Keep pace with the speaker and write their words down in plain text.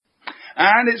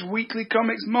And it's Weekly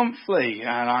Comics Monthly, and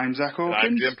I'm Zach Hawkins.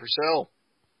 And I'm Jim Purcell.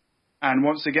 And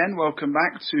once again, welcome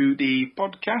back to the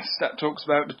podcast that talks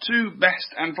about the two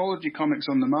best anthology comics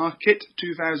on the market,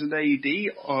 2000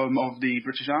 AD of the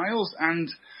British Isles, and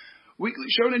Weekly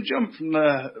Shonen Jump from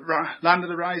the Land of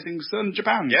the Rising Sun,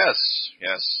 Japan. Yes.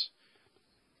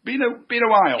 Been a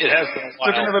while. It has been a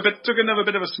while. Took another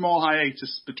bit of a small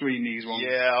hiatus between these ones.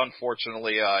 Yeah,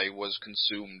 unfortunately, I was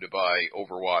consumed by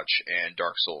Overwatch and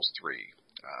Dark Souls 3.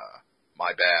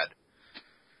 My bad.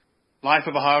 Life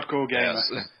of a hardcore gamer.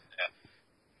 Yes.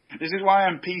 This is why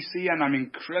I'm PC and I'm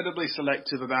incredibly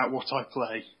selective about what I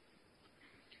play.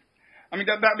 I mean,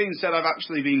 that being said, I've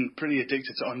actually been pretty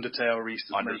addicted to Undertale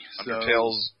recently.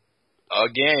 Undertale's a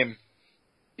game.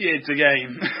 Yeah, it's a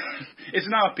game. It's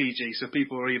an RPG, so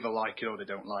people either like it or they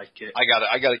don't like it. I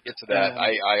gotta get to that.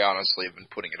 I honestly have been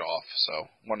putting it off, so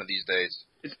one of these days.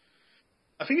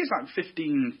 I think it's like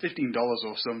 $15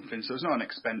 or something, so it's not an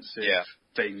expensive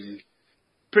thing.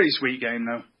 Pretty sweet game,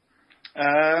 though.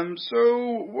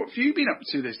 So what have you been up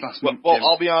to this last month? Well,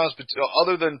 I'll be honest, but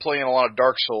other than playing a lot of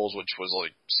Dark Souls, which was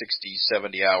like 60,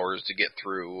 70 hours to get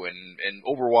through, and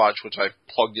Overwatch, which I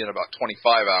plugged in about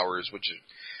 25 hours, which is,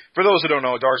 for those who don't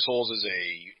know, Dark Souls is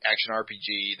a action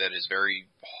RPG that is very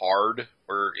hard,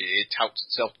 or it touts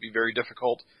itself to be very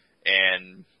difficult,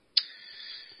 and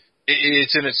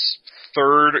it's in its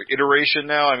third iteration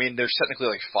now. I mean, there's technically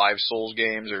like 5 Souls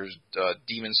games. There's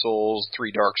Demon Souls,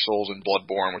 3 Dark Souls, and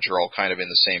Bloodborne, which are all kind of in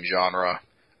the same genre.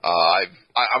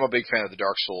 I'm a big fan of the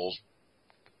Dark Souls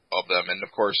of them, and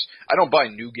of course, I don't buy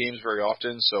new games very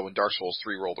often, so when Dark Souls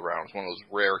 3 rolled around, it was one of those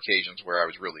rare occasions where I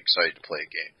was really excited to play a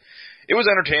game. It was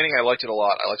entertaining. I liked it a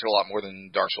lot. I liked it a lot more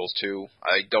than Dark Souls 2.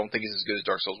 I don't think it's as good as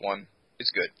Dark Souls 1.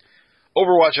 It's good.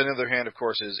 Overwatch, on the other hand, of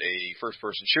course, is a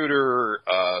first-person shooter,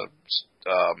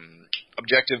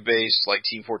 objective-based, like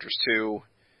Team Fortress 2.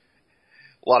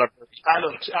 A lot of...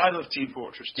 I love Team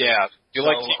Fortress 2. Yeah.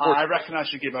 Like Team Fortress... I reckon I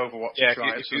should give Overwatch a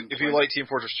try. If you like Team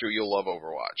Fortress 2, you'll love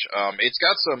Overwatch. It's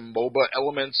got some MOBA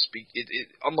elements.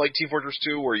 Unlike Team Fortress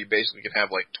 2, where you basically can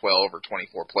have like 12 or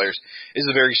 24 players, it's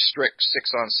a very strict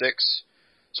 6-on-6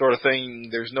 sort of thing.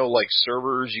 There's no like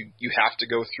servers. You have to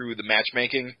go through the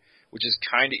matchmaking, which is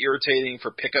kind of irritating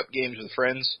for pickup games with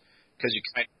friends, because you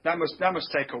kind of, that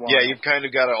must take a while. Yeah, you've kind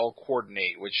of got to all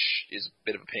coordinate, which is a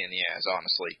bit of a pain in the ass,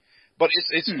 honestly. But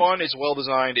it's fun. It's well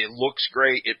designed. It looks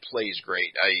great. It plays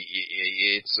great.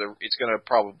 It's going to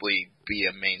probably be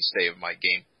a mainstay of my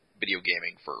video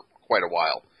gaming for quite a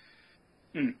while.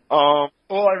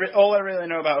 All I really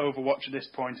know about Overwatch at this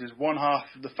point is one half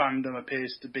of the fandom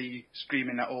appears to be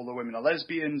screaming that all the women are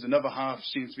lesbians, another half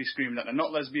seems to be screaming that they're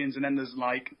not lesbians, and then there's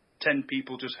like 10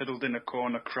 people just huddled in a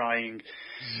corner crying,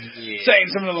 saying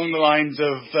something along the lines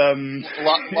of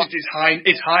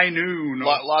it's high noon.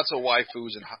 Lots of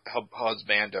waifus and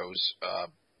husbandos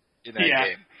in that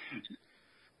game.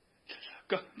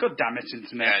 God damn it,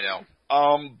 Internet. Yeah, I know.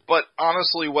 But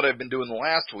honestly, what I've been doing the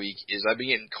last week is I've been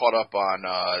getting caught up on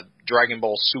Dragon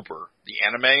Ball Super, the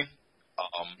anime.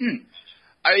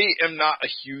 I am not a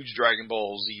huge Dragon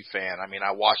Ball Z fan. I mean,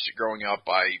 I watched it growing up.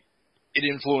 It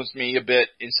influenced me a bit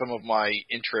in some of my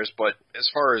interests, but as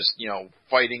far as,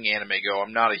 fighting anime go,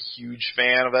 I'm not a huge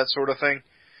fan of that sort of thing.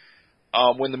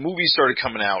 When the movies started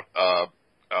coming out,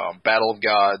 Battle of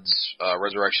Gods,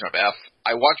 Resurrection of F,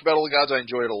 I watched Battle of Gods. I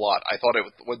enjoyed it a lot. I thought it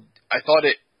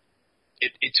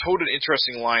towed an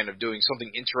interesting line of doing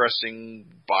something interesting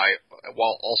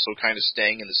while also kind of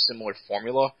staying in the similar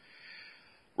formula.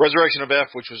 Resurrection of F,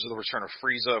 which was the return of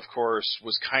Frieza, of course,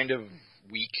 was kind of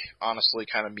weak, honestly,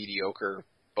 kind of mediocre,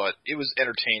 but it was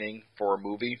entertaining for a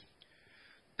movie.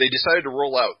 They decided to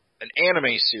roll out an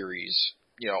anime series,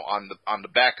 on the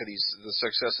back of the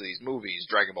success of these movies,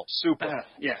 Dragon Ball Super.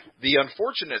 The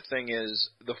unfortunate thing is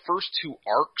the first 2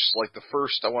 arcs, like the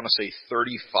first, I want to say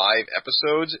 35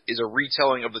 episodes, is a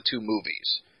retelling of the 2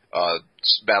 movies,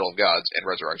 Battle of Gods and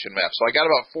Resurrection of F. So I got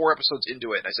about 4 episodes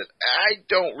into it, and I said, I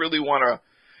don't really want to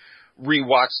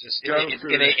rewatch this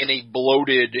in a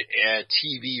bloated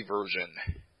TV version.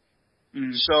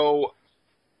 So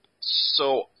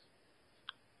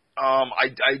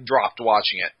I dropped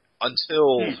watching it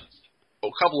until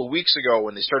a couple of weeks ago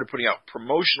when they started putting out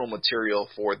promotional material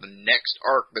for the next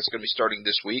arc that's going to be starting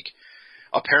this week.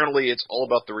 Apparently, it's all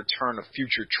about the return of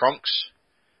future Trunks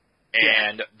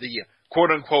and the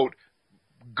quote-unquote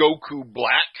Goku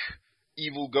Black,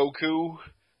 evil Goku,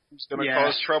 who's going to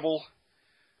cause trouble.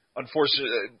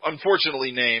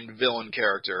 Unfortunately named villain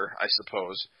character, I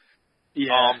suppose.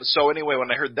 Yeah. So anyway,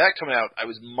 when I heard that coming out, I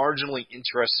was marginally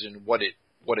interested in what it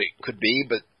could be,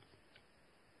 but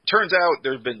turns out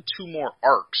there's been 2 more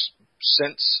arcs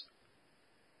since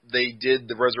they did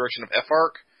the resurrection of F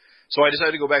arc. So I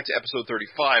decided to go back to episode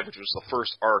 35, which was the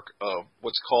first arc of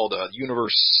what's called a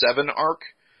Universe 7 arc.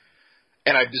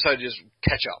 And I decided to just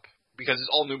catch up, because it's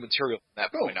all new material from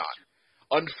that point on.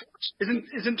 Unfortunately,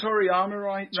 Isn't Toriyama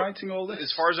writing all this?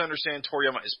 As far as I understand,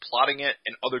 Toriyama is plotting it,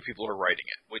 and other people are writing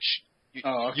it, which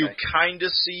you kind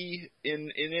of see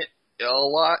in it a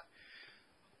lot.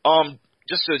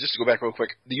 Just to go back real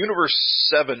quick, the Universe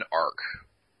 7 arc,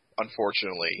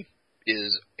 unfortunately,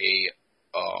 is a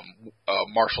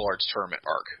martial arts tournament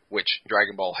arc, which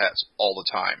Dragon Ball has all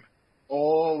the time.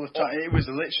 All the time. It was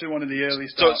literally one of the early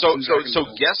starts. So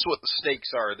Ball. Guess what the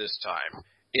stakes are this time?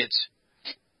 It's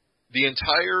the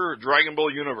entire Dragon Ball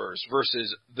universe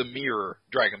versus the mirror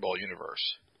Dragon Ball universe.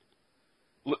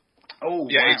 Oh,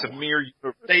 yeah, wow. It's a mirror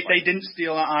universe. They didn't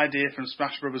steal that idea from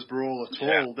Smash Brothers Brawl at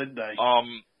all, did they?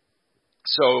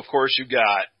 So of course you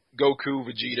got Goku,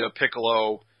 Vegeta,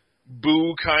 Piccolo,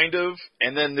 Boo, kind of,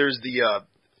 and then there's the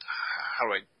how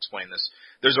do I explain this?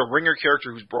 There's a ringer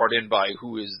character who's brought in by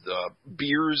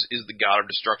Beers is the god of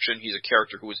destruction. He's a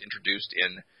character who was introduced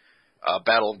in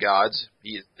Battle of Gods.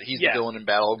 He's the villain in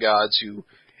Battle of Gods who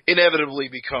inevitably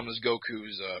becomes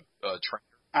Goku's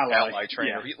ally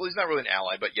trainer. Yeah. He's not really an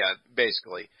ally, but yeah,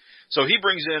 basically. So he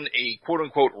brings in a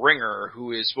quote-unquote ringer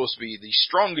who is supposed to be the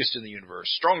strongest in the universe,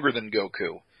 stronger than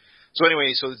Goku. So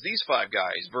anyway, so it's these 5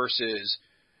 guys versus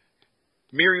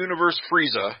Mirror Universe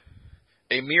Frieza,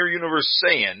 a Mirror Universe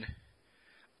Saiyan,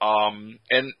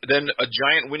 and then a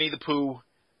giant Winnie the Pooh,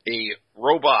 a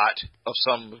robot of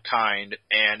some kind,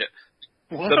 and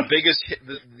the biggest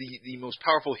the most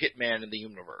powerful hitman in the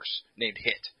universe, named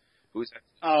Hit.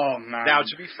 Oh, man. Now,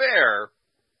 to be fair,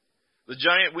 the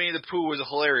giant Winnie the Pooh was a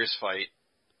hilarious fight.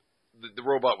 The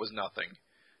robot was nothing.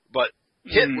 But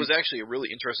Hit was actually a really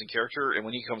interesting character, and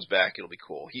when he comes back, it'll be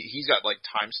cool. He's got, like,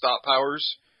 time stop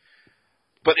powers.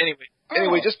 But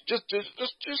anyway, just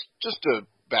to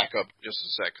back up just a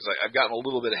sec, because I've gotten a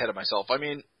little bit ahead of myself. I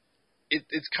mean,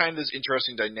 it's kind of this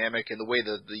interesting dynamic, and the way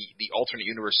the alternate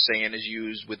universe Saiyan is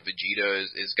used with Vegeta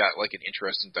is got, like, an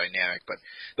interesting dynamic. But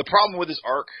the problem with this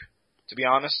arc, to be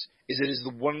honest, is it is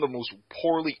one of the most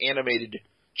poorly animated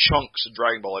chunks of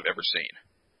Dragon Ball I've ever seen.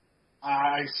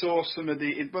 I saw some of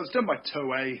it's done by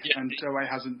Toei, and Toei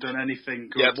hasn't done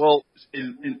anything good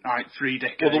in like 3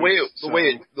 decades.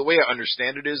 Well, the way I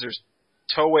understand it is,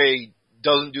 Toei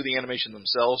doesn't do the animation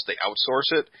themselves; they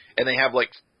outsource it, and they have like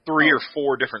 3 or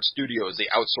 4 different studios they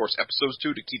outsource episodes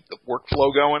to keep the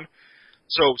workflow going.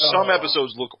 So some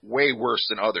episodes look way worse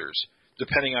than others,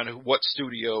 depending on what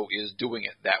studio is doing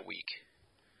it that week.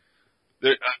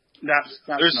 That's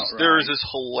not right. There's this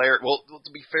hilarious. Well,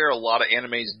 to be fair, a lot of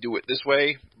animes do it this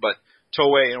way, but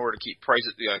Toei, in order to keep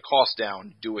costs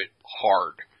down, do it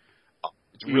hard.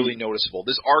 It's really noticeable.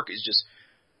 This arc is just.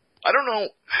 I don't know.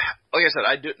 Like I said,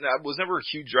 I was never a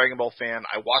huge Dragon Ball fan.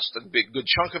 I watched a good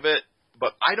chunk of it,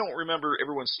 but I don't remember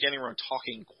everyone standing around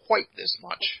talking quite this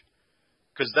much.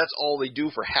 Because that's all they do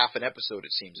for half an episode,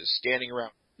 it seems, is standing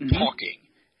around talking.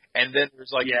 And then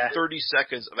there's 30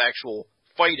 seconds of actual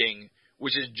fighting,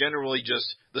 which is generally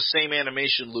just the same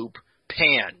animation loop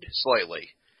panned slightly.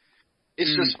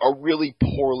 It's just a really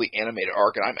poorly animated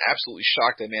arc, and I'm absolutely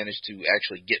shocked I managed to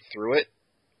actually get through it.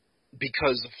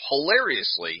 Because,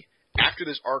 hilariously, after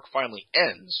this arc finally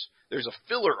ends, there's a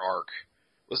filler arc.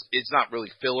 It's not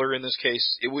really filler in this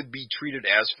case. It would be treated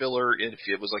as filler if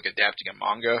it was like adapting a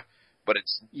manga, but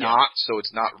it's not, so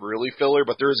it's not really filler.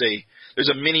 But there's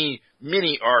a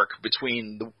mini arc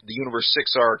between the Universe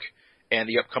 6 arc and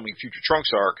the upcoming Future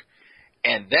Trunks arc,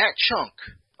 and that chunk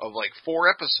of like 4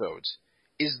 episodes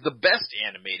is the best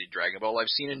animated Dragon Ball I've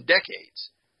seen in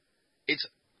decades. It's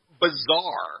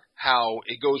bizarre how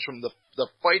it goes from the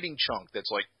fighting chunk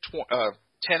that's like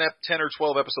 10 or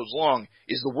 12 episodes long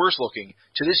is the worst looking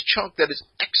to this chunk that is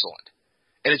excellent,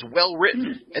 and it's well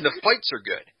written, and the fights are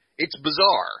good. It's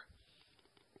bizarre.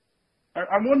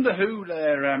 I wonder who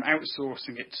they're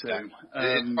outsourcing it to.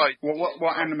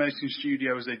 What animation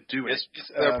studios they do it?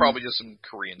 They're probably just some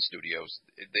Korean studios.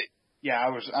 I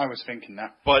was thinking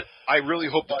that. But I really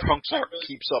hope the Trunks arc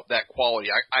keeps up that quality.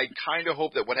 I kind of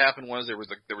hope that what happened was there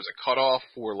was a cutoff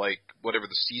for like whatever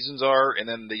the seasons are, and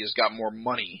then they just got more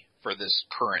money for this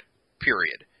current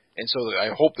period. And so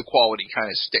I hope the quality kind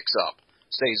of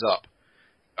stays up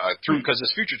through, because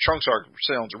this Future Trunks arc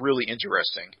sounds really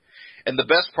interesting. And the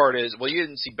best part is, well, you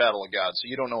didn't see Battle of Gods, so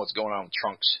you don't know what's going on with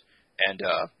Trunks. And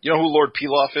you know who Lord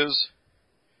Pilaf is?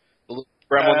 The little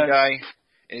gremlin guy?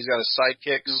 And he's got his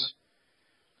sidekicks.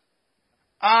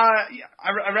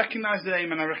 I recognize the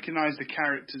name and I recognize the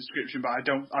character description, but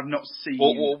I've not seen.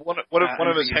 Well, one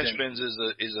of his henchmen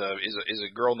is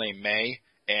a girl named May,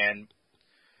 and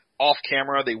off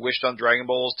camera, they wished on Dragon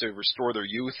Balls to restore their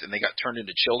youth, and they got turned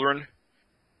into children.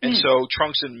 And so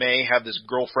Trunks and May have this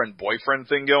girlfriend-boyfriend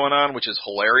thing going on, which is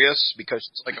hilarious because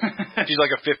it's like she's like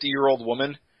a 50-year-old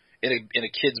woman in a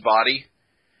kid's body.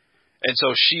 And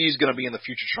so she's going to be in the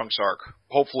future Trunks arc,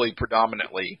 hopefully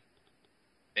predominantly.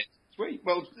 Sweet.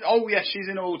 Well, yeah, she's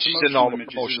in all the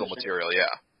promotional material, yeah.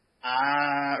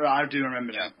 Right, I do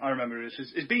remember now. I remember it.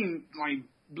 It's been like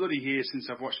bloody years since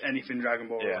I've watched anything Dragon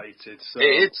Ball related. So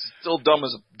it's still dumb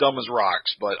as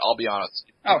rocks, but I'll be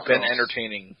honest, it's been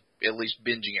entertaining. At least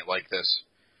binging it like this.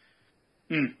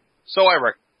 So I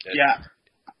recommend it. Yeah.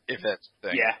 If that's the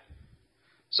thing. Yeah.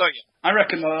 So yeah. I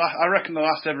reckon the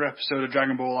last ever episode of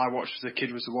Dragon Ball I watched as a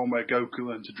kid was the one where Goku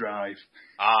learned to drive.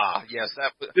 Ah, yes.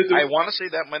 I want to say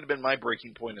that might have been my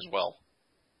breaking point as well.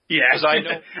 Yeah. Because I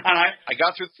know I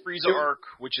got through the Frieza arc,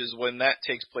 which is when that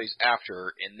takes place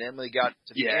after, and then when they got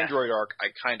to the Android arc, I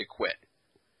kind of quit.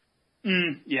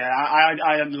 Yeah,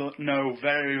 I know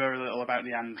very, very little about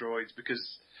the androids because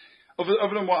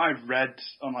other than what I've read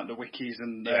on like the wikis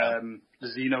and the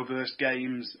Xenoverse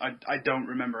games, I don't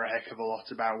remember a heck of a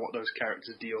lot about what those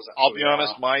characters' deals actually are. I'll be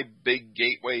honest, my big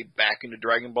gateway back into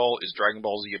Dragon Ball is Dragon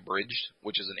Ball Z Abridged,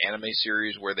 which is an anime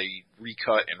series where they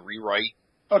recut and rewrite.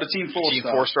 Oh, the Team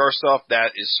 4-Star stuff.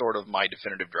 That is sort of my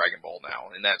definitive Dragon Ball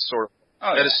now, and that's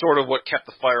is sort of what kept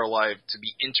the fire alive to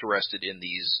be interested in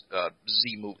these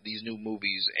these new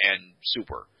movies and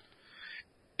Super.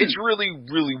 It's really,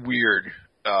 really weird.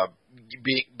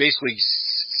 Basically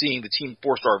seeing the Team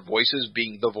 4-Star voices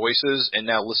being the voices and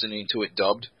now listening to it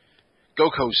dubbed.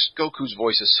 Goku's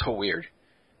voice is so weird.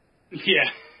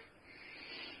 Yeah.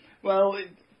 Well,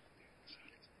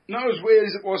 not as weird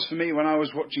as it was for me when I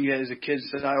was watching it as a kid.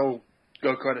 So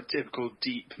Goku had a typical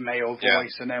deep male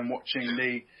voice, and then watching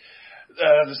the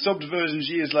subbed versions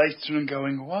years later and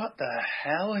going, what the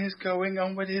hell is going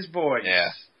on with his voice?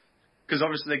 Yeah. Because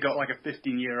obviously they got like a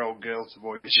 15-year-old girl to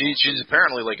voice. She's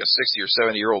apparently like a 60 or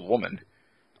 70-year-old woman.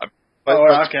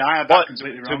 Okay, I had that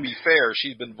completely wrong. To be fair,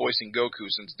 she's been voicing Goku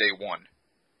since day one.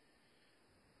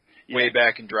 Yeah. Way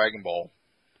back in Dragon Ball.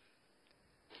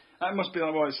 That must be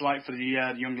what it's like for the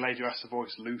young lady who has to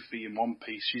voice Luffy in One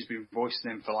Piece. She's been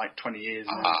voicing him for like 20 years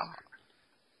now.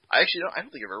 I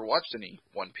don't think I've ever watched any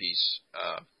One Piece.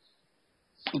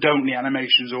 The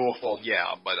animation's awful. Well,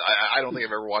 yeah, but I don't think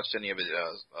I've ever watched any of it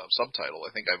subtitled.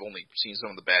 I think I've only seen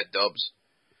some of the bad dubs.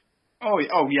 Oh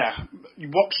yeah. You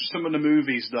watch some of the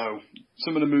movies though.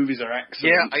 Some of the movies are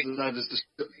excellent. Yeah,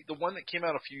 the one that came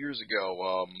out a few years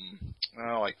ago.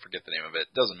 I forget the name of it.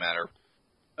 Doesn't matter.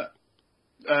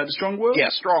 The Strong World? Yeah,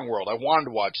 Strong World. I wanted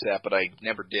to watch that, but I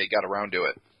never did. Got around to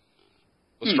it.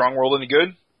 Was Strong World any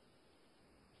good?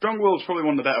 Strong World's probably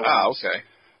one of the better ones. Ah, okay.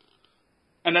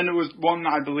 And then there was one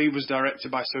that I believe was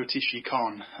directed by Satoshi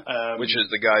Kon. Which is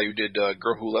the guy who did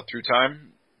Girl Who Leapt Through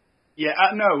Time? Yeah,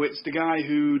 no, it's the guy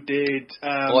who did...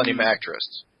 Millennium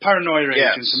Actress. Paranoia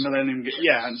Agents and Millennium...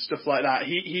 Yeah, and stuff like that.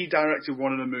 He directed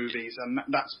one of the movies, and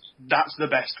that's the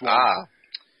best one. Ah.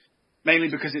 Mainly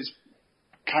because it's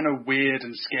kind of weird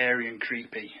and scary and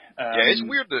creepy. Yeah, it's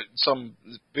weird that some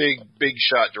big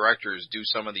shot directors do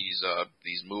some of these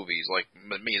movies. Like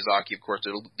Miyazaki, of course,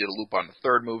 did a loop on the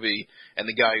third movie, and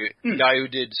the guy who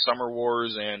did Summer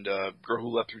Wars and Girl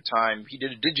Who Leapt Through Time, he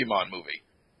did a Digimon movie.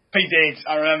 He did.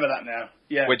 I remember that now.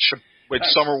 Yeah, which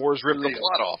Summer Wars ripped the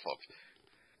plot off of.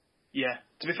 Yeah.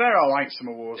 To be fair, I like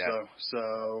Summer Wars though,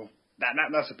 so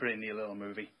that's a pretty neat little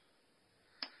movie.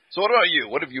 So what about you?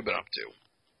 What have you been up to?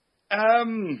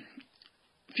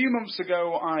 A few months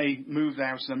ago, I moved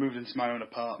out and I moved into my own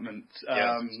apartment. At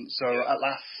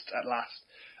last.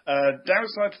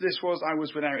 Downside to this was I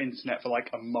was without internet for like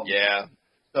a month. Yeah.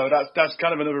 So that's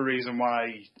kind of another reason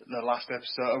why the last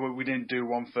episode, we didn't do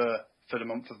one for the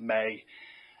month of May.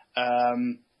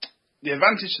 The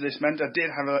advantage to this meant I did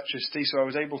have electricity, so I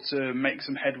was able to make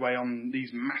some headway on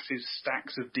these massive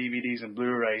stacks of DVDs and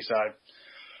Blu-rays I've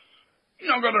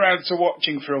not got around to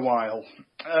watching for a while.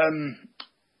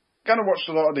 Kind of watched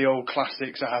a lot of the old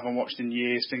classics I haven't watched in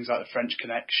years, things like The French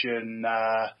Connection,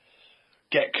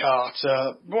 Get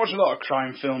Carter. Watched a lot of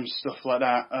crime films, stuff like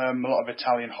that. A lot of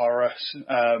Italian horror. Should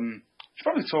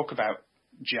probably talk about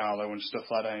giallo and stuff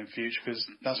like that in future because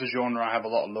that's a genre I have a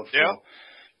lot of love for.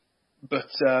 But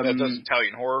that does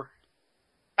Italian horror.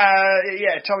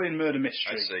 Italian murder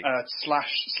mystery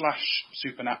slash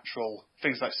supernatural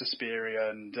things like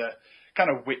Suspiria and kind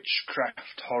of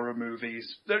witchcraft horror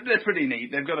movies. They're pretty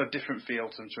neat. They've got a different feel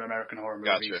to them to American horror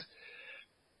movies.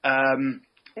 Gotcha.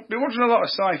 Been watching a lot of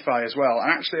sci-fi as well,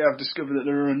 and actually I've discovered that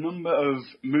there are a number of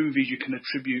movies you can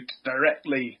attribute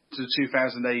directly to the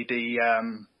 2000 AD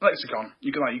lexicon.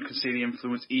 You can see the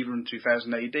influence either in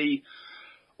 2000 AD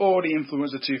or the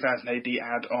influence the 2000 AD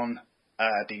had on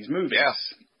these movies. Yeah.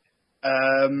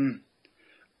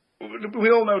 We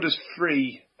all know there's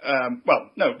three.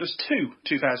 There's two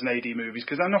 2000 AD movies,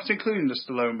 because I'm not including the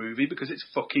Stallone movie because it's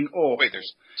fucking awful. Wait,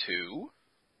 there's two?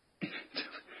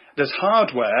 There's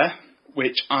Hardware,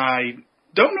 which I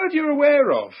don't know if you're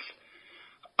aware of.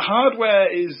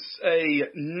 Hardware is I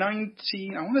want to say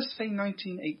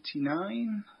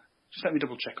 1989. Just let me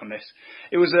double check on this.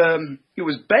 It was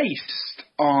based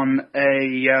on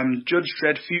a Judge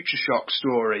Dredd Future Shock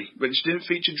story, which didn't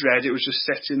feature Dredd. It was just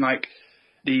set in like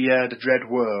the Dredd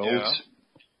world.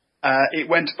 Yeah. It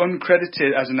went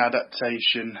uncredited as an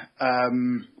adaptation.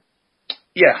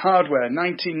 Hardware,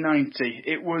 1990.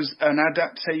 It was an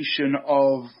adaptation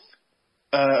of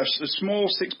a small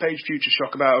 6-page Future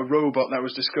Shock about a robot that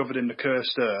was discovered in the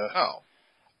Cursed Earth. Oh.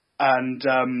 And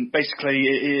basically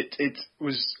it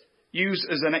was used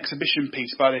as an exhibition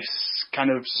piece by this kind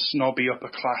of snobby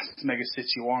upper-class Mega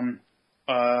City 1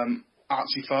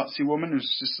 artsy-fartsy woman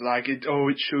who's just like, it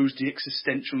shows the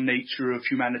existential nature of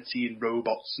humanity and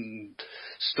robots and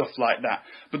stuff like that.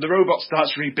 But the robot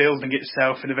starts rebuilding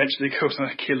itself and eventually goes on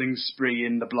a killing spree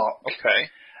in the block. Okay.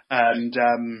 And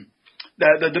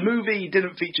the movie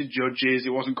didn't feature judges. It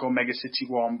wasn't called Mega City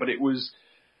 1, but it was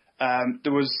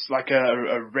there was like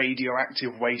a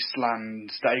radioactive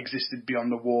wasteland that existed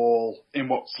beyond the wall in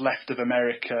what's left of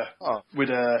America,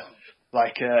 with a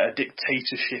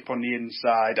dictatorship on the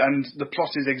inside. And the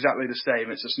plot is exactly the same.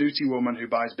 It's a snooty woman who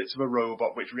buys bits of a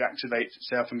robot which reactivates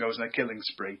itself and goes on a killing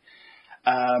spree.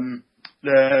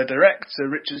 The director,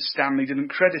 Richard Stanley, didn't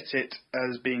credit it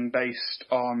as being based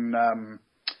on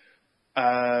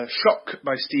Shock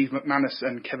by Steve McManus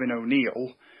and Kevin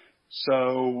O'Neill.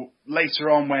 So later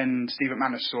on, when Steve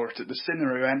McManus saw it at the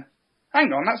cinema, he went,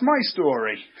 "Hang on, that's my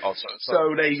story."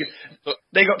 So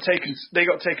they got taken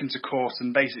to court,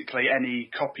 and basically any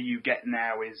copy you get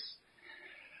now is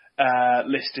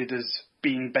listed as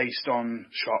being based on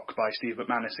Shock by Steve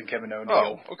McManus and Kevin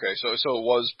O'Neill. Oh, okay. So it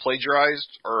was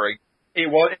plagiarized, or it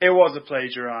was a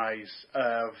plagiarize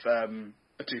of a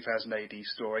 2000 AD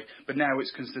story, but now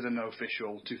it's considered an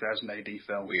official 2000 AD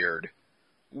film. Weird.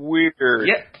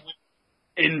 Yep.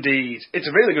 Indeed. It's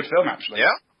a really good film, actually.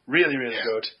 Yeah? Really, really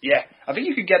good. Yeah. I think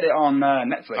you could get it on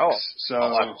Netflix. Oh. So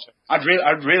I'd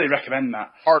really recommend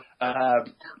that. Hard.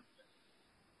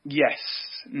 Yes.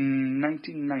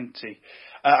 1990.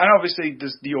 And obviously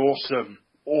there's the awesome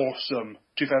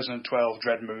 2012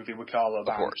 Dredd movie with Carlo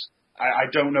Band. Of course. I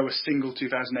don't know a single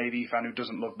 2000 AD fan who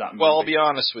doesn't love that movie. Well, I'll be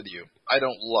honest with you. I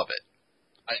don't love it.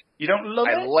 You don't love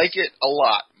it? I like it a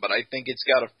lot, but I think it's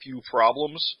got a few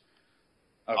problems.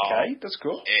 Okay, that's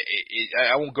cool.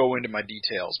 I won't go into my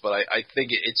details, but I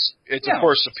think it's of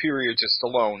course superior to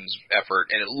Stallone's effort,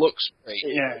 and it looks great.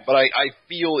 Yeah. But I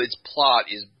feel its plot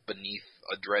is beneath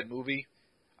a Dredd movie.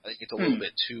 I think it's a little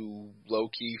bit too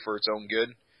low-key for its own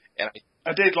good. And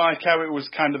I did like how it was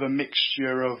kind of a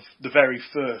mixture of the very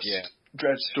first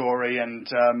Dredd story and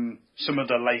some of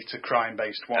the later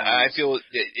crime-based ones. I feel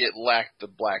it lacked the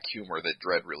black humor that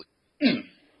Dredd really...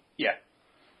 Yeah.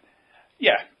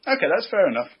 Yeah, okay, that's fair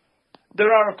enough.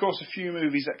 There are, of course, a few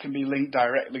movies that can be linked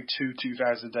directly to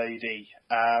 2000 AD.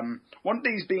 One of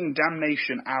these being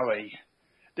Damnation Alley.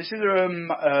 This is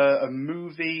a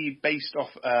movie based off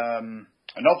a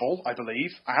novel, I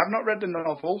believe. I have not read the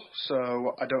novel,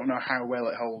 so I don't know how well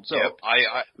it holds up.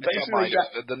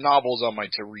 The novel's on my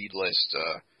to-read list.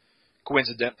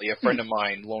 Coincidentally, a friend of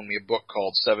mine loaned me a book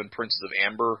called Seven Princes of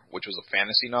Amber, which was a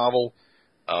fantasy novel.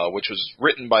 Which was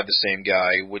written by the same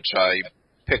guy, which I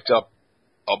picked up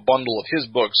a bundle of his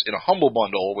books in a Humble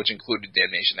Bundle, which included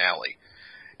Damnation Alley.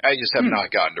 I just have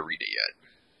not gotten to read it yet.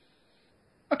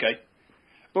 Okay.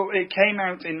 But it came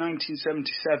out in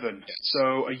 1977,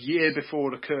 so a year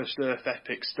before the Cursed Earth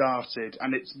epic started,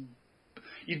 and I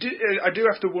do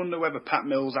have to wonder whether Pat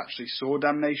Mills actually saw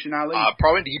Damnation Alley.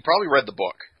 He probably read the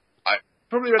book. I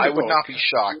would not be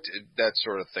shocked if that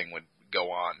sort of thing would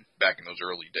go on back in those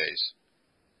early days.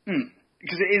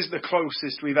 Because it is the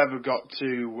closest we've ever got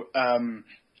to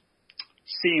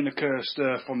seeing the Cursed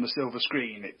Earth on the silver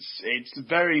screen. It's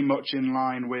very much in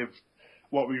line with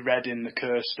what we read in the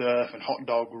Cursed Earth and Hot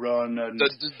Dog Run. And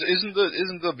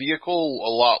isn't the vehicle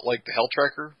a lot like the Hell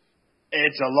Tracker?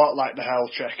 It's a lot like the Hell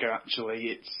Tracker,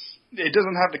 actually. It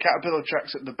doesn't have the Caterpillar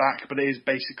tracks at the back, but it is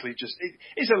basically just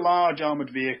it's a large armoured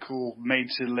vehicle made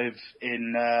to live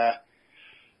in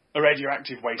a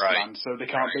radioactive wasteland, so they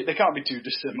can't be too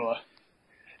dissimilar.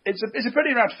 It's a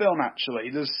pretty rad film, actually.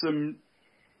 There's some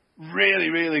really,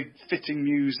 really fitting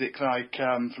music, like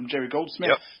from Jerry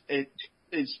Goldsmith. Yep.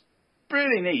 It's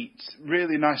really neat,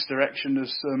 really nice direction.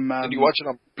 There's some. Did you watch it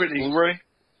on Blu-ray?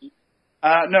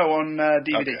 No, on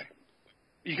DVD. Okay.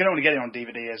 You can only get it on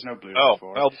DVD. There's no Blu-ray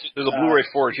for it. Well, there's a Blu-ray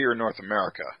for it here in North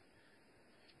America.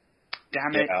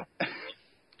 Damn it. Yeah.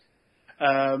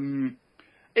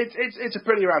 It's a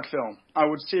pretty rad film. I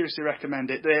would seriously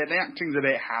recommend it. The acting's a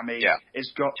bit hammy. Yeah.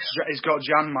 It's got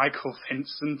Jan Michael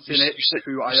Vincent in it. You said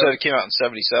I it came out in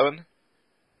 77?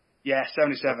 Yeah,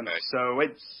 77. Okay. So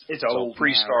it's old.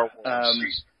 Pre-Star now.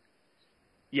 Wars.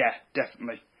 Yeah,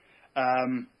 definitely.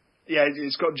 Yeah,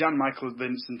 it's got Jan Michael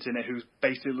Vincent in it, who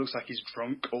basically looks like he's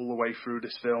drunk all the way through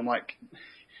this film. Like,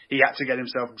 he had to get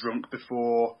himself drunk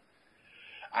before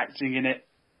acting in it,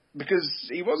 because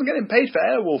he wasn't getting paid for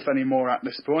Airwolf anymore at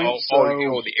this point.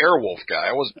 The Airwolf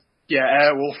guy. Yeah,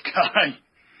 Airwolf guy.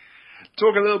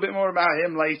 Talk a little bit more about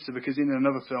him later, because in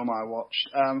another film I watched.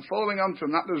 Following on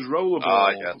from that, there's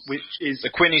Rollerball, yes. which is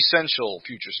the quintessential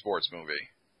future sports movie.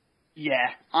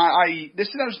 Yeah, this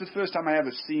is actually the first time I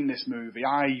ever seen this movie.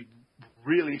 I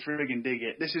really friggin' dig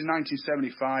it. This is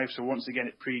 1975, so once again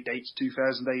it predates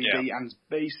 2000 AD, and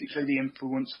basically the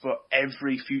influence for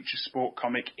every future sport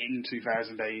comic in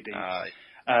 2000 AD.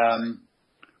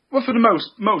 Well, for the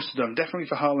most of them, definitely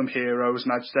for Harlem Heroes,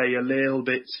 and I'd say a little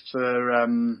bit for.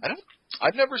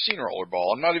 I've never seen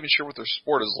Rollerball. I'm not even sure what their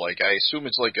sport is like. I assume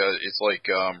it's like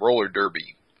roller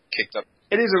derby, kicked up.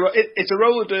 It's a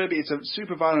roller derby. It's a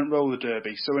super violent roller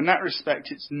derby. So in that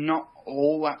respect, it's not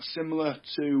all that similar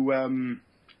to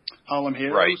Harlem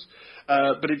Heroes.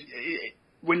 Right. But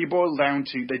when you boil down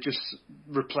to, they just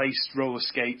replaced roller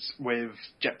skates with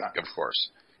jetpacks. Of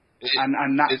course.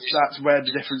 And that's where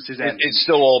the differences end. It's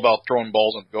still all about throwing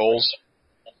balls and goals.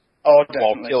 Oh,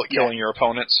 definitely. While killing your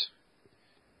opponents.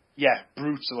 Yeah,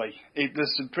 brutally.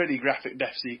 There's some pretty graphic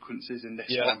death sequences in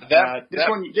this one. This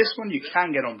one you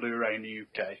can get on Blu-ray in the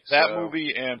UK. That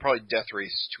movie and probably Death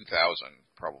Race 2000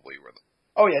 probably were the...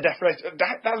 Oh yeah, Death Race.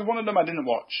 That's one of them I didn't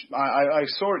watch. I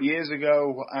saw it years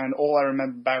ago, and all I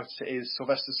remember about it is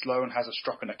Sylvester Stallone has a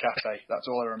strop in a cafe. That's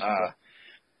all I remember.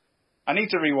 I need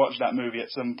to rewatch that movie at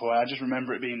some point. I just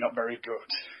remember it being not very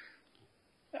good.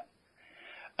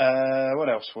 What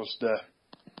else was there?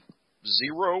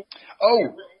 Zero?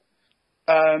 Oh!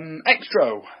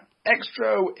 Extro.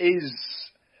 Extro is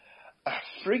a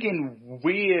friggin'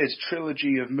 weird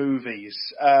trilogy of movies.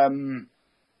 I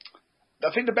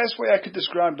think the best way I could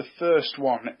describe the first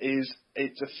one is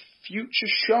it's a future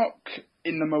shock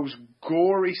in the most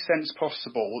gory sense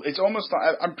possible. It's almost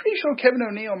like, I'm pretty sure Kevin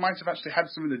O'Neill might have actually had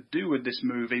something to do with this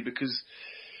movie, because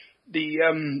the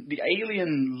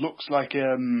alien looks like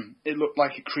it looked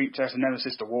like it creeped out of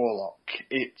Nemesis the Warlock.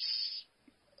 It's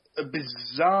a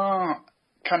bizarre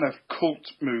kind of cult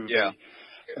movie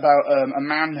about a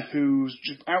man who's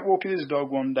just out walking his dog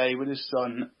one day with his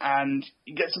son, and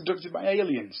he gets abducted by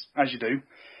aliens, as you do.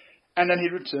 And then he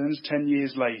returns 10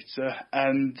 years later,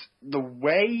 and the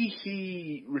way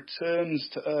he returns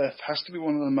to Earth has to be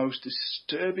one of the most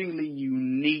disturbingly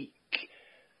unique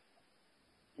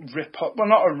rip-off, well,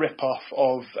 not a rip-off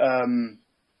of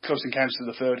Close Encounters of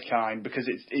the Third Kind, because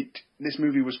this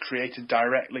movie was created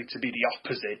directly to be the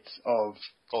opposite of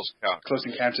Close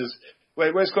Encounters.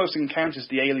 Whereas Close Encounters,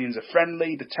 the aliens are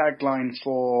friendly. The tagline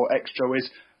for Extro is,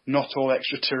 "Not all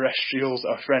extraterrestrials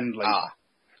are friendly."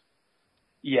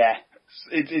 Yeah,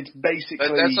 it's basically...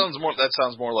 That sounds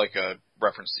more like a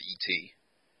reference to E.T.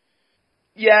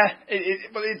 Yeah,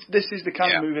 but this is the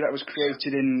kind of movie that was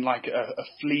created in like a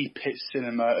flea pit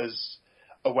cinema as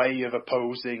a way of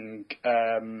opposing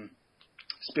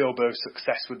Spielberg's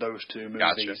success with those two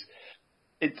movies.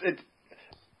 Gotcha.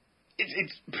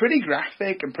 It's pretty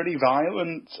graphic and pretty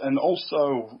violent, and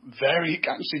also very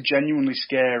actually genuinely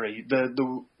scary.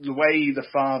 The way the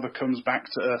father comes back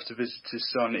to Earth to visit his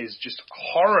son is just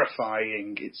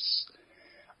horrifying.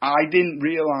 I didn't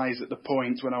realise at the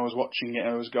point when I was watching it,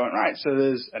 I was going, right, so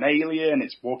there's an alien,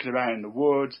 it's walking around in the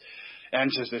woods,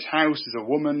 enters this house, there's a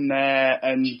woman there,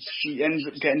 and she ends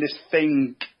up getting this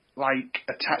thing, like,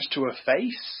 attached to her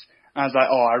face. And I was like,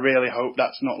 oh, I really hope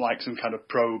that's not like some kind of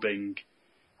probing.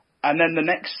 And then the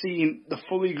next scene, the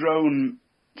fully grown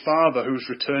father who's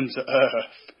returned to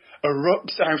Earth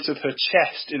erupts out of her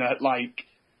chest in a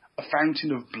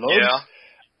fountain of blood. Yeah.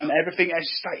 And everything,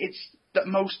 it's the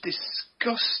most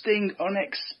disgusting,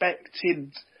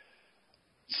 unexpected,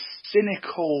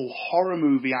 cynical horror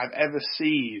movie I've ever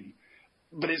seen.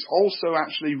 But it's also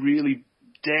actually really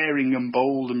daring and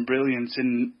bold and brilliant.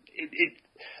 And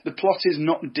the plot is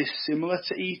not dissimilar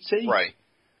to E.T. Right.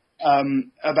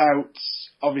 About,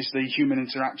 obviously, human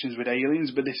interactions with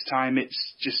aliens, but this time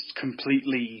it's just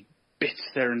completely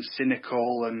bitter and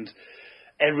cynical, and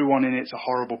everyone in it's a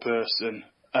horrible person.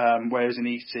 Whereas in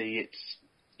E.T., it's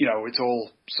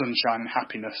all sunshine and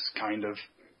happiness, kind of.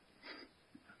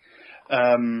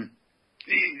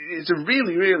 It's a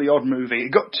really, really odd movie.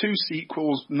 It got 2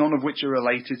 sequels, none of which are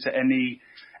related to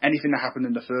anything that happened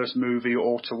in the first movie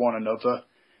or to one another.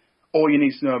 All you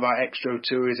need to know about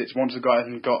X-2 is it's once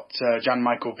got Jan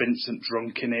Michael Vincent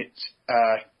drunk in it,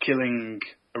 killing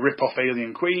a rip-off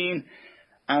alien queen,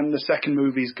 and the second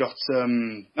movie's got,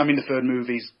 the third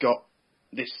movie's got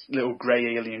this little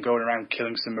grey alien going around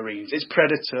killing some Marines. It's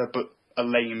Predator, but a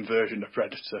lame version of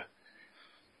Predator.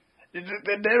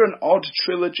 They're an odd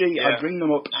trilogy. Yeah. I bring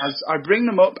them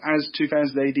up as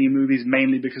 2000 AD movies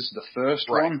mainly because of the first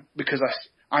one. Because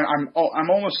I'm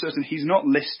almost certain he's not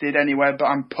listed anywhere, but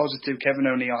I'm positive Kevin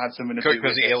O'Neill had something to do with it.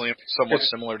 Because the alien is somewhat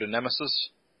similar to Nemesis.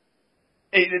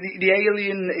 The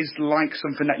alien is like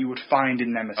something that you would find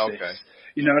in Nemesis. Okay.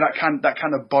 You know, that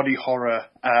kind of body horror,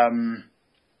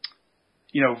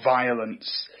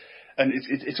 violence. And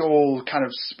it's all kind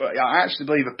of. I actually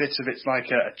believe a bit of it's like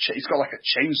it's got like a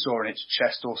chainsaw in its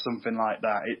chest or something like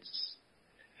that.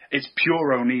 It's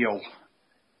pure O'Neill.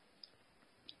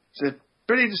 It's a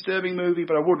pretty disturbing movie,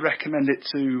 but I would recommend it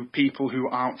to people who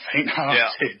aren't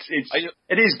faint-hearted. Yeah.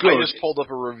 It is good. I just pulled up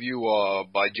a review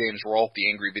by James Rolfe, the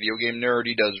Angry Video Game Nerd.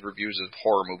 He does reviews of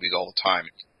horror movies all the time.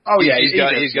 Oh yeah, he's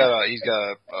got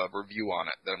a review on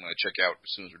it that I'm going to check out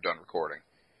as soon as we're done recording.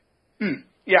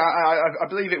 Yeah, I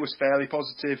believe it was fairly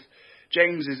positive.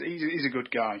 James he's a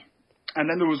good guy. And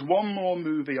then there was one more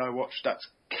movie I watched that's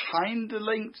kind of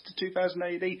linked to 2000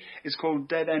 AD. It's called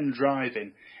Dead End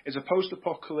Driving. It's a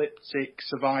post-apocalyptic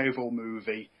survival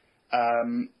movie.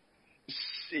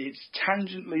 It's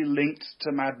tangentially linked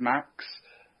to Mad Max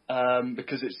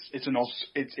because it's an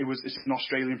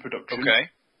Australian production. Okay.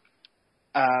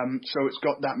 So it's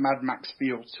got that Mad Max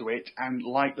feel to it, and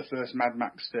like the first Mad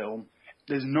Max film,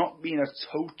 there's not been a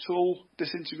total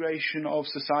disintegration of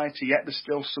society yet. There's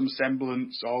still some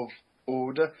semblance of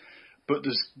order, but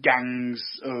there's gangs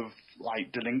of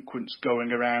like delinquents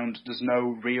going around. There's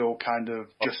no real kind of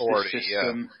justice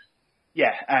system.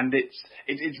 Yeah, and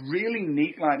it's really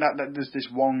neat like that. That there's this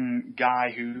one guy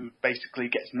who basically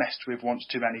gets messed with once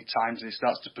too many times, and he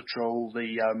starts to patrol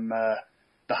the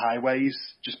highways,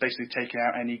 just basically taking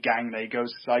out any gang that he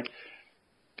goes. It's like.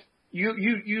 You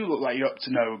look like you're up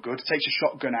to no good. Takes a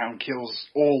shotgun out and kills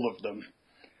all of them.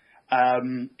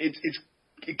 It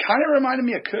kind of reminded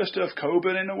me of Kirstuf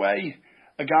Coburn in a way,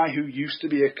 a guy who used to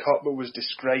be a cop but was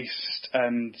disgraced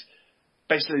and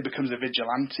basically becomes a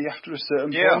vigilante after a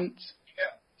certain point.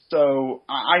 Yeah. So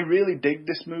I really dig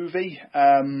this movie.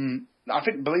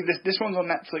 Believe this one's on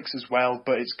Netflix as well,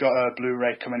 but it's got a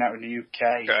Blu-ray coming out in the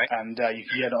UK, and you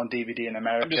can get it on DVD in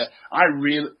America.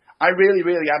 I really,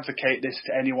 really advocate this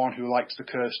to anyone who likes the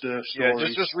Kirstuf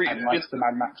stories and likes the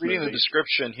Mad Max reading movie. The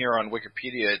description here on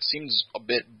Wikipedia, it seems a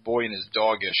bit Boy and His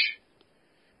Dog-ish.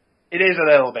 It is a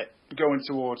little bit going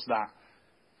towards that.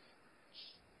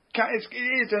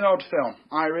 It is an odd film.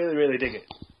 I really, really dig it.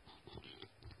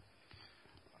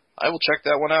 I will check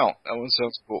that one out. That one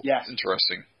sounds cool. Yeah.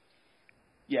 Interesting.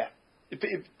 Yeah.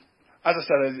 As I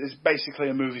said, it's basically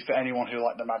a movie for anyone who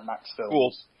likes the Mad Max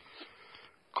films.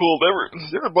 Cool.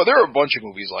 There are a bunch of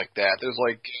movies like that. There's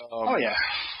like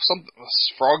some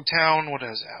Frogtown.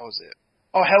 How is it?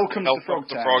 Oh, Hell Comes to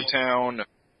Frogtown. Frogtown.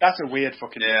 That's a weird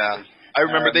fucking movie. I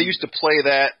remember they used to play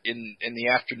that in the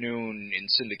afternoon in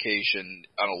syndication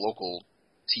on a local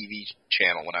TV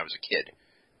channel when I was a kid.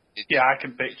 I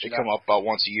can picture that. They come up about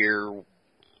once a year,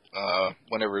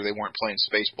 whenever they weren't playing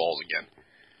Spaceballs again.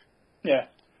 Yeah,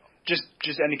 just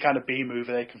any kind of B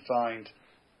movie they can find.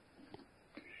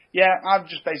 Yeah, I've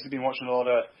just basically been watching a lot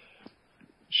of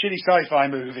shitty sci-fi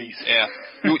movies. Yeah.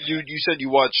 You said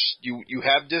you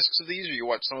have discs of these, or you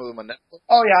watch some of them on Netflix?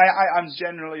 Oh yeah, I'm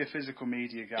generally a physical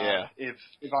media guy. Yeah.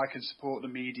 If I can support the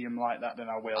medium like that, then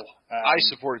I will. I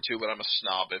support it too, but I'm a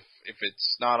snob. If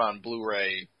it's not on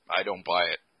Blu-ray, I don't buy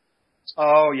it.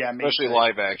 Oh yeah, me especially too.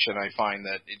 Live action. I find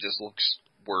that it just looks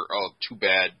too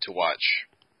bad to watch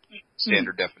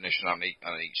standard definition on an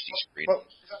HD screen. Well,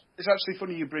 it's actually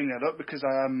funny you bring that up because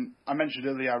I mentioned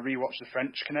earlier I rewatched The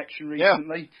French Connection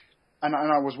recently, and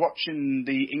I was watching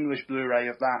the English Blu-ray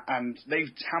of that, and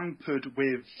they've tampered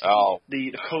with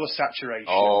the colour saturation.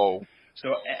 Oh. So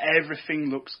everything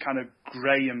looks kind of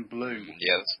grey and blue.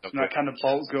 Yes. That kind of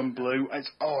bolt gun blue. It's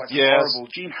horrible.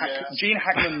 Gene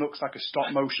Hackman looks like a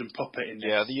stop motion puppet in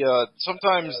this. Yeah.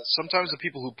 Sometimes the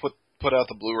people who put out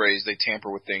the Blu-rays, they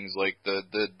tamper with things like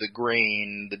the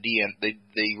grain,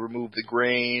 they remove the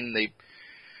grain, they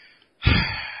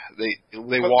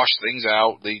wash things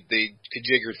out, they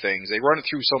configure things, they run it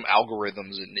through some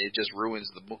algorithms, and it just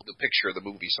ruins the picture of the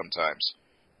movie sometimes.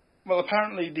 Well,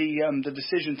 apparently the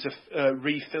decision to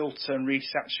refilter and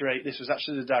resaturate this was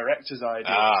actually the director's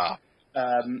idea.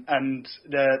 And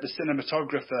the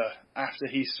cinematographer, after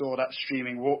he saw that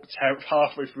streaming, walked out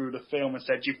halfway through the film and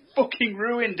said, "You fucking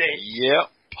ruined it." Yep.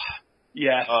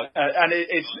 Yeah, and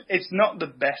it's not the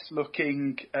best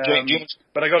looking,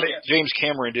 but I got it. James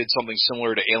Cameron did something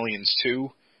similar to Aliens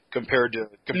 2 compared to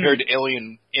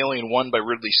Alien 1 by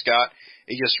Ridley Scott.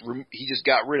 He just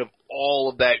got rid of all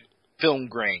of that film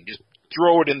grain, just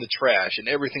throw it in the trash, and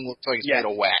everything looks like it's made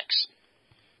of wax.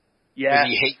 Yeah,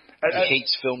 he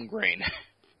hates film grain.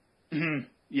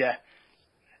 Yeah,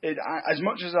 as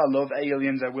much as I love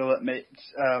Aliens, I will admit.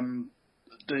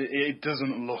 It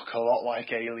doesn't look a lot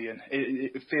like Alien.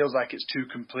 It feels like it's two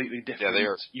completely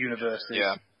different universes.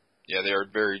 Yeah, they are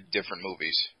very different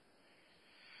movies.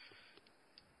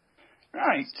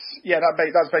 Right. Yeah,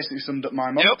 that's basically summed up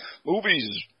my month. Yep.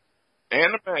 Movies.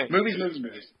 Anime.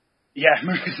 Movies. Yeah,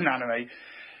 movies and anime.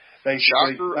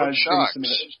 Basically. Shocker of shocks.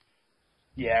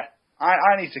 Yeah.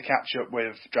 I need to catch up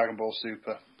with Dragon Ball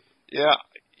Super. Yeah.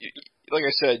 Like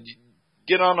I said,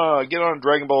 get on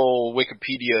Dragon Ball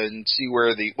Wikipedia and see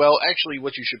where actually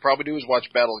what you should probably do is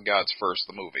watch Battle of Gods first,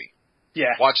 the movie.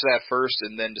 Yeah. Watch that first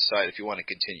and then decide if you want to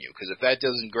continue. Because if that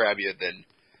doesn't grab you, then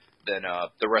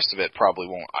the rest of it probably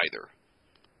won't either.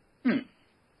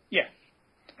 Yeah.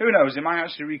 Who knows? It might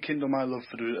actually rekindle my love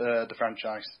for the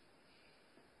franchise.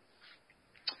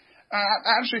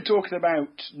 Actually, talking about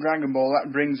Dragon Ball,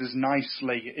 that brings us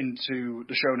nicely into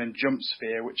the Shonen Jump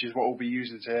sphere, which is what we'll be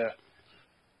using to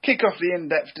kick off the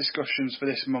in-depth discussions for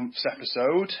this month's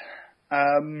episode.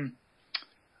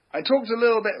 I talked a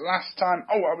little bit last time.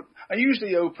 I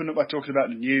usually open up by talking about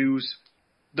the news.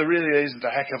 There really isn't a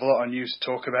heck of a lot of news to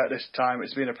talk about this time.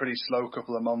 It's been a pretty slow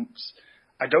couple of months.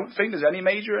 I don't think there's any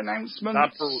major announcements.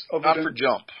 Not for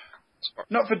Jump.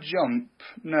 Not for Jump,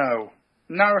 no.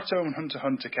 Naruto and Hunter x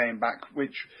Hunter came back,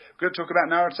 which we're going to talk about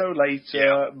Naruto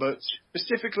later, but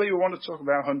specifically we want to talk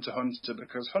about Hunter x Hunter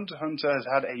because Hunter x Hunter has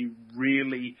had a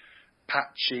really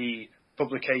patchy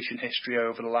publication history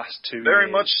over the last 2 years. Very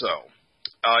much so.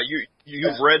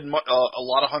 You've read a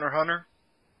lot of Hunter x Hunter?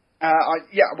 I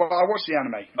watched the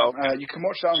anime. Okay. You can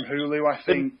watch that on Hulu, I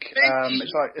think.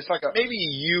 It's like maybe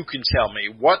you can tell me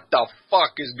what the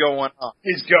fuck is going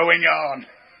on.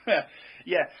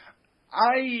 Yeah.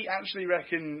 I actually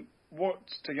reckon what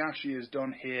Togashi has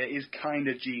done here is kind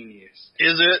of genius.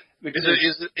 Is it?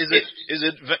 Is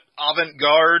it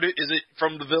avant-garde? Is it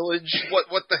from the village?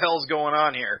 What the hell's going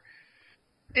on here?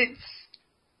 It's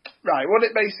right. What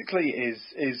it basically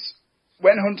is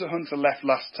when Hunter x Hunter left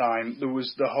last time, there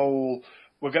was the whole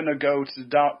we're going to go to the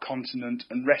Dark Continent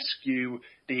and rescue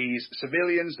these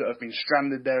civilians that have been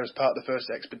stranded there as part of the first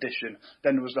expedition.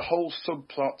 Then there was the whole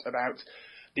subplot about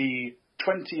the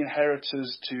 20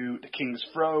 inheritors to the king's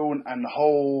throne and the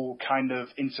whole kind of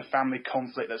inter-family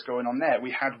conflict that's going on there.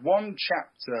 We had one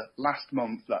chapter last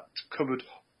month that covered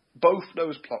both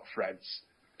those plot threads,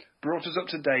 brought us up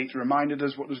to date, reminded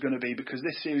us what was going to be, because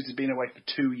this series has been away for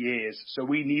 2 years, so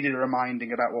we needed a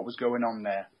reminding about what was going on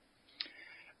there.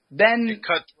 Then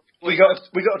we got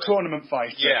a tournament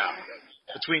fight. Yeah,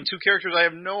 between two characters I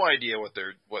have no idea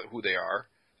who they are.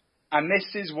 And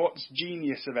this is what's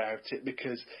genius about it,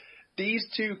 because these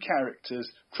two characters,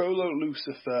 Crollo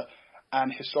Lucifer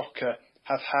and Hisoka,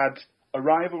 have had a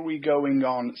rivalry going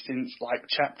on since,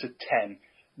 chapter 10.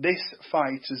 This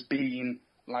fight has been,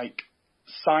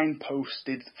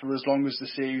 signposted for as long as the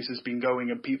series has been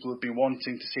going, and people have been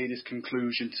wanting to see this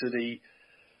conclusion to the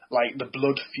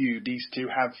blood feud these two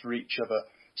have for each other.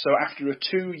 So after a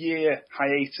 2-year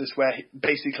hiatus where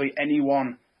basically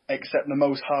anyone except the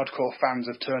most hardcore fans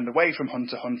have turned away from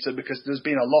Hunter x Hunter because there's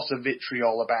been a lot of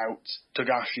vitriol about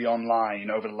Togashi online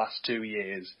over the last 2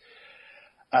 years.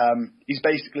 He's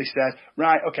basically said,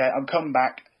 right, okay, I'll come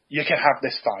back. You can have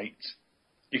this fight.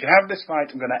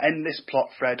 I'm going to end this plot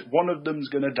thread. One of them's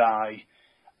going to die.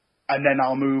 And then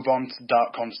I'll move on to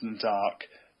Dark Continent arc.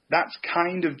 That's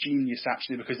kind of genius,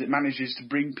 actually, because it manages to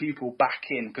bring people back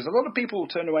in. Because a lot of people will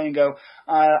turn away and go,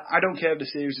 I don't care if the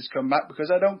series has come back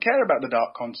because I don't care about the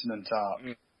Dark Continent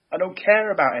arc. I don't care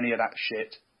about any of that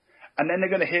shit. And then they're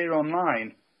going to hear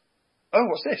online, oh,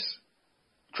 what's this?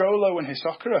 Crollo and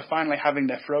Hisoka are finally having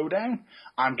their throwdown?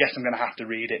 I guess I'm going to have to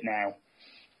read it now.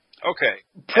 Okay,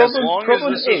 as long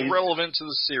as this is relevant to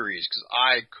the series, because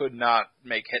I could not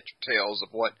make head or tails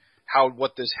of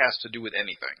what this has to do with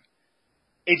anything.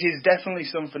 It is definitely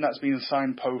something that's been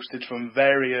signposted from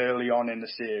very early on in the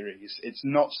series. It's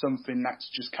not something that's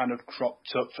just kind of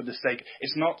cropped up for the sake.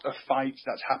 It's not a fight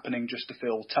that's happening just to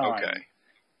fill time. Okay.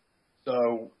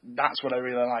 So that's what I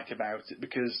really like about it,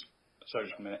 because... Sorry,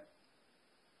 just a minute.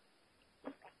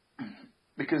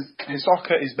 Because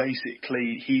Hisoka is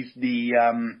basically... He's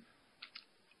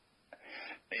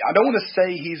I don't want to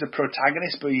say he's a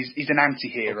protagonist, but he's an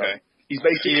anti-hero. Okay. He's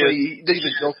basically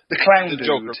the clown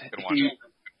dude.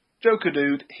 Joker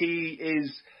dude. He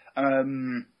is.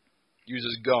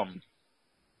 Uses gum.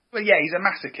 Well, yeah, he's a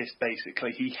masochist,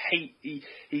 basically.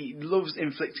 He loves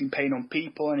inflicting pain on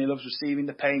people, and he loves receiving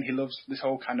the pain. He loves this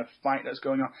whole kind of fight that's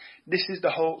going on. This is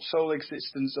the whole sole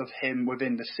existence of him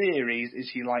within the series,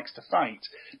 is he likes to fight.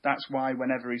 That's why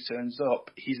whenever he turns up,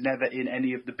 he's never in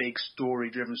any of the big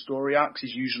story-driven story arcs.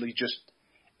 He's usually just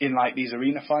in, like, these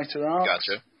arena fighter arcs.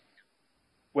 Gotcha.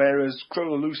 Whereas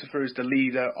Cruella Lucifer is the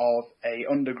leader of a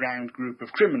underground group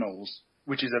of criminals,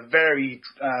 which is a very,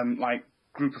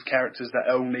 group of characters that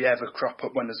only ever crop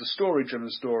up when there's a story-driven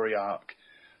story arc.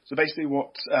 So basically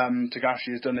what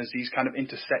Togashi has done is he's kind of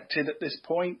intersected at this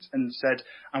point and said,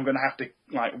 I'm going to have to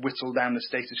whittle down the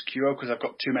status quo because I've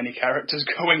got too many characters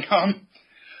going on.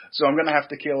 So I'm going to have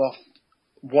to kill off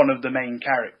one of the main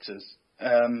characters.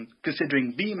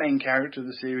 Considering the main character of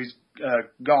the series,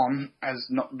 Gon, has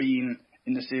not been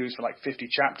in the series for 50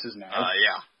 chapters now.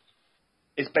 Yeah.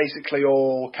 It's basically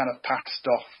all kind of passed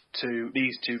off to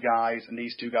these two guys, and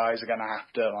these two guys are going to have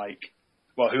to,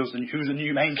 who's the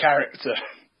new main character?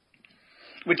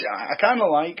 Which I kind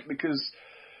of like, because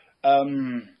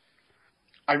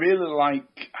I really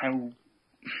like how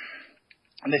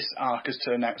this arc has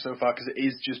turned out so far, because it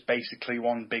is just basically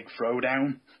one big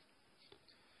throwdown.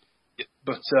 Yep.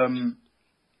 But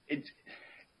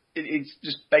it's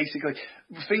just basically...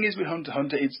 The thing is with Hunter x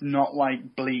Hunter, it's not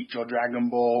like Bleach or Dragon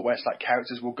Ball, where it's like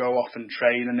characters will go off and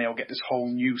train and they'll get this whole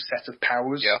new set of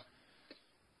powers. Yeah.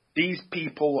 These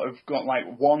people have got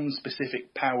one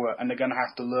specific power, and they're going to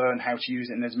have to learn how to use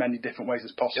it in as many different ways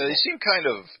as possible. Yeah, they seem kind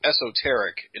of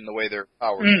esoteric in the way their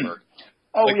powers work.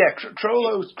 Oh, yeah,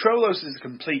 Krolos is a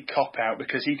complete cop-out,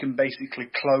 because he can basically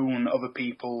clone other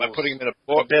people's by putting them in a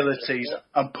book. abilities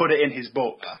and put it in his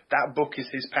book. That book is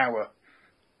his power.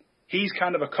 He's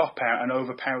kind of a cop-out and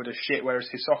overpowered as shit, whereas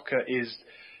Hisoka is...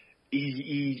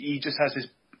 He just has this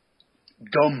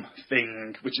gum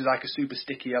thing, which is like a super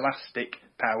sticky elastic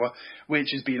power,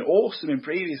 which has been awesome in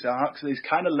previous arcs, and is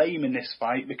kind of lame in this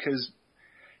fight, because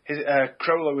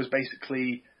Crollo was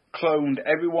basically cloned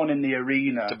everyone in the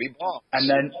arena to be bombs, and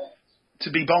then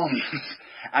to be bombs.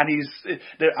 And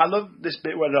I love this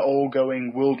bit where they're all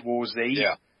going World War Z.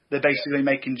 Yeah, they're basically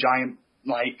making giant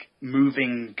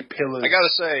moving pillars. I gotta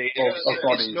say,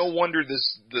 it's no wonder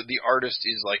the artist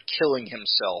is killing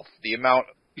himself. The amount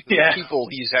of people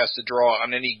he has to draw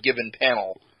on any given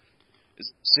panel.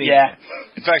 Yeah.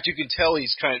 In fact, you can tell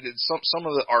he's kind of some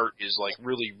of the art is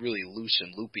really, really loose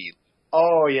and loopy.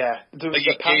 Oh yeah, there was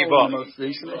a panel in the most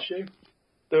recent issue.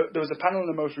 There was a panel in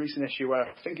the most recent issue where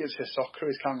I think it's Hisoka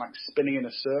is kind of spinning in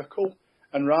a circle,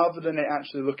 and rather than it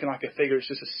actually looking like a figure, it's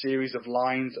just a series of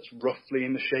lines that's roughly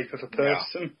in the shape of a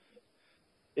person.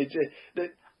 Yeah.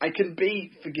 I can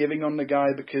be forgiving on the guy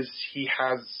because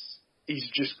he's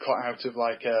just cut out of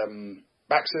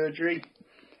back surgery.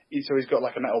 So he's got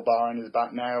a metal bar in his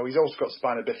back now. He's also got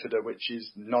spina bifida, which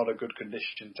is not a good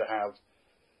condition to have.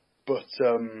 But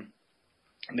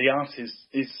the art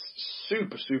is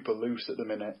super, super loose at the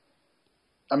minute.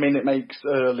 I mean, it makes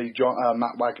early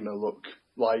Matt Wagner look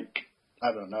like,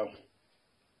 I don't know,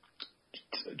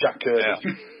 Jack Kirby.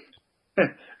 Yeah.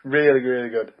 Really, really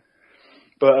good.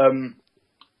 But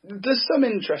there's some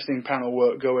interesting panel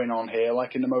work going on here,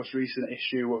 like in the most recent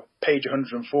issue, page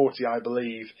 140, I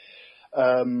believe,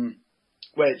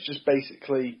 where it's just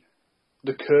basically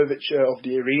the curvature of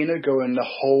the arena going the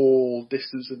whole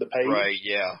distance of the page. Right,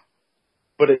 yeah.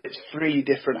 But it's 3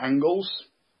 different angles.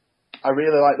 I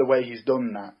really like the way he's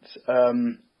done that.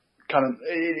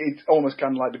 It's almost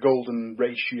kind of like the golden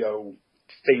ratio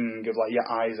thing of your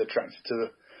eyes attracted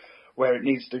to where it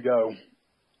needs to go.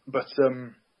 But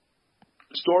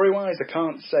story-wise, I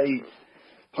can't say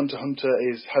Hunter x Hunter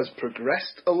has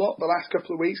progressed a lot the last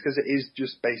couple of weeks, because it is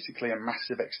just basically a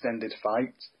massive extended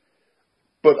fight.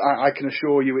 But I can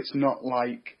assure you it's not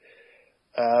like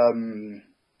I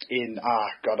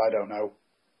don't know,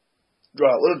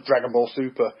 Dragon Ball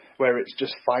Super, where it's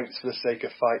just fights for the sake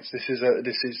of fights. This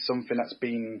is something that's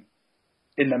been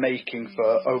in the making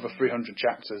for over 300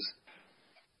 chapters.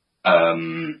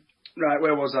 Right,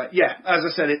 where was I? Yeah, as I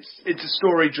said, it's a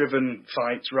story-driven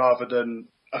fight rather than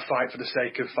a fight for the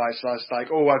sake of fights. So it's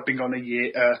I've been gone 2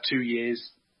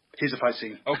 years. Here's a fight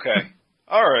scene. Okay.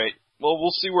 All right. Well,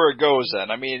 we'll see where it goes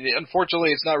then. I mean,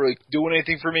 unfortunately, it's not really doing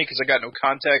anything for me because I got no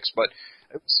context, but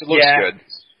it looks good.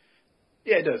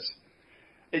 Yeah, it does.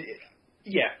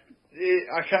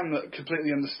 I can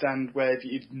completely understand where if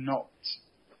you've not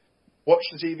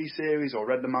watched the TV series or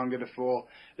read the manga before,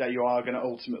 that you are going to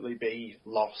ultimately be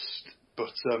lost.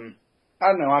 But I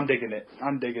don't know, I'm digging it.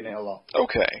 I'm digging it a lot.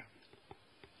 Okay.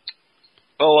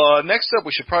 Well, next up,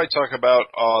 we should probably talk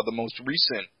about the most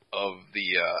recent of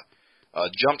the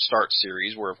Jumpstart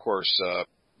series, where, of course,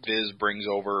 Viz brings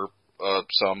over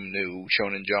some new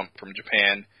Shonen Jump from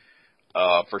Japan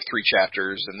for 3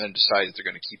 chapters, and then decides if they're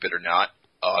going to keep it or not.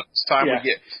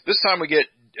 This time we get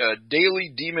Daily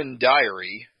Demon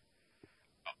Diary,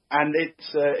 and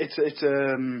it's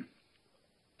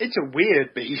a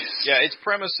weird beast. Yeah, its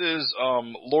premise is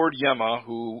Lord Yema,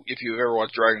 who, if you've ever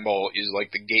watched Dragon Ball, is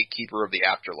like the gatekeeper of the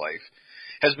afterlife,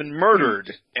 has been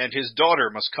murdered, and his daughter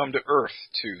must come to Earth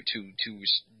to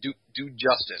do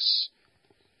justice.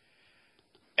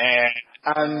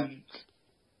 And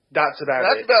that's about it.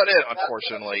 That's about it,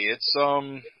 unfortunately. It's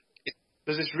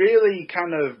there's this really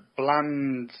kind of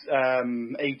bland,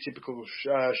 atypical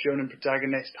shonen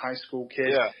protagonist, high school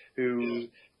kid who.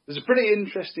 There's a pretty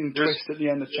interesting twist at the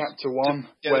end of chapter 1.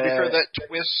 To be fair, that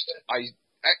twist,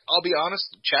 I'll be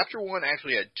honest, chapter 1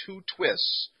 actually had 2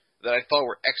 twists that I thought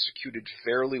were executed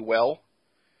fairly well.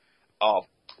 The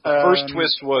first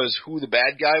twist was who the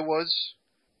bad guy was.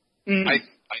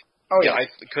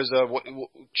 Because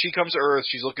she comes to Earth,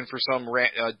 she's looking for some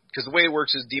because the way it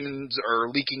works is demons are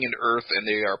leaking into Earth and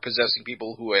they are possessing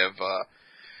people who have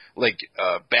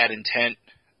bad intent.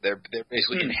 They're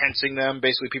basically enhancing them.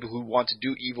 Basically, people who want to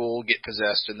do evil get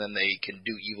possessed, and then they can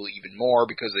do evil even more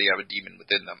because they have a demon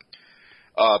within them.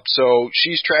 So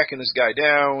she's tracking this guy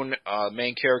down.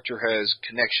 Main character has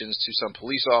connections to some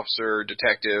police officer,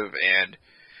 detective, and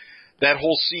that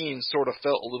whole scene sort of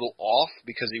felt a little off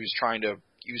because he was trying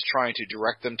to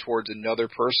direct them towards another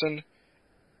person.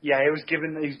 Yeah, he was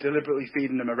deliberately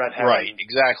feeding them a red herring. Right,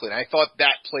 exactly. And I thought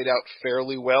that played out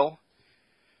fairly well.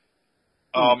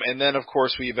 And then, of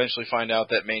course, we eventually find out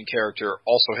that main character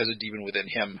also has a demon within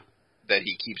him that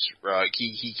he keeps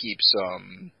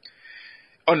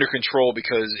under control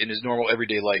because in his normal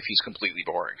everyday life he's completely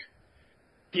boring.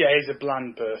 Yeah, he's a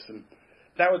bland person.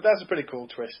 That's a pretty cool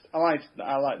twist. I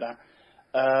like that.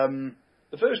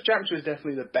 The first chapter was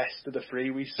definitely the best of the 3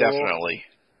 we saw. Definitely.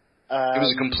 It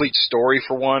was a complete story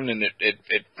for one, and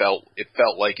it felt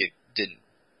like it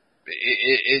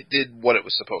did what it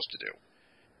was supposed to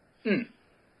do.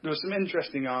 There was some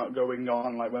interesting art going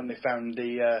on, like when they found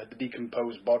the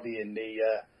decomposed body in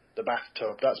the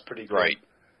bathtub. That's pretty cool. Right.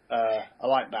 I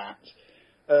like that.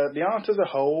 The art as a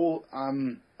whole,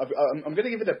 I'm going to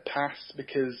give it a pass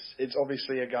because it's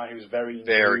obviously a guy who's very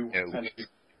new.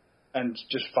 And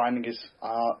just finding his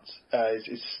art,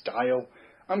 his style.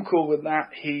 I'm cool with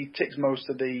that. He ticks most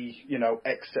of the,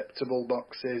 acceptable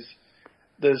boxes.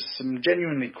 There's some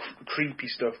genuinely creepy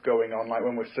stuff going on, like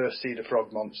when we first see the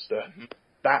frog monster.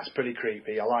 That's pretty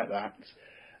creepy. I like that.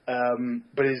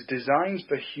 But his designs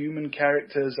for human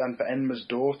characters and for Enma's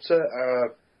daughter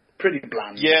are pretty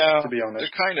bland. Yeah, to be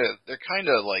honest. They're kind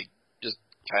of like just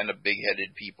kind of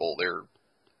big-headed people. They're.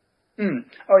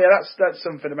 Oh yeah, that's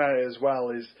something about it as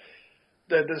well. Is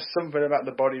there's something about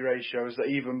the body ratios that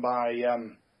even by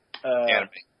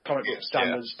comic book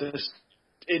standards,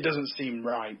 it doesn't seem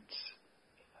right.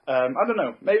 I don't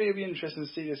know. Maybe it'd be interesting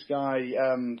to see this guy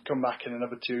come back in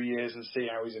another 2 years and see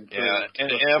how he's improved. Yeah,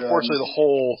 and unfortunately, the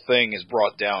whole thing is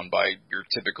brought down by your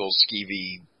typical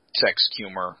skeevy sex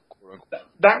humor.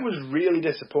 That was really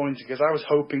disappointing because I was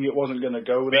hoping it wasn't going to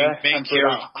go there. Main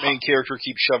character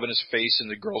keeps shoving his face in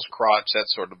the girl's crotch. That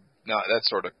sort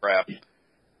of crap.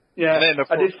 Yeah,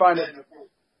 I did find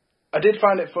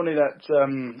it funny that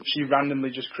she randomly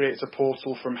just creates a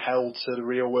portal from hell to the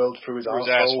real world through his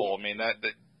asshole. I mean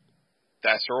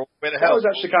that's her way to hell. That was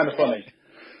actually kind of funny.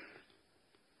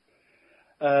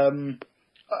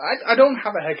 I don't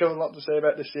have a heck of a lot to say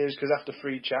about this series because after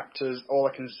 3 chapters, all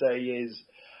I can say is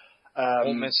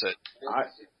we'll miss it.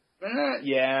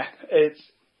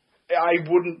 I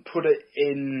wouldn't put it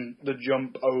in the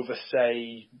jump over,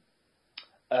 say,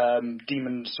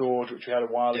 Demon Sword, which we had a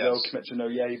while ago, Kimetsu no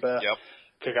Yaiba,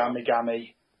 Kagami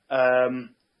Gami,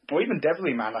 or even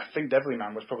Devilly Man. I think Devilly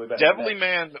Man was probably better. Devilly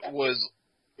Man was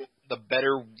the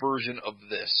better version of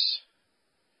this.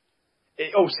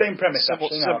 Same premise.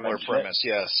 Similar premise,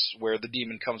 yes, where the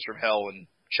demon comes from hell and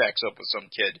shacks up with some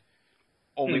kid.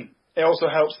 It also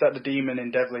helps that the demon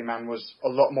in Devilly Man was a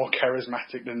lot more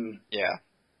charismatic than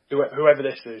whoever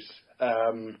this is.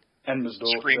 Enma's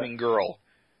daughter. Screaming Girl.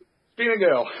 Screaming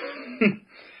Girl.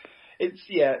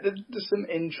 There's some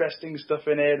interesting stuff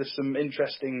in here. There's some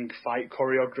interesting fight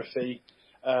choreography.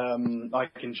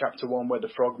 Like in chapter 1 where the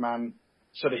frogman,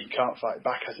 so that he can't fight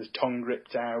back, has his tongue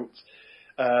ripped out.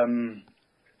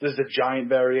 There's a giant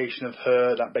variation of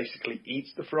her that basically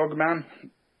eats the frogman.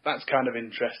 That's kind of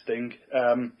interesting,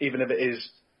 even if it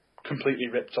is completely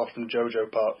ripped off from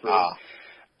JoJo Part 3. Ah.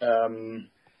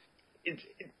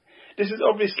 This is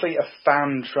obviously a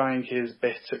fan trying his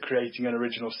bit at creating an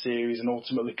original series and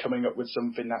ultimately coming up with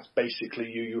something that's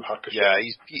basically Yu Yu Hakusho. Yeah,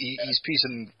 he's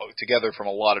piecing together from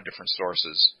a lot of different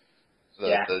sources.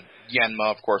 The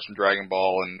Yanma, of course, from Dragon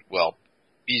Ball, and, well,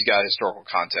 he's got historical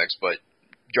context, but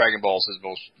Dragon Ball is his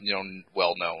most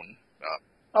well-known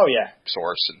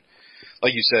source. And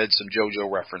like you said, some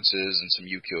JoJo references and some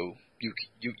Yu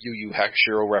Yu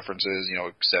Hakusho references,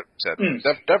 except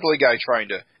definitely a guy trying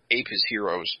to ape his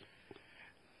heroes.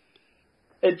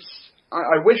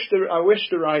 I wish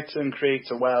the writer and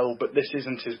creator well, but this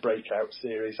isn't his breakout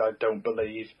series, I don't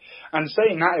believe. And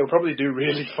saying that, he'll probably do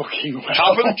really fucking well.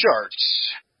 Top of the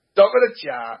charts. Top of the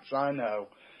charts, I know.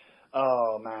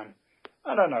 Oh, man.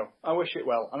 I don't know. I wish it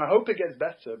well. And I hope it gets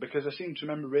better, because I seem to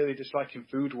remember really disliking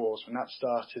Food Wars when that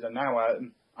started, and now I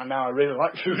really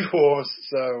like Food Wars,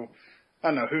 so, I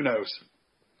don't know, who knows?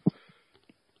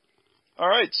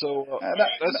 Alright, so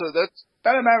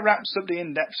that about wraps up the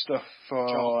in-depth stuff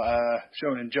for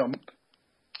Shonen Jump.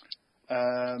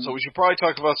 So we should probably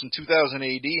talk about some 2000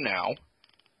 AD now.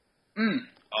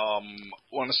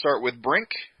 Want to start with Brink?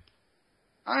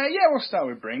 Yeah, we'll start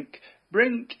with Brink.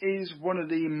 Brink is one of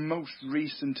the most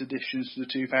recent additions to the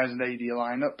 2000 AD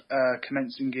lineup,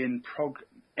 commencing in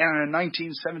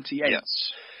 1978.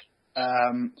 Yes.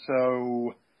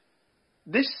 So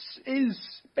this is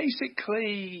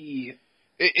basically...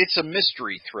 It's a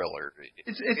mystery thriller.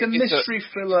 It's a mystery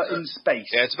thriller in space.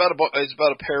 Yeah, it's about a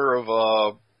pair of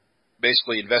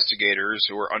basically investigators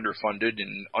who are underfunded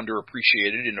and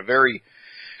underappreciated in a very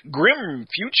grim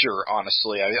future.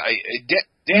 Honestly,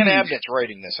 Dan Abnett's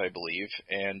writing this, I believe,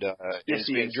 and it's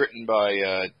being written by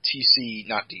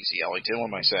not TC Ellington. What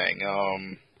am I saying?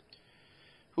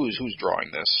 Who's drawing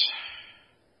this?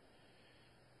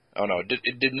 Oh no,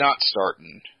 it did not start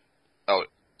in.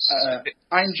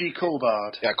 IMG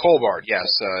Colbard. Yeah, Colbard,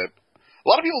 yes. A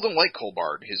lot of people don't like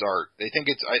Colbard, his art. They think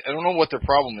it's... I don't know what their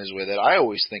problem is with it. I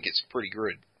always think it's pretty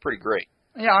great.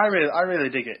 Yeah, I really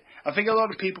dig it. I think a lot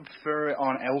of people prefer it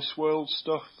on Elseworld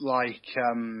stuff, like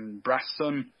Brass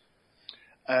Sun.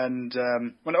 And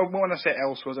when I say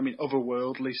Elseworld, I mean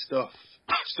otherworldly stuff.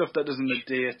 Stuff that doesn't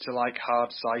adhere to, like,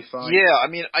 hard sci-fi. Yeah, I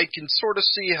mean, I can sort of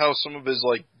see how some of his,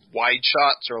 like, wide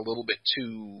shots are a little bit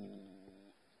too...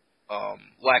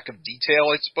 lack of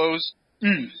detail, I suppose.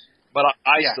 But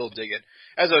I still dig it.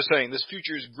 As I was saying, this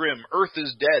future is grim. Earth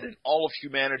is dead, and all of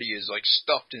humanity is like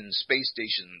stuffed in space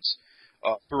stations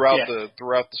throughout the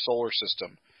solar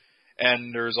system.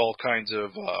 And there's all kinds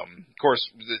of course,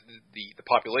 the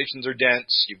populations are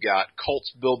dense. You've got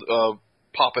cults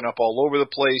popping up all over the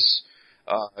place,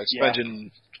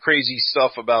 explaining crazy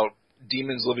stuff about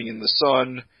demons living in the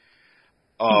sun.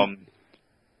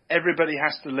 Everybody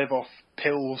has to live off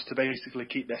pills to basically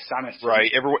keep their sanity.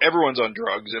 Right. Everyone's on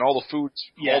drugs, and all the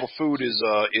food is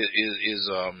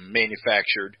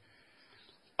manufactured.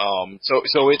 So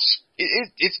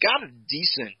it's got a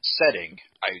decent setting,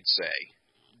 I would say.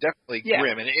 Definitely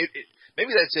grim, and it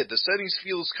maybe that's it. The settings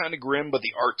feels kind of grim, but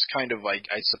the art's kind of like,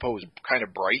 I suppose, kind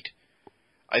of bright.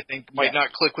 I think might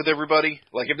not click with everybody.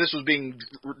 Like if this was being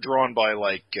drawn by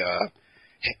like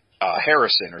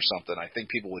Harrison or something, I think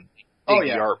people would dig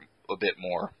the art a bit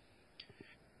more.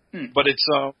 But it's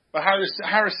but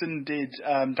Harrison did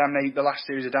the last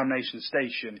series of Damnation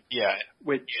Station. Yeah,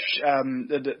 which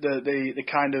the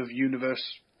kind of universe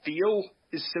feel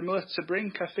is similar to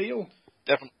Brink. I feel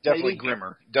definitely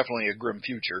grimmer, definitely a grim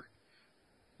future.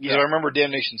 Yeah, I remember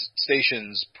Damnation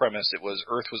Station's premise. It was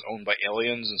Earth was owned by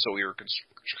aliens, and so we were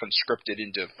conscripted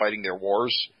into fighting their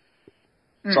wars,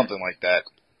 something like that.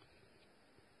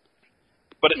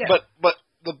 But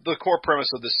the core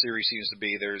premise of this series seems to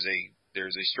be there's a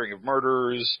string of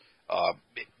murders,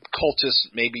 cultists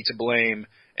maybe to blame,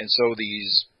 and so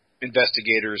these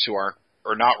investigators who are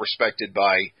not respected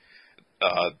by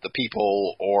the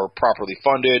people or properly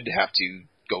funded have to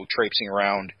go traipsing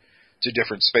around to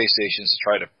different space stations to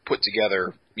try to put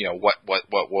together,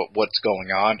 what's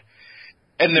going on.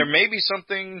 And there may be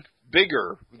something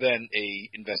bigger than a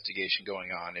investigation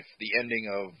going on if the ending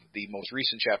of the most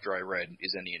recent chapter I read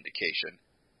is any indication.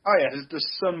 Oh yeah, there's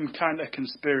some kind of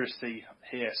conspiracy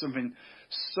here, something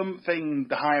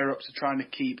the higher ups are trying to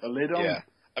keep a lid on. Yeah.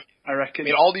 I reckon. I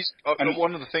mean, all these.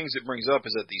 One of the things it brings up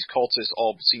is that these cultists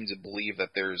all seem to believe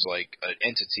that there's like an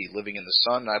entity living in the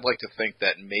sun. I'd like to think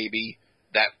that maybe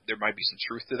that there might be some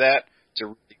truth to that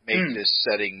to make this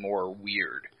setting more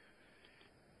weird.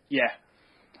 Yeah.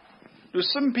 There's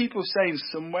some people saying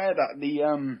somewhere that I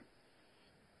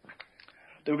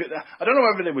don't know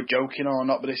whether they were joking or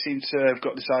not, but they seem to have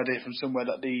got this idea from somewhere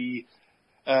that the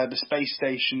the space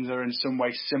stations are in some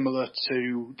way similar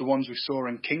to the ones we saw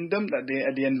in Kingdom, at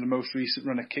the end of the most recent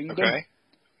run of Kingdom. Okay.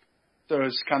 So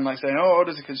it's kind of like saying, oh,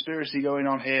 there's a conspiracy going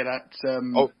on here.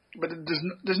 But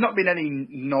there's not been any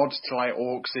nods to like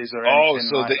Orcses or anything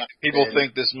so like that. People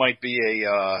think this might be a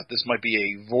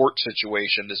Vort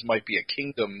situation. This might be a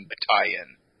Kingdom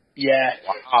tie-in. Yeah.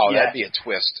 Wow, that'd be a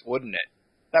twist, wouldn't it?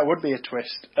 That would be a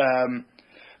twist.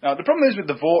 Now the problem is with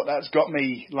the Vort, that's got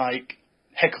me like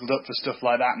heckled up for stuff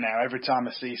like that now. Every time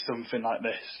I see something like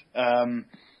this, I'm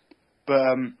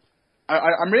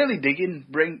really digging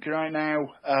Brink right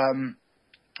now.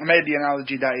 I made the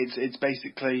analogy that it's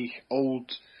basically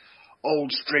old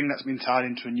string that's been tied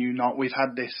into a new knot. We've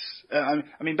had this. I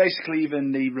mean, basically,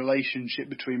 even the relationship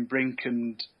between Brink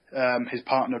and his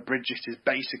partner Bridget is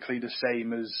basically the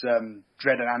same as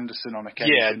Dredd and Anderson on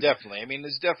occasion. Yeah, definitely. I mean,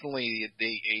 there's definitely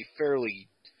a fairly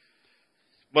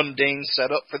mundane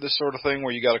setup for this sort of thing,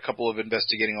 where you got a couple of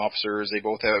investigating officers. They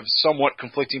both have somewhat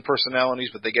conflicting personalities,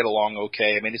 but they get along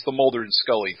okay. I mean, it's the Mulder and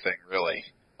Scully thing, really.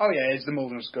 Oh yeah, it's the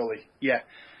Mulder and Scully. Yeah.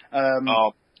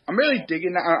 I'm really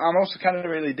digging that. I'm also kind of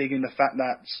really digging the fact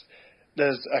that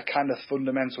there's a kind of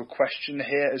fundamental question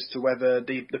here as to whether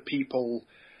the people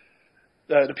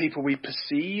we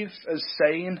perceive as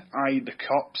sane, i.e. the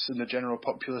cops and the general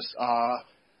populace, are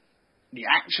the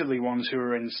actually ones who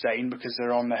are insane because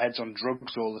they're on their heads on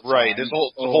drugs all the time. Right. There's a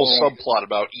whole subplot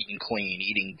about eating clean,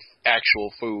 eating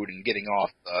actual food, and getting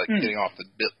off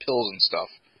the pills and stuff.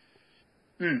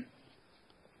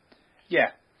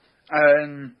 Yeah.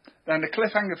 And the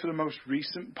cliffhanger for the most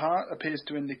recent part appears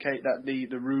to indicate that the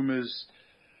rumours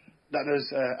that there's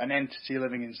an entity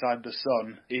living inside the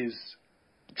sun is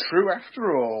true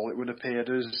after all, it would appear.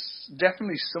 There's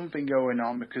definitely something going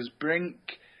on because Brink...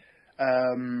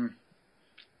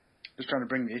 just trying to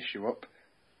bring the issue up.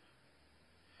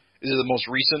 Is it the most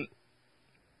recent?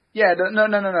 Yeah, no.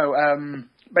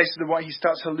 Basically, what he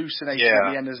starts hallucinating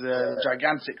at the end is a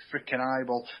gigantic freaking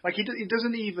eyeball. Like, he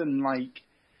doesn't even, like...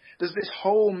 There's this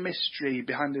whole mystery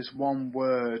behind this one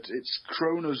word. It's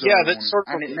chromosome. Yeah, that's sort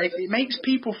of... And it makes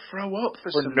people throw up for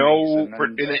some reason.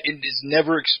 It is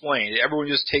never explained. Everyone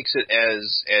just takes it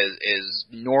as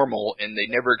normal, and they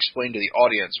never explain to the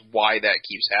audience why that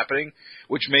keeps happening,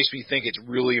 which makes me think it's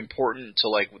really important to,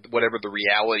 like, whatever the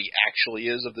reality actually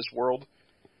is of this world.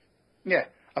 Yeah.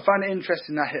 I find it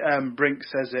interesting that Brink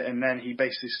says it, and then he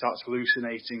basically starts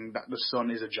hallucinating that the sun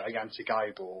is a gigantic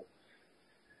eyeball.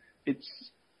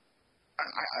 It's...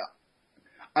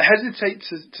 I hesitate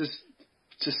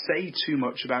to say too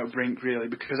much about Brink, really,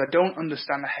 because I don't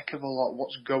understand a heck of a lot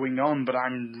what's going on, but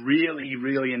I'm really,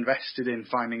 really invested in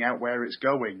finding out where it's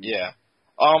going. Yeah.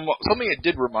 Something it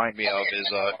did remind me of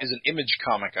is an Image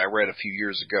comic I read a few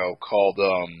years ago called,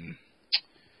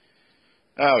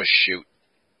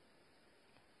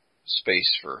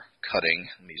 Space for cutting.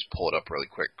 Let me just pull it up really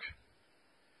quick.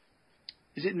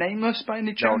 Is it Nameless by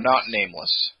any chance? No, not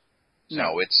Nameless.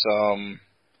 No, it's, hold on,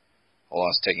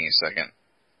 it's taking a second.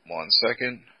 One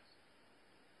second.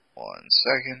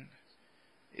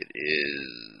 It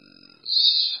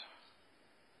is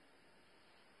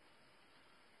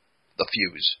The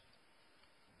Fuse.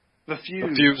 The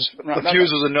Fuse. The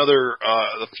Fuse was another,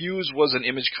 The Fuse was an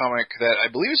Image comic that I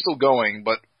believe is still going,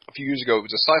 but a few years ago it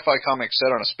was a sci-fi comic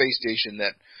set on a space station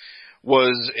that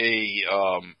was a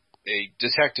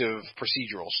detective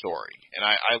procedural story, and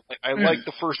I liked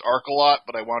the first arc a lot,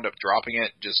 but I wound up dropping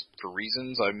it just for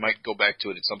reasons. I might go back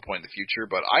to it at some point in the future,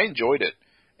 but I enjoyed it,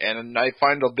 and I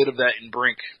find a bit of that in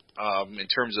Brink, in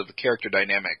terms of the character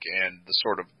dynamic and the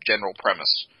sort of general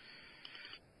premise.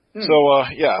 So,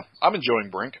 I'm enjoying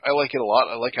Brink. I like it a lot.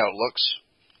 I like how it looks.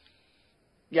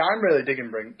 Yeah, I'm really digging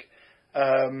Brink.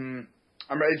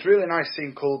 It's really nice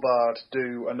seeing Coulbard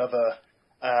do another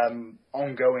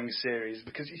ongoing series,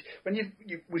 because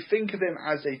we think of him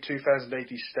as a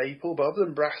 2080 staple, but other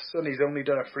than Brass Sun, he's only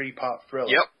done a 3-part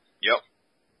thriller. Yep.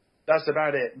 That's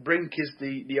about it. Brink is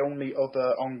the only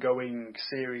other ongoing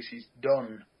series he's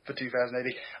done for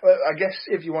 2080. Well, I guess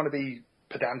if you want to be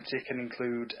pedantic and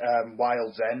include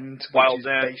Wild's End.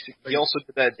 Basically, he also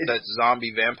did that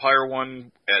zombie vampire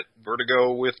one at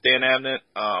Vertigo with Dan Abnett.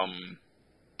 I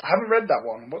haven't read that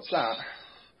one. What's that?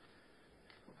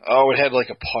 Oh, it had like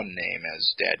a pun name,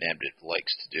 as Dan Abnett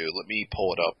likes to do. Let me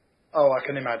pull it up. Oh, I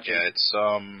can imagine. Yeah, it's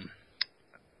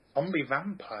zombie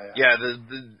vampire. Yeah,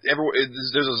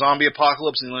 there's a zombie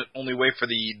apocalypse, and the only way for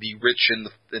the rich and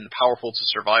the powerful to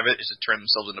survive it is to turn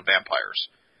themselves into vampires.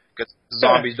 Because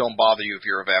zombies don't bother you if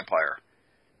you're a vampire.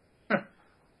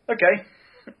 Okay.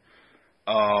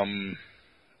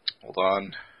 Hold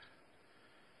on.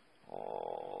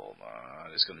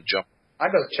 It's going to jump. I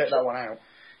gotta check that one out.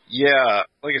 Yeah,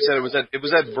 like I said, it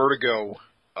was at Vertigo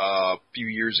a few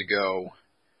years ago.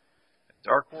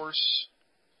 Dark Horse.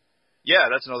 Yeah,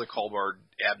 that's another Culbard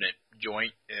Abnett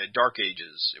joint. Dark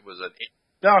Ages. It was an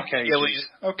Dark Ages. alien.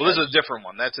 Okay. Well, this is a different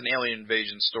one. That's an alien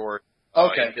invasion story.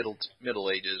 Okay. In Middle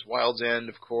Ages. Wild's End,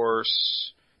 of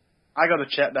course. I got to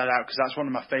check that out because that's one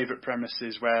of my favourite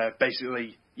premises, where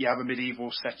basically you have a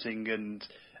medieval setting and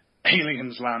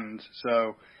aliens land.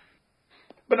 So,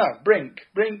 but no, Brink.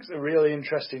 Brink's a really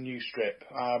interesting new strip.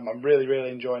 I'm really,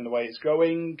 really enjoying the way it's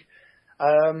going.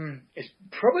 It's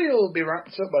probably will be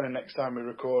wrapped up by the next time we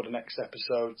record the next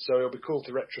episode, so it'll be cool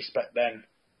to retrospect then.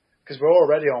 Because we're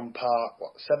already on part,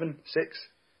 7, 6?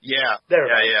 Yeah.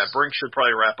 Thereabouts. Yeah. Brink should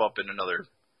probably wrap up in another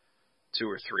 2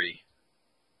 or 3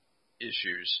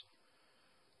 issues.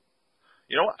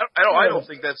 You know, I don't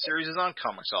think that series is on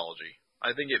Comixology.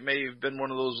 I think it may have been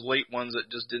one of those late ones that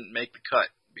just didn't make the cut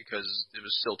because it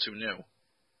was still too new.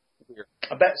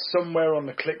 I bet somewhere on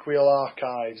the Clickwheel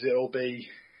archives it'll be.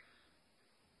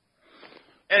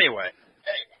 Anyway.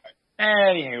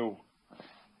 Anywho,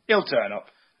 he'll turn up.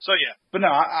 So yeah. But no,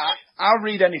 I'll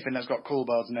read anything that's got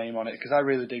Coolbard's name on it because I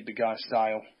really dig the guy's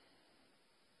style.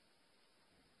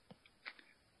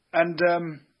 And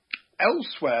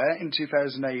elsewhere in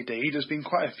 2000 AD, there's been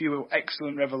quite a few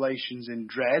excellent revelations in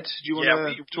Dredd. Do you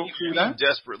want to talk through that? We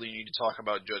desperately need to talk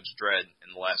about Judge Dredd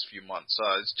in the last few months.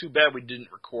 It's too bad we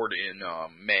didn't record in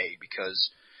May because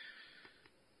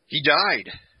he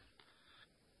died.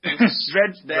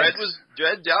 Dredd's dead.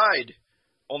 Dredd died,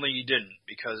 only he didn't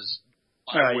because.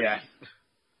 Yeah.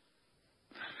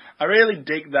 I really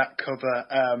dig that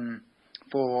cover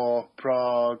for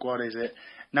Prague. What is it?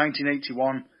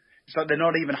 1981. It's like they're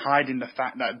not even hiding the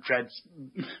fact that Dredd's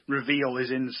reveal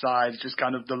is inside. Just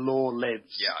kind of the lore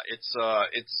lives. Yeah,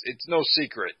 it's no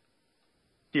secret.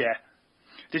 Yeah.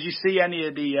 Did you see any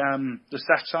of the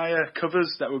satire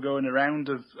covers that were going around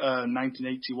of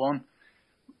 1981?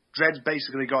 Dredd's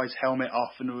basically got his helmet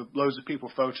off, and there were loads of people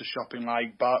photoshopping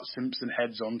like Bart Simpson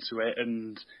heads onto it,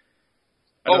 and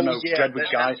I don't know, Dredd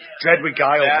with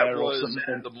Guile there or something.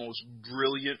 That was the most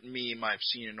brilliant meme I've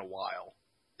seen in a while.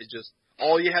 It just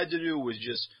all you had to do was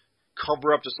just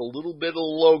cover up just a little bit of the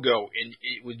logo, and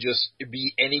it would just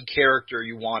be any character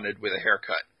you wanted with a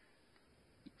haircut.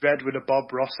 Dredd with a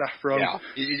Bob Ross afro. Yeah,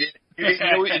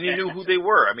 and you knew who they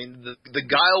were. I mean, the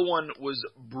Guile one was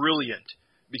brilliant.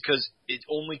 Because it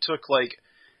only took like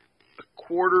a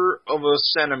quarter of a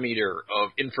centimeter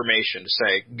of information to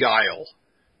say Guile.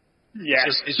 Yeah.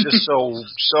 It's just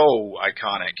so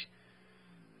iconic.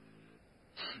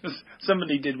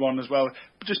 Somebody did one as well.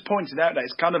 Just pointed out that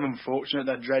it's kind of unfortunate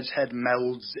that Dredd's head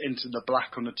melds into the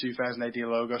black on the 2000 AD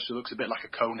logo, so it looks a bit like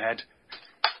a cone head.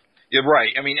 Yeah,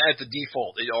 right. I mean, at the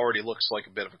default, it already looks like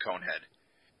a bit of a cone head.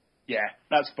 Yeah,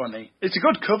 that's funny. It's a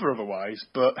good cover otherwise,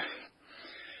 but...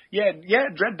 Yeah,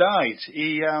 Dredd died.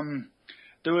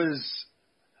 There was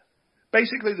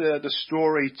basically the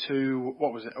story to,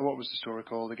 what was it? What was the story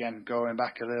called again? Going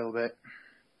back a little bit.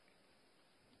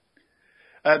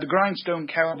 The Grindstone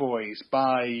Cowboys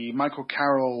by Michael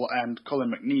Carroll and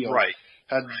Colin McNeil. Right.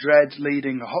 Had Dredd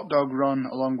leading a hot dog run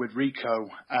along with Rico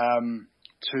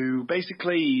to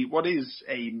basically what is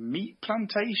a meat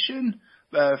plantation,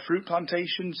 fruit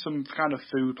plantation, some kind of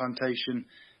food plantation.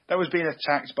 That was being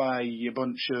attacked by a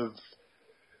bunch of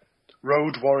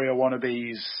Road Warrior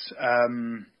wannabes,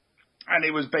 and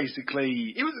it was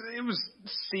basically it was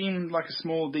seemed like a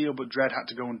small deal, but Dredd had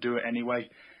to go and do it anyway.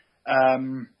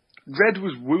 Dredd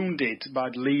was wounded by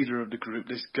the leader of the group,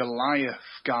 this Goliath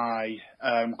guy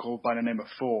called by the name of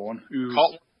Fawn, who's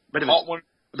a bit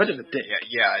of a dick.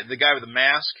 Yeah, the guy with the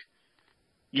mask.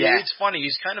 Yeah, it's funny.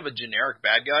 He's kind of a generic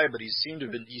bad guy, but he seems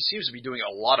to be doing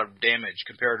a lot of damage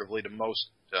comparatively to most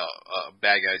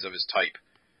bad guys of his type.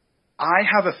 I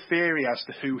have a theory as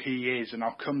to who he is, and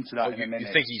I'll come to that in a minute.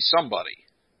 You think he's somebody?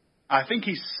 I think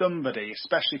he's somebody,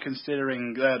 especially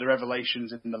considering the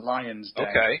revelations in the Lion's Den.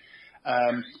 Okay.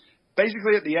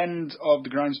 Basically, at the end of the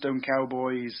Grindstone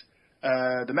Cowboys,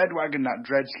 the Medwagon that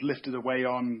Dredd's lifted away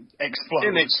on explodes.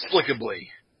 Inexplicably.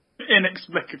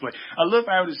 I love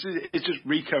how it's just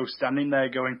Rico standing there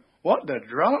going, "What the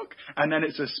drug?" And then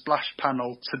it's a splash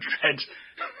panel to Dredd,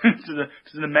 to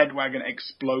the Medwagon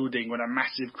exploding with a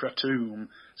massive Kratom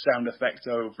sound effect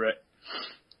over it.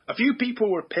 A few people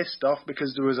were pissed off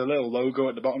because there was a little logo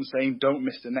at the bottom saying, "Don't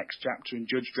miss the next chapter in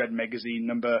Judge Dredd magazine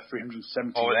number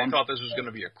 371." Oh, they thought this was going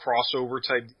to be a crossover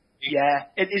type. Yeah,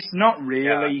 it's not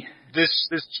really. Yeah. This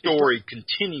story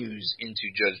continues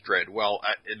into Judge Dredd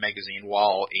magazine,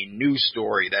 while a new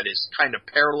story that is kind of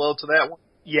parallel to that one.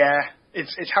 Yeah,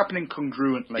 it's happening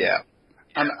congruently. Yeah.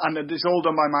 And it's all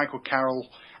done by Michael Carroll.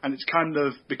 and it's kind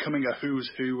of becoming a who's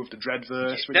who of the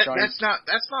Dreadverse. That's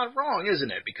not wrong,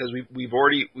 isn't it? Because we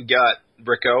got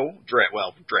Rico,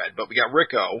 Dread, but we got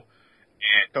Rico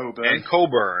and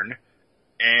Coburn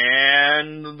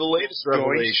and the latest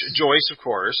revelation, Joyce, of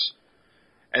course,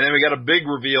 and then we got a big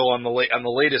reveal on the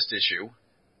latest issue.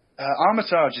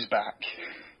 Armitage is back.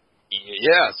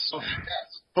 Yes.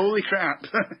 Holy crap.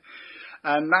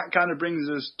 And that kind of brings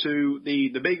us to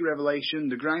the big revelation.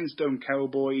 The Grindstone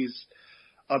Cowboys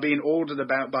are being ordered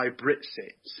about by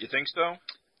Brit-Cits. You think so?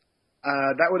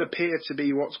 That would appear to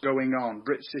be what's going on.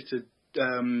 Brit-Cits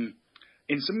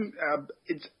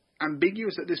it's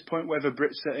ambiguous at this point whether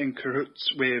Brit-Cits in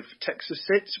cahoots with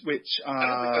Texas-Cits, which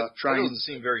are trying... That doesn't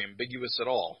seem very ambiguous at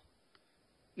all.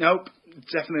 Nope,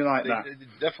 definitely like that. They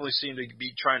definitely seem to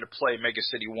be trying to play Mega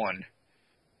City 1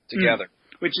 together.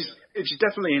 Which is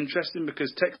definitely interesting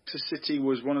because Texas City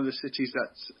was one of the cities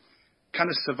that's kind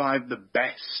of survived the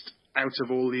best out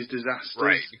of all these disasters.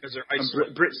 Right, because they're isolated.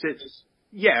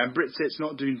 And Brit-Cits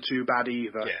not doing too bad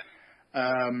either.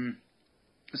 Yeah.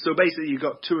 So basically you've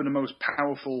got two of the most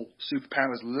powerful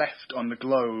superpowers left on the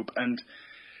globe, and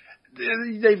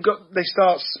they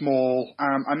start small.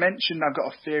 I mentioned I've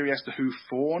got a theory as to who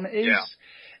Fawn is. Yeah.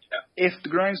 If the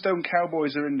Grindstone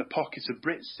Cowboys are in the pocket of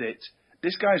Brit-Cits,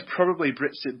 this guy's probably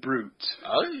Brit-Cits Brute.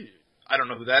 Oh, I don't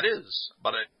know who that is,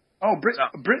 but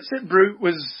Brit-Cits Brute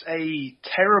was a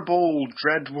terrible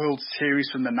Dread World series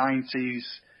from the 90s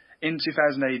in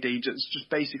 2000 AD. It's just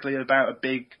basically about a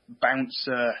big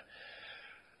bouncer,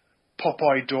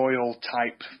 Popeye Doyle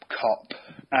type cop.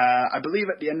 I believe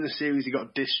at the end of the series he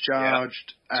got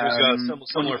discharged. Yeah. So he's got a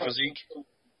similar physique.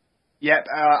 Yep,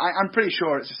 I'm pretty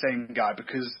sure it's the same guy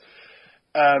because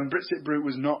Brit-Cits Brute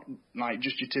was not like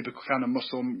just your typical kind of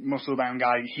muscle bound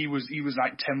guy. He was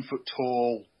like 10 foot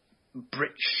tall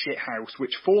Brit shithouse,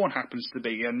 which Fawn happens to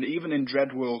be. And even in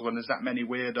Dread World, when there's that many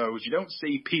weirdos, you don't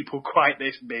see people quite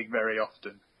this big very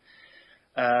often.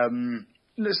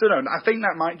 So no, I think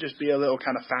that might just be a little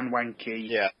kind of fan wanky.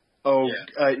 Yeah.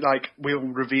 Like we'll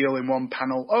reveal in one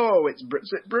panel, it's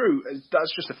Brit-Cits Brute.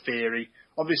 That's just a theory.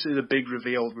 Obviously, the big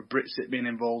reveal with Brit-Cits being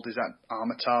involved is that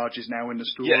Armitage is now in the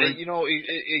story. Yeah,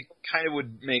 it kind of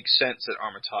would make sense that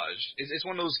Armitage. It's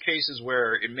one of those cases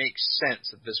where it makes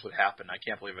sense that this would happen. I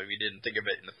can't believe we didn't think of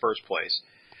it in the first place.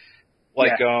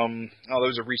 Like, there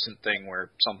was a recent thing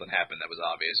where something happened that was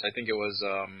obvious. I think it was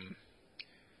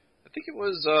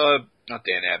not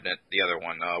Dan Abnett, the other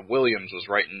one. Williams was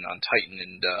writing on Titan,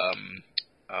 and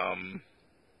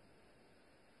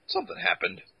something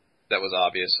happened that was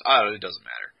obvious. It doesn't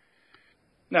matter.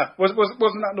 No, wasn't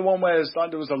that the one where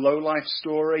there was a low-life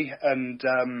story, and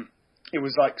it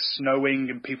was like snowing,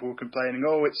 and people were complaining,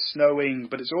 it's snowing,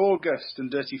 but it's August, and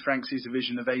Dirty Frank sees a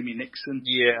vision of Amy Nixon.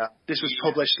 Yeah. This was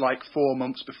published like 4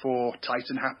 months before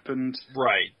Titan happened.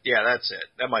 Right, yeah, that's it.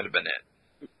 That might have been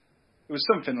it. It was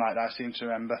something like that, I seem to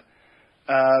remember.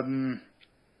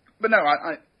 But no,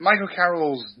 Michael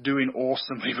Carroll's doing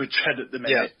awesomely with Dread at the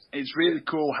minute. Yeah. It's really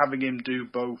cool having him do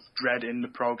both Dread in the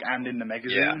prog and in the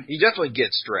magazine. Yeah, he definitely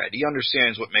gets Dread. He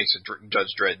understands what makes a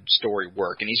Judge Dredd story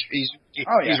work, and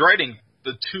he's writing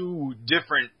the two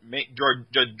different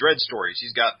Judge Dredd stories.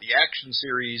 He's got the action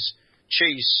series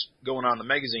Chase going on in the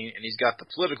magazine, and he's got the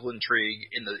political intrigue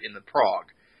in the prog.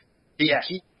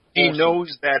 He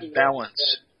knows that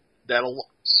balance that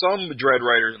some Dread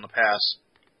writers in the past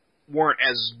weren't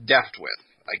as deft with,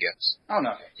 I guess. Oh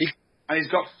no. And he's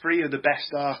got 3 of the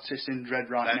best artists in Dread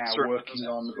right now working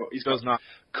on the book. He's got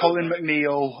Colin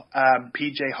McNeil,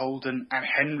 PJ Holden, and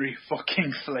Henry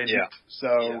fucking Flynn. Yeah.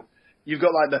 So you've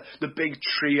got like the big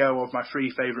trio of my 3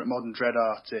 favourite modern Dread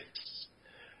artists.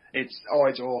 It's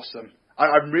awesome.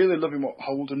 I'm really loving what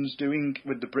Holden's doing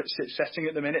with the Brit-Cits setting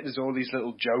at the minute. There's all these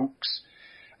little jokes.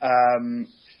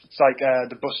 It's like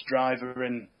the bus driver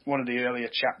in one of the earlier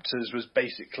chapters was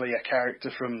basically a character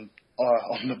from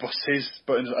Omnibuses,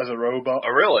 but as a robot.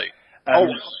 Oh, really?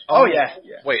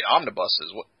 Yeah. Wait,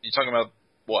 Omnibuses? What, you talking about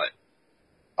what?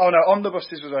 Oh, no,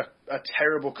 Omnibuses was a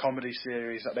terrible comedy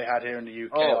series that they had here in the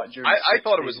UK. I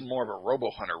thought it was more of a Robo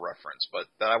Hunter reference, but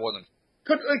that I wasn't...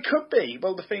 It could be.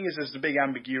 Well, the thing is, there's the big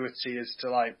ambiguity as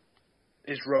to, like,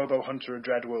 is Robo Hunter a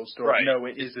Dread World story? Right. No,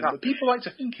 it isn't. But people like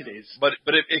to think it is. But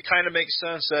it kind of makes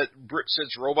sense that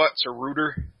Brit-Cits robots are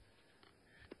ruder.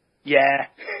 Yeah.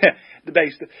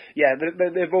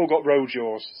 They've all got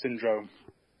Rojaws syndrome.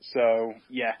 So,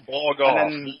 yeah. Bog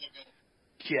off.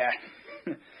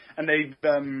 And they've,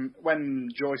 when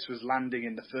Joyce was landing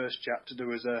in the first chapter, there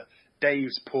was a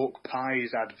Dave's Pork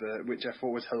Pies advert, which I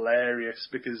thought was hilarious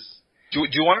because... Do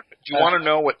you want to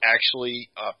know what actually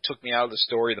took me out of the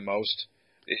story the most?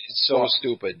 It's so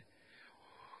stupid.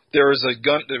 There was a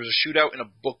shootout in a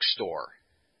bookstore.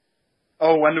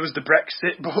 Oh, when there was the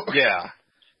Brexit book. Yeah.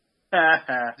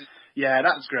 Yeah,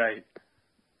 that's great.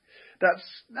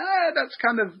 That's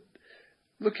kind of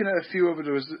looking at a few of it.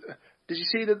 Did you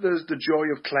see that there's the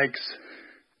Joy of Clegs?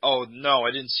 Oh no,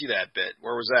 I didn't see that bit.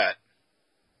 Where was that?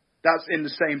 That's in the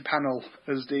same panel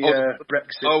as the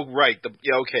Brexit. Oh right,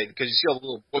 okay, because you see all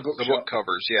the little book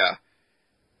covers,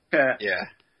 yeah. Yeah.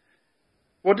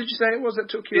 What did you say it was that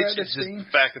took you out of this scene?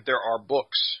 The fact that there are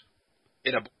books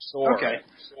in a bookstore. Okay.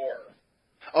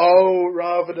 Oh,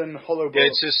 rather than hollow books. Yeah,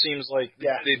 it just seems like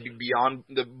they'd be beyond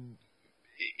the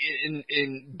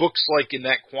in books like in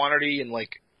that quantity and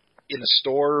like in a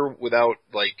store without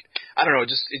like I don't know,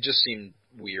 it just seemed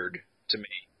weird to me.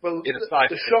 Well, in a sci-fi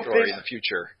story in the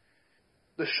future.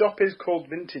 The shop is called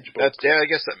Vintage Books. I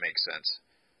guess that makes sense.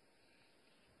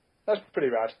 That's pretty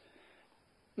rad.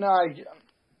 No,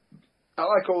 I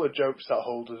like all the jokes that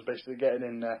Holder's basically getting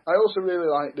in there. I also really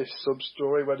like this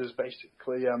sub-story where there's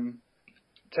basically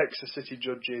Texas City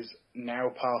judges now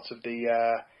part of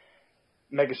the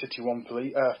Mega City 1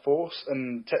 force,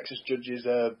 and Texas judges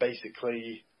are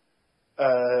basically,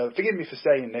 forgive me for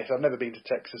saying this, I've never been to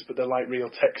Texas, but they're like real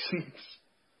Texans.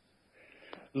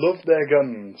 Love their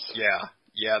guns.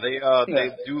 Yeah, they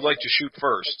do like to shoot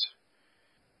first.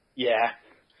 Yeah.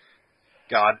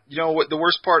 God, you know what, the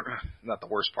worst part, not the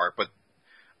worst part, but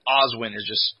Oswin is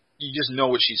just, you just know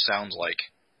what she sounds like.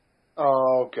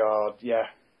 Oh, God, yeah.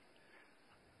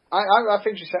 I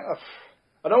think she said,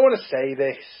 I don't want to say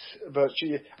this, but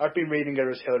I've been reading her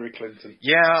as Hillary Clinton.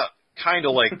 Yeah, kind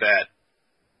of like that.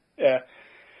 Yeah.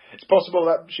 It's possible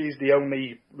that she's the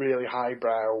only really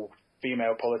highbrow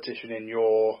female politician in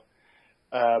your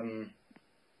kind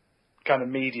of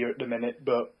media at the minute,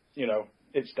 but, you know,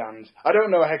 it stands. I don't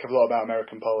know a heck of a lot about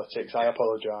American politics. I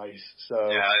apologize. So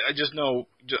yeah, I just know,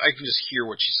 I can just hear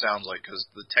what she sounds like, because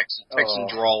the Texan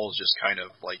drawl is just kind of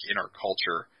like in our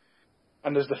culture.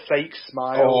 And there's the fake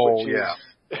smile. Oh, which yeah.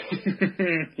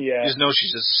 Yeah. You just know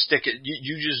she's just sticking.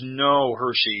 You just know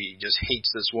Hershey just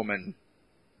hates this woman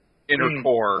in her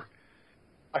core.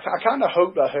 I kind of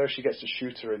hope that Hershey gets to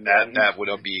shoot her in there. That would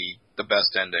be the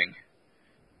best ending.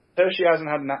 Hershey hasn't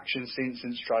had an action scene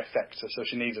since Trifecta, so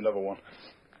she needs another one.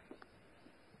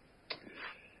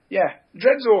 Yeah,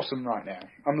 Dredd's awesome right now.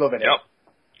 I'm loving it. Yep.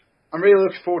 I'm really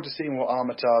looking forward to seeing what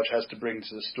Armitage has to bring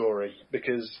to the story,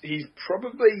 because he's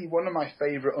probably one of my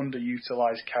favourite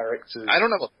underutilized characters. I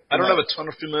don't have a ton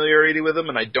of familiarity with him,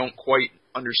 and I don't quite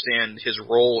understand his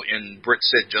role in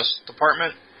Brit-Cit Justice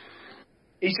Department.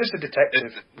 He's just a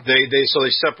detective. So they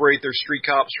separate their street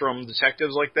cops from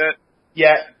detectives like that?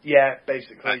 Yeah,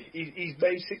 basically. He's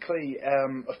basically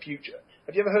a future.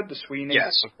 Have you ever heard the Sweeney?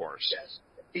 Yes, of course. Yes.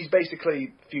 He's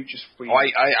basically future Sweeney. Oh,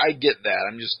 I get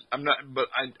that.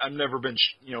 I've never been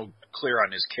clear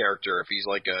on his character, if he's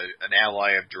like an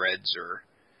ally of Dredd's or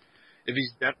if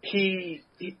he's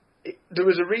there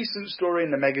was a recent story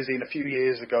in the magazine a few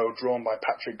years ago drawn by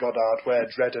Patrick Goddard where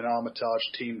Dredd and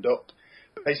Armitage teamed up.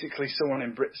 Basically, someone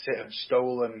in Brit-Cit had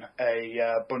stolen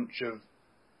a bunch of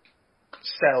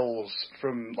cells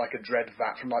from like a Dredd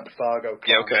vat from like the Fargo clan.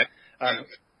 Yeah, okay. And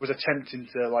was attempting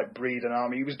to like breed an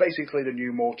army. He was basically the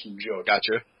new Morton Judd.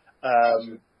 Gotcha.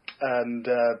 And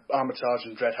Armitage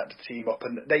and Dredd had to team up,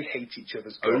 and they hate each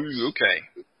other's guts. Oh,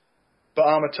 okay. But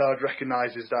Armitage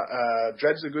recognises that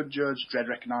Dredd's a good judge. Dredd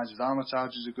recognises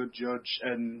Armitage is a good judge,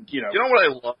 and you know. You know what I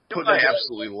love? You know what I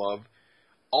absolutely love?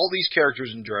 All these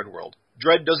characters in Dredd World.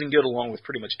 Dredd doesn't get along with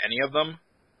pretty much any of them.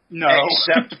 No.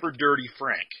 Except for Dirty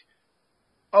Frank.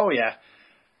 Oh, yeah.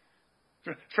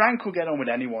 Frank will get on with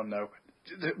anyone, though.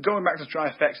 Going back to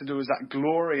Trifecta, there was that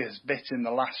glorious bit in the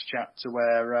last chapter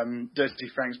where Dirty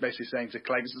Frank's basically saying to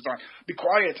Clegg, it's like, be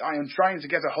quiet, I am trying to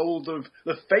get a hold of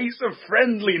the face of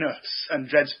friendliness. And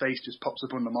Dredd's face just pops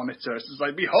up on the monitor. It's just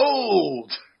like,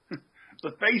 behold,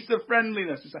 the face of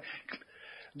friendliness. It's like,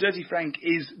 Dirty Frank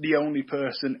is the only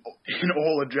person in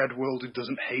all of Dredd World who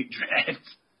doesn't hate Dredd.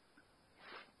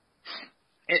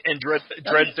 And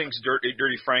Dredd thinks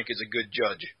Dirty Frank is a good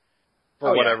judge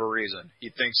for whatever reason.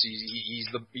 He thinks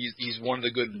he's one of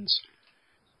the good ones.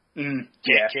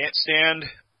 Yeah.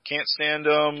 Can't stand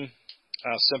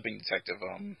simping detective.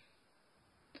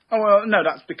 Oh well, no,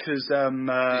 that's because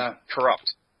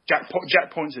corrupt. Jack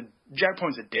Point's a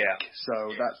dick, so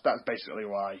that's basically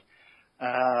why.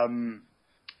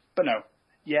 But no,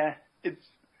 yeah, it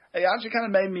actually kind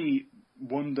of made me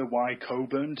wonder why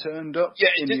Coburn turned up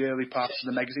in the early parts of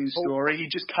the magazine story. He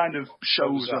just kind of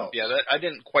shows up. Yeah, I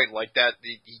didn't quite like that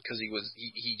because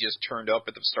he just turned up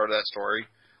at the start of that story.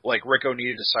 Like Rico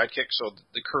needed a sidekick, so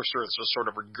the cursor is a sort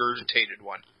of regurgitated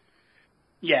one.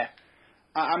 Yeah,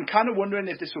 I'm kind of wondering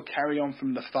if this will carry on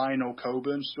from the final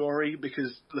Coburn story,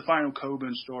 because the final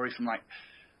Coburn story from like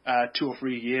 2 or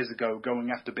 3 years ago,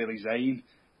 going after Billy Zane,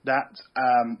 that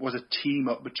was a team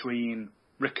up between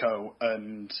Rico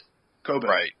and Coburn.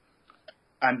 Right.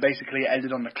 And basically it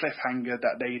ended on the cliffhanger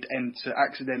that they'd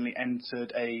accidentally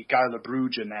entered a Guyla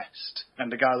Brugger nest,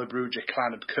 and the Guyla Brugger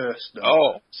clan had cursed them.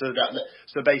 Oh. So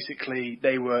basically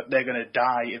they're going to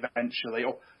die eventually.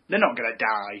 Or they're not going to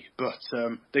die, but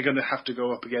they're going to have to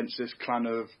go up against this clan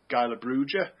of Guyla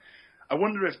Brugger. I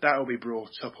wonder if that will be brought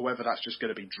up, or whether that's just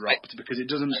going to be dropped, because it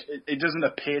doesn't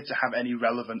appear to have any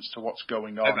relevance to what's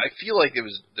going on. I feel like there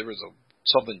was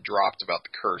something dropped about the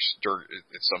curse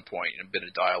at some point in a bit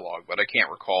of dialogue, but I can't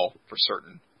recall for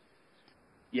certain.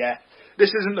 Yeah,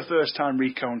 this isn't the first time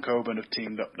Rico and Coburn have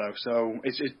teamed up, though, so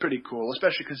it's pretty cool,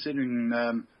 especially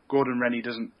considering Gordon Rennie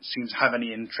doesn't seem to have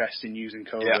any interest in using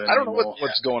Coburn anymore. I don't know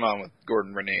what's going on with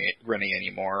Gordon Rennie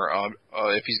anymore.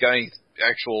 If he's got any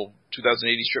actual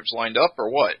 2080 strips lined up or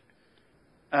what?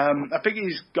 I think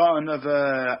he's got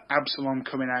another Absalom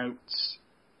coming out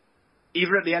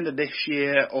either at the end of this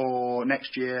year or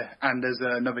next year, and there's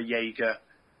another Jaeger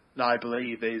that I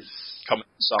believe is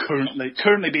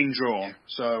currently being drawn.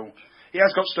 So he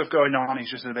has got stuff going on. He's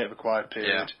just in a bit of a quiet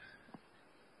period,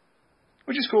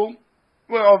 which is cool.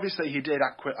 Well, obviously he did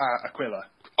Aquila.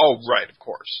 Oh, right, of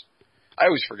course. I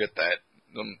always forget that.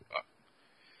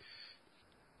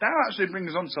 That actually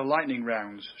brings us on to the lightning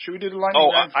rounds. Should we do the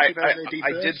lightning round for 2018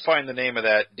 I did find the name of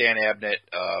that Dan Abnett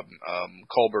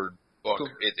Culbert book. Cool.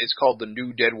 It's called The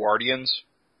New Dead Guardians.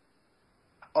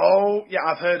 Oh, yeah,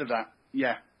 I've heard of that.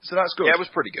 Yeah, so that's good. Yeah, it was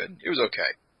pretty good. It was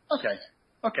okay. Okay,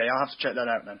 I'll have to check that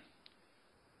out then.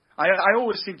 I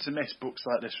always seem to miss books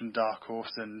like this from Dark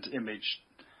Horse and Image,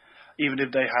 even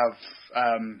if they have...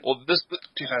 well, this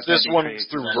one's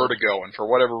through Vertigo, and for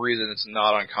whatever reason, it's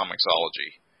not on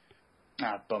Comixology.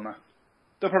 Bummer.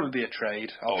 There'll probably be a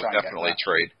trade. I'll try definitely and get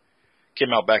that. Trade.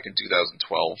 Came out back in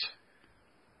 2012.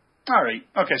 Alright,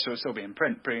 okay, so it'll still be in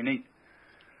print. Pretty neat.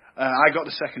 I got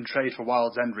the second trade for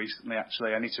Wild's End recently,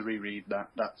 actually. I need to reread that.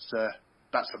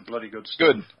 That's some bloody good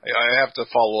stuff. Good. I have to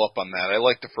follow up on that. I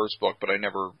liked the first book, but I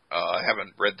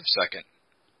haven't read the second.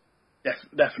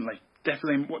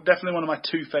 Definitely one of my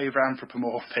 2 favourite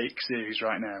anthropomorphic series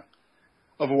right now.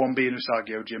 Other one being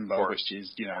Usagi Yojimbo, which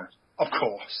is, of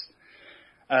course.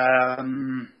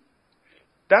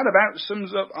 That about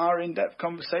sums up our in-depth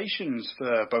conversations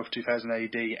for both 2000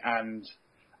 AD and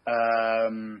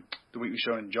the Weekly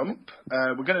Shonen Jump.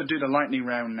 We're going to do the lightning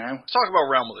round now. Let's talk about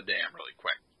Realm of the Damned really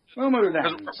quick. Realm of the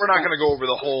Damned. We're not going to go over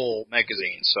the whole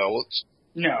magazine, so let's...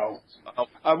 No.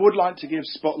 I would like to give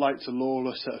spotlight to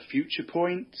Lawless at a future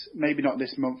point. Maybe not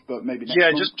this month, but maybe next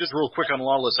month. Yeah, just real quick on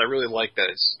Lawless. I really like that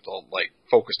it's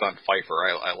focused on Pfeiffer.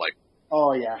 I like.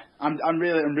 Oh yeah, I'm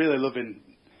really loving.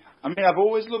 I mean, I've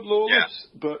always loved Lawless,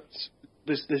 but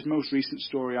this most recent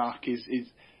story arc is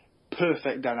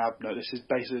perfect. Dan Abnett. This is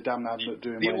basically Dan Abnett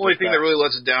doing. The only thing that really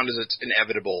lets it down is it's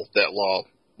inevitable that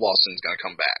Lawson's going to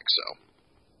come back. So.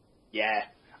 Yeah.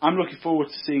 I'm looking forward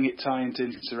to seeing it tie into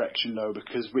Insurrection, though,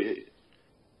 because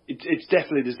it's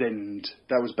definitely the Zind.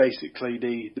 That was basically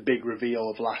the big reveal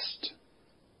of last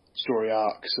story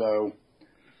arc, so...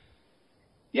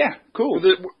 Yeah, cool. Well,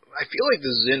 I feel like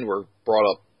the Zind were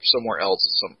brought up somewhere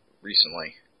else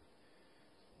recently.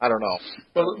 I don't know.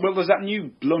 Well, there's that new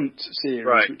Blunt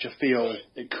series, which I feel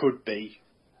it could be.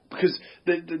 Because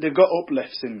they've got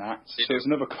uplifts in that, so it's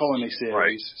another Colony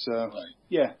series, so...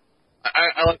 Yeah.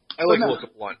 I like the look of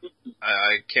one.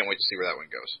 I can't wait to see where that one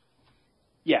goes.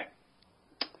 Yeah.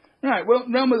 Right, well,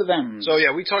 Realm of the Damned. So,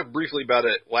 yeah, we talked briefly about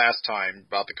it last time,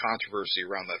 about the controversy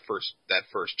around that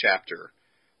first chapter.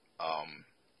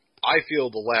 I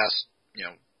feel the last,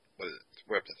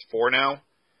 we're up to 4 now.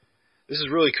 This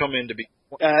has really come in to be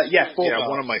 4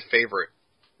 one of my favorite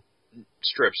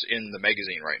strips in the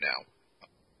magazine right now.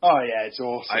 Oh, yeah, it's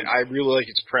awesome. I really like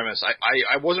its premise.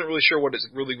 I wasn't really sure what it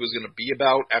really was going to be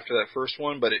about after that first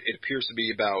one, but it appears to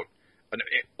be about an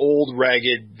old,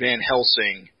 ragged Van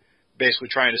Helsing basically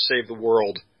trying to save the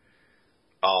world.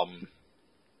 I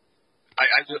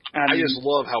just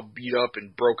love how beat up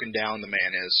and broken down the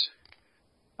man is.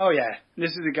 Oh, yeah. This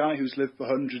is a guy who's lived for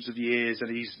hundreds of years, and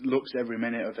he's looked every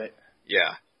minute of it.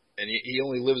 Yeah. And he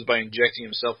only lives by injecting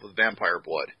himself with vampire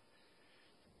blood.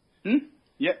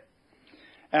 Yep.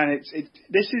 And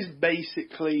this is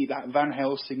basically that Van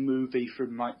Helsing movie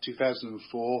from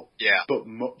 2004, but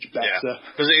much better. Yeah,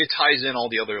 because it ties in all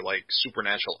the other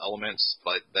supernatural elements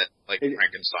that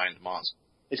Frankenstein's monster.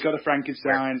 It's got a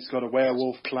Frankenstein. It's got a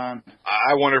werewolf clan.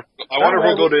 I wonder if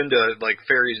we'll go into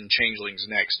fairies and changelings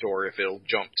next, or if it'll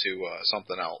jump to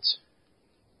something else.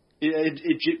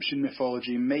 Egyptian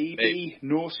mythology, maybe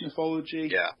Norse mythology.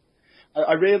 Yeah.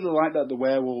 I really like that the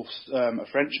werewolf's a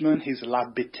Frenchman. He's La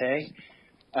Bête.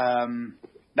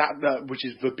 That which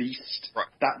is the beast. Right.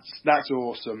 That's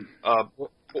awesome.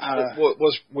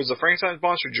 Was the Frankenstein's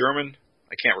monster German?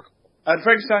 I can't recall.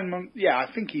 Frankenstein, yeah, I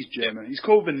think he's German. He's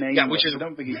called the Nameless. Yeah, which is I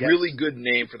don't think he a really good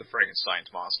name for the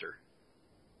Frankenstein's monster.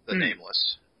 The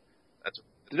Nameless.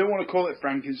 They don't want to call it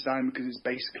Frankenstein because it's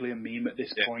basically a meme at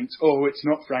this point. Oh, it's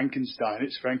not Frankenstein,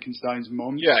 it's Frankenstein's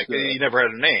monster. Yeah, he never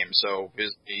had a name, so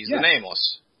he's the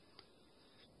Nameless.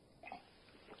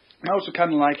 I also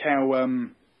kind of like how,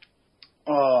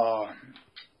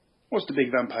 what's the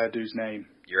big vampire dude's name?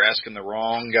 You're asking the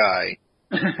wrong guy.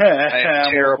 I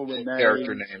have terrible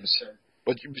character names.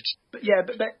 But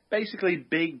basically,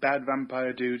 big bad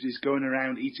vampire dude is going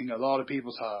around eating a lot of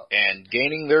people's hearts. And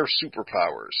gaining their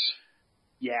superpowers.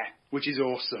 Yeah, which is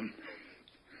awesome.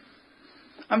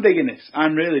 I'm digging this.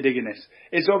 I'm really digging this.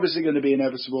 It's obviously going to be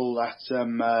inevitable that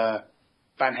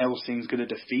Van Helsing's going to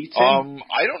defeat him.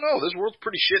 I don't know. This world's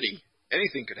pretty shitty.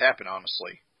 Anything could happen,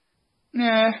 honestly.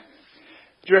 Yeah.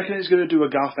 Do you reckon it's going to do a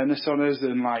Garth Ennis on us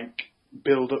and,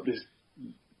 build up this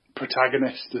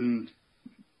protagonist and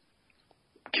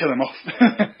kill him off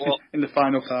in the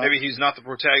final part? Maybe he's not the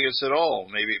protagonist at all.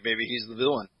 Maybe he's the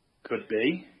villain. Could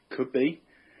be.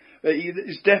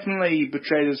 It's definitely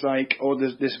portrayed as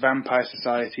this vampire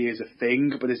society is a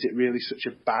thing, but is it really such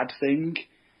a bad thing?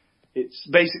 It's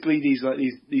basically these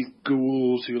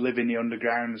ghouls who live in the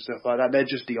underground and stuff like that. They're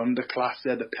just the underclass.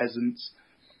 They're the peasants.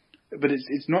 But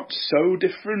it's not so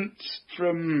different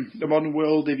from the modern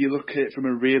world if you look at it from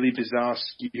a really bizarre,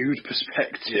 skewed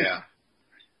perspective. Yeah.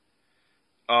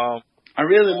 I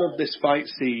really love this fight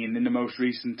scene in the most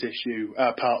recent issue,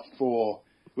 part 4,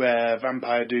 where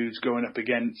Vampire Dude's going up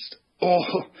against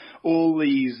all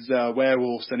these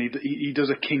werewolves, and he does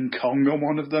a King Kong on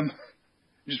one of them.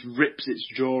 Just rips its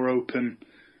jaw open.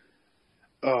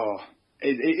 Oh,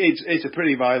 it's a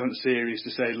pretty violent series, to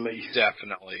say the least.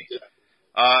 Definitely.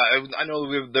 I know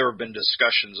there have been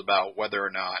discussions about whether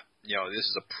or not this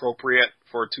is appropriate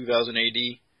for a 2000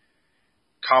 AD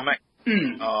comic.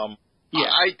 Yeah.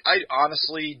 I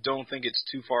honestly don't think it's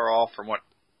too far off from what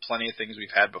plenty of things we've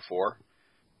had before.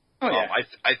 Oh yeah.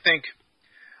 I think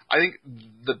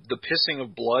the pissing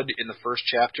of blood in the first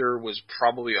chapter was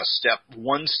probably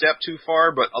one step too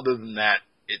far, but other than that,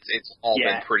 it's all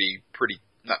been pretty.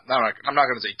 I'm not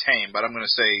going to say tame, but I'm going to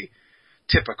say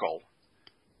typical.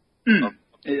 The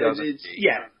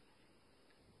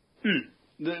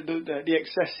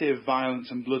excessive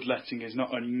violence and bloodletting is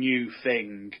not a new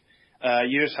thing.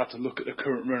 You just have to look at the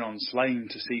current run on Slane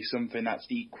to see something that's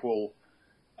equal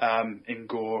in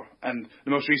gore. And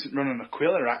the most recent run on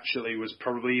Aquila actually was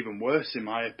probably even worse, in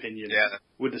my opinion,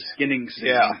 with the skinning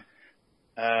scene.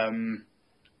 Yeah.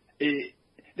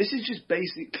 This is just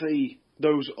basically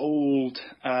those old,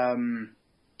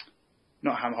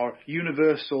 not Hammer Horror,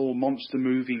 Universal monster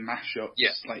movie mashups.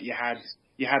 Yes. Like you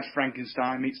had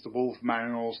Frankenstein meets the Wolfman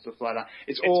and all stuff like that.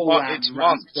 It's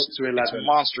ramped up to 11. It's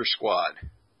Monster Squad.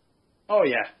 Oh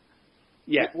yeah.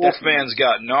 Yeah. Wolfman's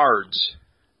got nards.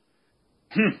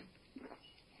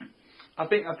 I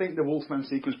think the Wolfman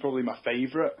sequence is probably my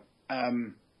favourite.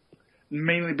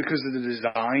 Mainly because of the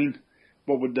design.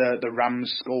 What with the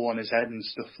ram's skull on his head and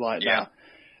stuff like that.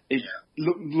 It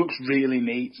looks really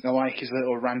neat. I like his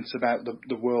little rant about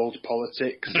the world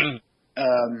politics.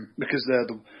 Because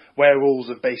the werewolves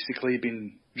have basically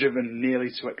been driven nearly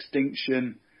to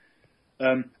extinction.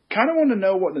 Kind of want to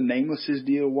know what the Nameless's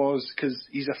deal was, because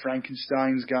he's a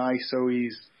Frankenstein's guy, so I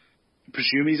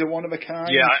presume he's a one of a kind.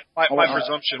 Yeah, my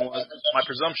presumption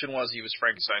was he was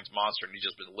Frankenstein's monster and he's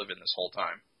just been living this whole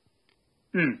time.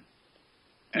 And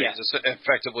he's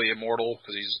effectively immortal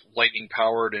because he's lightning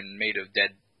powered and made of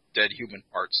dead human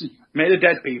parts. Made of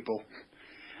dead people.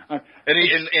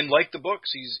 And like the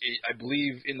books, I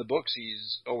believe in the books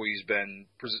he's always been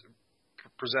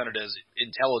presented as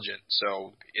intelligent,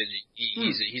 so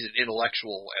he's an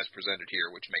intellectual as presented here,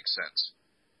 which makes sense.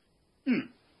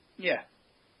 Yeah.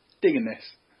 Digging this.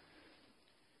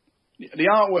 The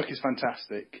artwork is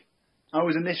fantastic. I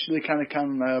was initially kind of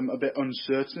a bit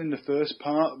uncertain in the first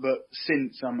part, but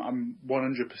since I'm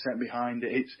 100% behind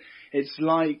it. It's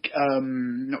like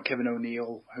not Kevin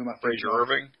O'Neill, who am I thinking Fraser of?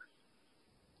 Irving?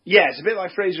 Yeah, it's a bit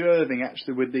like Fraser Irving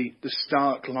actually, with the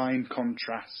stark line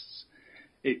contrasts.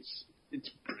 It's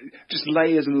just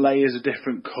layers and layers of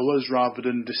different colours rather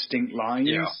than distinct lines.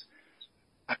 Yeah.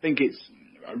 I think it's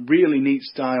a really neat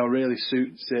style, really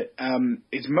suits it.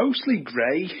 It's mostly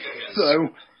grey, though.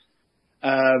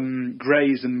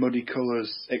 Greys and muddy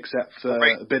colours, except for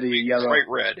a bit of yellow. Bright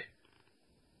red.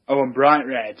 Oh, and bright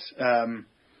red.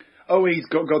 Oh, he's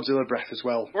got Godzilla breath as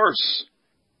well. Of course.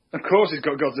 Of course he's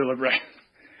got Godzilla breath.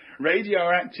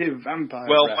 Radioactive vampire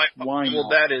breath. Why not? Well,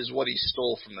 that is what he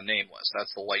stole from the Nameless.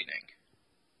 That's the lightning.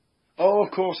 Oh,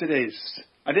 of course it is.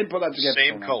 I didn't put that together.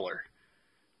 Same color.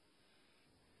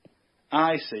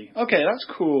 I see. Okay, that's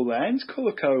cool then. It's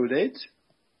color coded.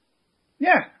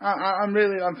 Yeah,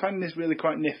 I'm finding this really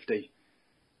quite nifty.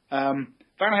 Van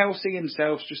Helsing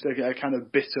himself's just a kind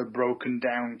of bitter, broken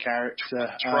down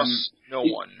character. Trust no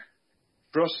one.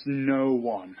 Trust no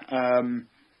one.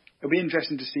 It'll be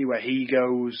interesting to see where he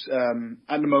goes.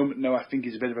 At the moment, no, I think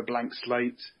he's a bit of a blank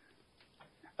slate.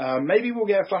 Maybe we'll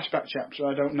get a flashback chapter.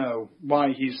 I don't know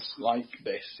why he's like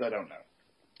this. I don't know.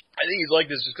 I think he's like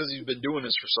this just because he's been doing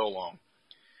this for so long.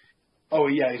 Oh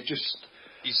yeah, he's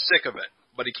sick of it,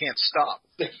 but he can't stop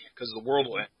because the world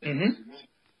will end. Mm-hmm.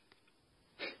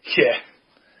 Yeah.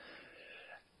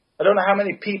 I don't know how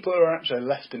many people are actually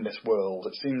left in this world.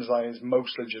 It seems like it's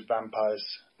mostly just vampires.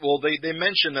 Well, they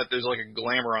mention that there's like a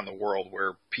glamour on the world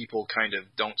where people kind of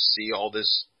don't see all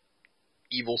this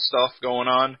evil stuff going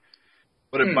on,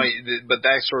 but but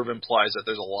that sort of implies that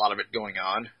there's a lot of it going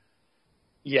on.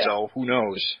 Yeah. So who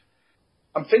knows?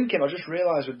 I'm thinking. I just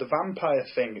realised with the vampire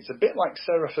thing, it's a bit like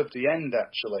Seraph of the End,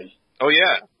 actually. Oh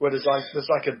yeah. Where there's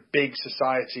like a big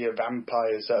society of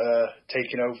vampires that are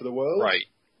taking over the world. Right.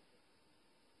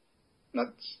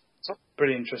 That's a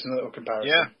pretty interesting little comparison.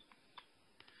 Yeah.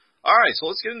 All right, so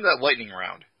let's get into that lightning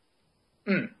round.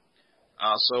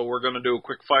 So we're going to do a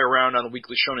quick fire round on the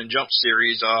Weekly Shonen Jump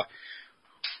series.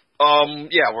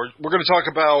 Yeah, we're going to talk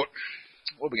about...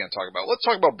 What are we going to talk about? Let's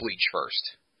talk about Bleach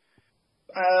first.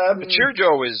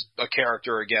 Ichigo is a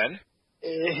character again.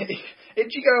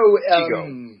 Ichigo,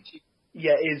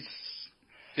 yeah, he's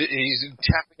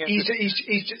tapping into...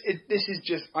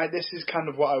 This is kind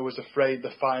of what I was afraid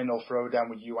the final throwdown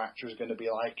with Yuatra is going to be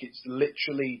like. It's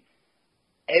literally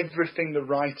everything the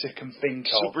writer can think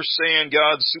of. Super Saiyan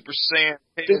God, Super Saiyan,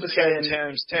 Super Saiyan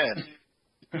times 10.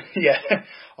 Yeah,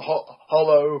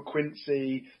 Hollow,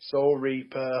 Quincy, Soul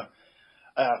Reaper,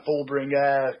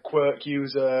 Fullbringer, Quirk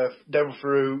User, Devil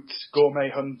Fruit, Gourmet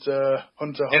Hunter,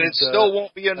 Hunter. And it still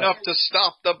won't be enough to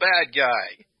stop the bad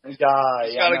guy. He's got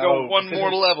to go one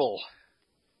more level.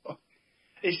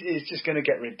 It's just going to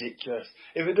get ridiculous.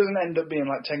 If it doesn't end up being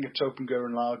like Tenga Topanga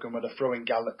and Largon where they're throwing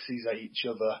galaxies at each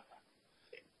other,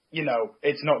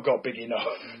 it's not got big enough.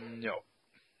 No.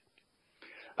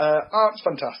 Art's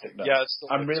fantastic though. Yeah,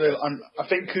 I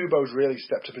think Kubo's really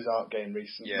stepped up his art game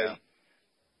recently. Yeah.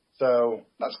 So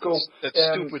that's cool. That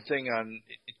stupid thing on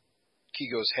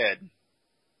Kigo's head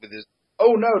with his.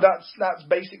 Oh no, that's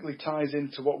basically ties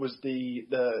into what was the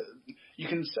you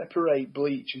can separate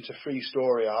Bleach into 3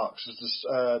 story arcs.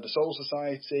 There's the Soul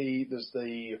Society, there's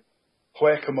the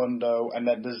Huecamundo, and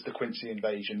then there's the Quincy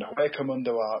invasion. The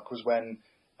Huecamundo arc was when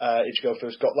Ichigo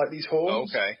first got like these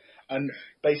horns. Okay. And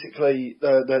basically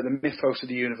the mythos of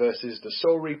the universe is the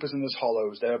Soul Reapers and there's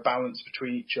Hollows. They're a balance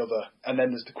between each other. And then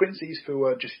there's the Quincy's who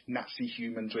are just nasty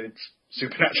humans with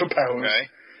supernatural powers. Okay.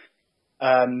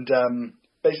 And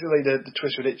basically, the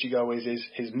twist with Ichigo is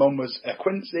his mum was a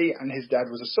Quincy and his dad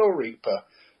was a Soul Reaper.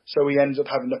 So he ends up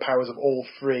having the powers of all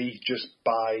 3 just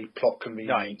by plot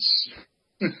convenience.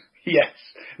 Nice. Yes,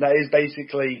 that is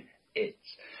basically it.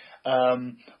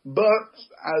 But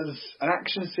as an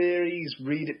action series,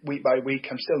 read it week by week,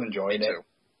 I'm still enjoying it.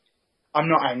 I'm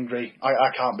not angry.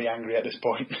 I can't be angry at this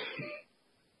point.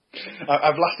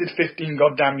 I've lasted 15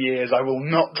 goddamn years. I will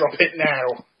not drop it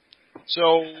now.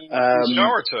 So,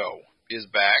 Naruto is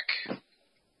back.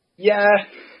 Yeah.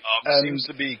 Seems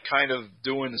to be kind of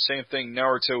doing the same thing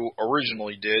Naruto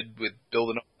originally did with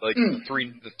building up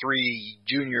the three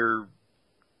junior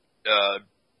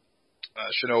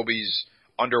shinobis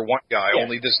under one guy. Yeah.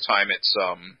 Only this time it's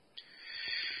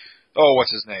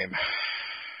what's his name?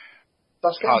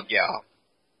 Sasuke? Yeah.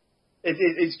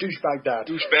 It's douchebag dad.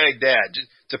 Douchebag dad, just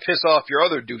to piss off your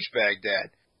other douchebag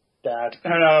dad. Dad. I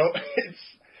know.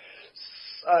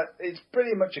 It's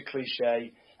pretty much a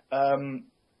cliche.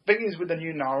 Thing is, with the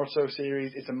new Naruto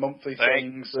series, it's a monthly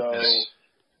thing, so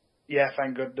yeah,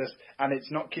 thank goodness. And it's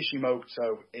not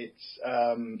Kishimoto; it's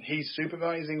he's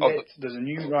supervising it. There's a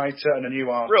new writer and a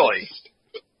new artist. Really?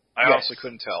 I honestly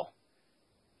couldn't tell.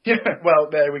 Yeah, well,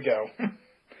 there we go.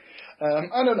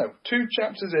 I don't know. 2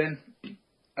 chapters in,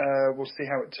 we'll see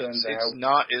how it turns out. It's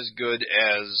not as good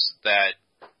as that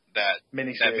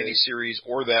miniseries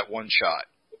or that one shot.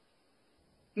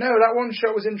 No, that one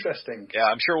shot was interesting. Yeah,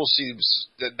 I'm sure we'll see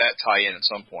that tie in at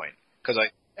some point because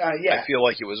I feel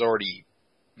like it was already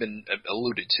been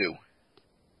alluded to.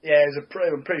 Yeah,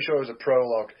 I'm pretty sure it was a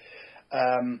prologue.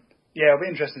 Yeah, it'll be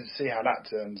interesting to see how that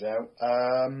turns out.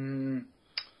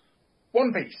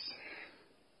 One Piece.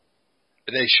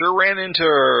 They sure ran into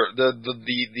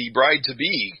the bride to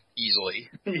be easily.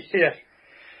 Yeah.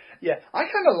 Yeah, I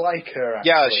kind of like her,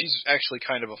 actually. Yeah, she's actually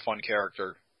kind of a fun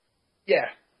character. Yeah,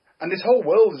 and this whole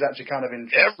world is actually kind of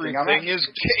interesting. Everything is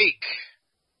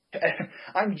cake.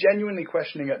 I'm genuinely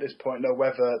questioning at this point, though,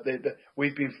 whether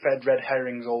we've been fed red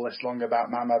herrings all this long about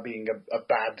Mama being a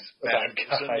bad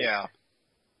guy. Yeah.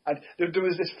 And there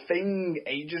was this thing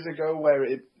ages ago where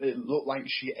it looked like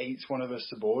she ate one of her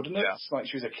subordinates, like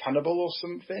she was a cannibal or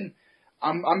something.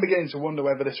 I'm beginning to wonder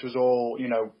whether this was all,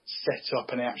 set up,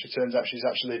 and it actually turns out she's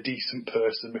actually a decent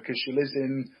person because she lives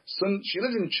in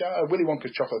Willy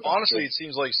Wonka's chocolate factory. Honestly, it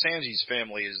seems like Sanji's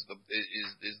family is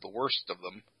the worst of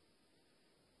them.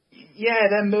 Yeah,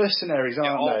 they're mercenaries,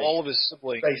 aren't they? All of his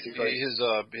siblings, basically. His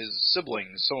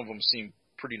siblings, some of them seem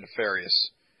pretty nefarious.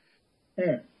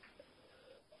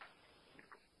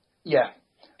 Yeah.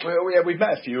 We've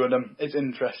met a few of them. It's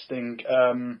interesting.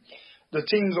 The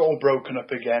team's all broken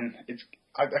up again.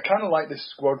 I kind of like this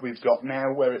squad we've got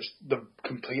now, where it's the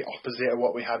complete opposite of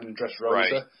what we had in Dressrosa.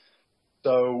 Right.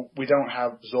 So we don't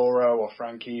have Zoro or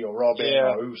Frankie or Robin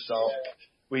or Usopp. Yeah.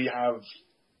 We have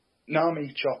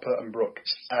Nami, Chopper, and Brook.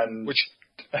 And which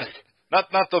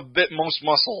not the bit most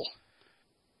muscle.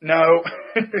 No,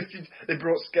 they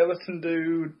brought Skeleton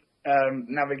Dude,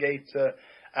 Navigator,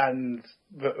 and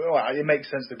it makes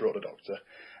sense they brought the Doctor.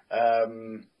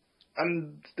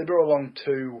 And they brought along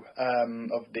two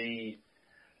of the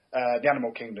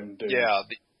Animal Kingdom dudes. Yeah.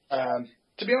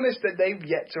 To be honest, they've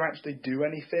yet to actually do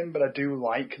anything, but I do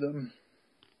like them.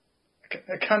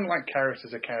 I kind of like Carrot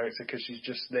as a character because she's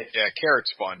just this. Yeah,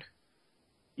 Carrot's fun.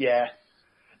 Yeah.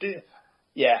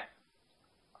 Yeah.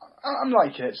 I'm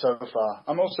liking it so far.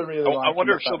 I'm also really liking I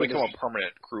wonder if she'll become a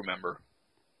permanent crew member.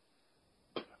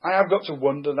 I have got to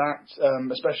wonder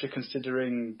that, especially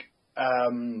considering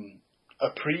a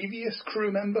previous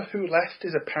crew member who left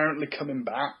is apparently coming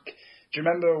back. Do you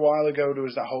remember a while ago there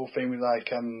was that whole thing with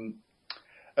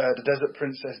the Desert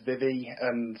Princess Vivi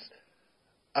and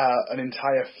an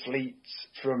entire fleet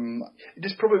from...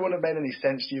 This probably wouldn't have made any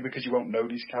sense to you because you won't know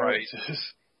these characters. Right.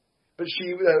 But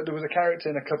there was a character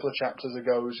in a couple of chapters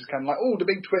ago who was just kind of like, oh, the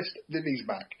big twist, Vivi's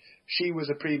back. She was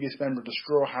a previous member of the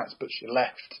Straw Hats, but she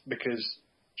left because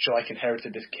she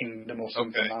inherited this kingdom or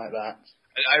something like that.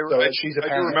 I do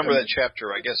remember that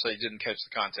chapter. I guess I didn't catch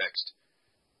the context.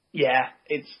 Yeah,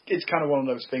 it's kind of one of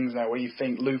those things now where you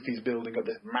think Luffy's building up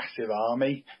this massive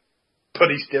army, but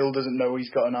he still doesn't know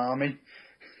he's got an army.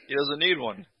 He doesn't need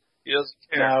one. He doesn't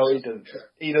care. No, he doesn't.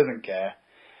 He doesn't care.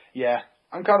 Yeah,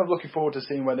 I'm kind of looking forward to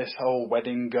seeing where this whole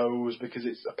wedding goes because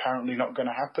it's apparently not going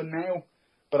to happen now.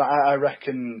 But I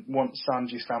reckon once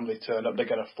Sanji's family turn up, they're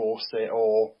going to force it,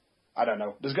 or I don't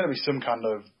know. There's going to be some kind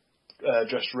of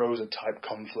Dressrosa type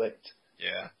conflict.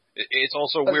 Yeah, it's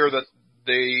also weird that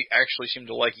they actually seem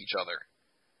to like each other.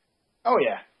 Oh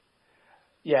yeah,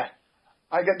 yeah.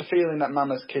 I get the feeling that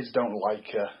Mama's kids don't like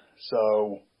her,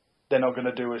 so they're not going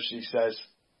to do as she says.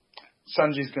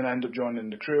 Sanji's going to end up joining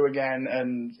the crew again,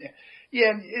 and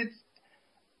yeah, it's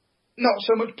not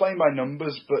so much playing by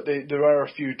numbers, but there are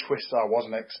a few twists I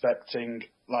wasn't expecting,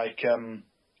 like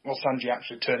Sanji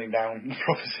actually turning down the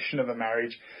proposition of a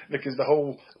marriage, because the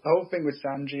whole thing with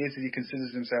Sanji is that he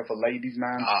considers himself a ladies'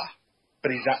 man,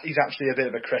 but he's actually a bit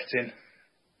of a cretin,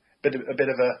 a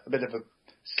bit of a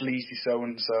sleazy so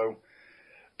and so,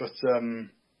 but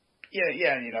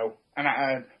yeah,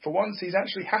 and for once he's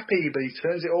actually happy, but he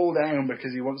turns it all down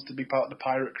because he wants to be part of the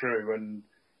pirate crew, and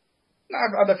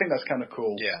I think that's kind of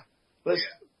cool. Yeah.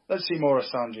 Let's see more of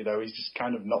Sanji though. He's just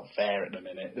kind of not there at the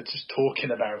minute. They're just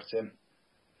talking about him.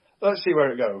 Let's see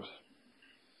where it goes.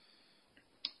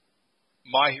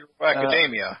 My Hero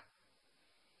Academia.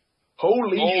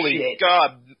 Holy shit.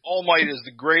 God, All Might is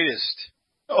the greatest.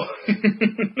 Oh.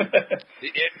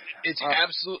 It's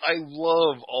absolute. I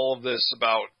love all of this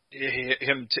about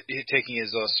him taking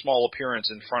his small appearance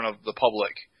in front of the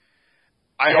public.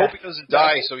 I hope he doesn't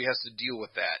die, so he has to deal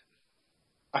with that.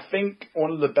 I think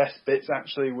one of the best bits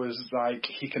actually was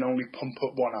he can only pump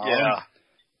up one arm. Yeah.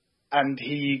 And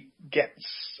he gets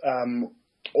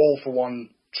All For One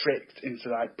tricked into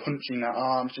punching that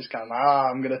arm. It's just kind of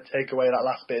I'm going to take away that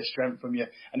last bit of strength from you.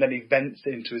 And then he vents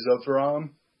it into his other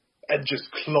arm and just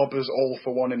clobbers All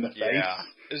For One in the face. Yeah.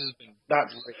 This has been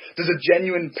there's a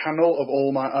genuine panel of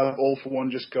All For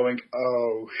One just going,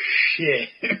 oh shit.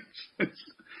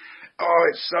 Oh,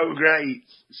 it's so great.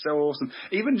 So awesome.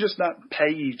 Even just that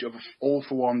page of All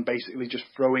For One basically just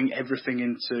throwing everything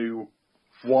into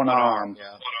one arm.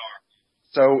 Yeah.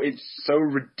 So it's so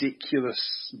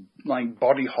ridiculous,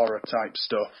 body horror type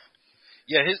stuff.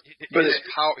 Yeah,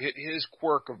 his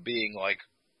quirk of being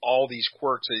all these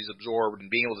quirks that he's absorbed and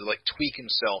being able to like tweak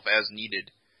himself as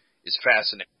needed is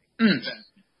fascinating.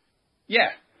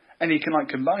 Yeah, and he can like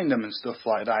combine them and stuff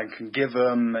like that, and can give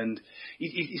them, and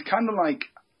he's kind of like,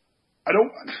 I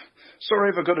don't. Sorry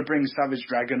if I've got to bring Savage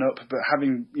Dragon up, but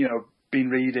having been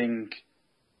reading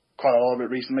quite a lot of it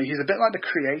recently, he's a bit like the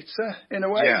Creator in a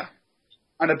way, Yeah,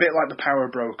 and a bit like the Power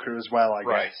Broker as well, I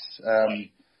guess.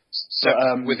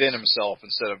 Except within himself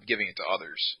instead of giving it to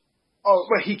others. Oh,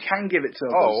 well, he can give it to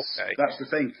others. Oh, okay. That's the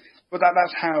thing. But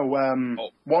that's how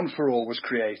One for All was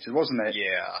created, wasn't it?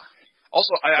 Yeah.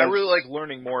 Also, I really like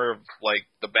learning more of like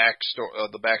the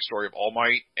backstory of All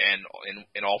Might and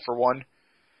in All for One.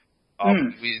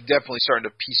 We definitely starting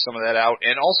to piece some of that out,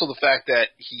 and also the fact that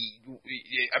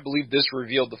I believe this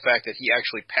revealed the fact that he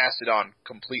actually passed it on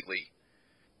completely.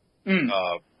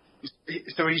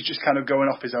 So he's just kind of going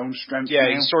off his own strength. Yeah,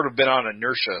 now. He's sort of been on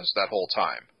inertia that whole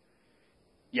time.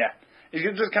 Yeah. He's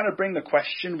going to just kind of bring the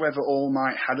question whether All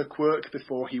Might had a quirk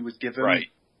before he was given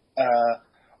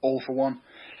All for One.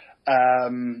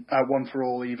 One for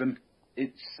All even.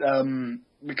 It's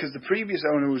because the previous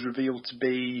owner was revealed to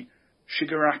be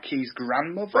Shigaraki's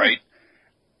grandmother. Right.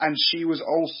 And she was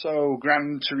also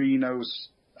Gran Torino's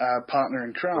partner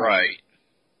in crime. Right.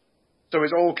 So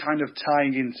it's all kind of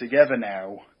tying in together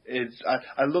now.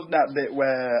 I love that bit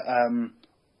where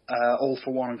All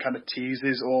for One kind of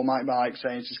teases All Might by like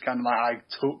saying it's just kind of like, I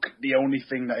took the only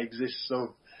thing that exists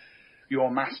of your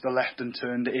master left and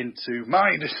turned it into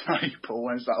my disciple.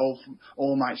 And it's like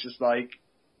All Might's just like,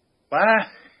 what?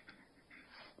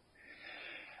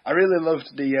 I really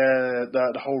loved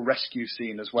the whole rescue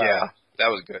scene as well. Yeah, that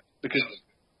was good. Because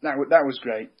that was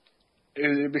great.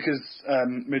 Because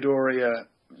Midoriya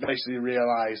basically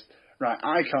realised, right,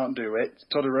 I can't do it,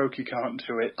 Todoroki can't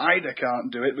do it, Ida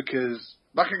can't do it because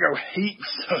Bakugo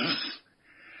hates us.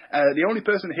 The only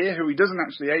person here who he doesn't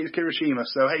actually hate is Kirishima,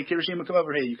 so hey, Kirishima, come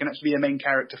over here, you can actually be a main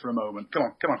character for a moment.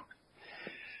 Come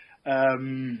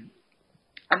on.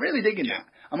 I'm really digging that.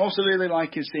 I'm also really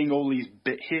liking seeing all these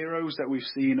bit heroes that we've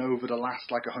seen over the last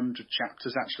 100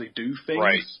 chapters actually do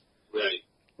things. Right.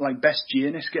 Like Best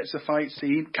Jeanist gets a fight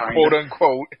scene, kind quote of.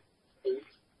 Unquote.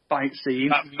 Fight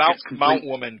scene. Mount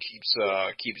Woman keeps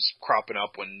cropping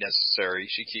up when necessary.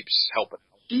 She keeps helping.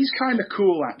 She's kind of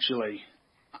cool, actually.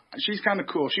 She's kind of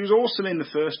cool. She was awesome in the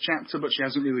first chapter, but she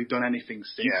hasn't really done anything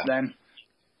since then.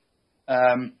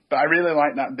 But I really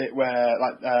like that bit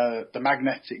where the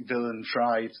magnetic villain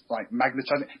tried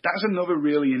magnetizing. That's another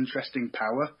really interesting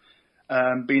power.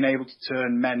 Being able to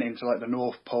turn men into the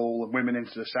North Pole and women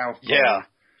into the South Pole. Yeah.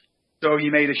 So he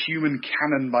made a human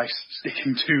cannon by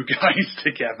sticking two guys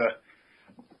together.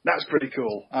 That's pretty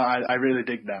cool. I really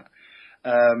dig that.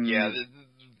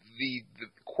 The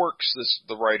quirks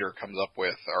the writer comes up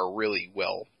with are really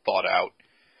well thought out.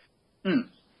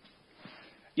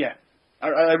 Yeah.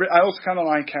 I also kind of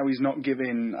like how he's not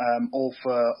giving All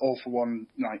for One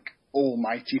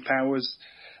almighty powers.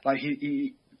 I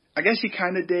guess he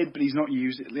kind of did, but he's not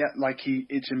used it yet.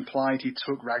 It's implied he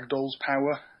took Ragdoll's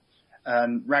power,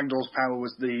 and Ragdoll's power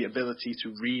was the ability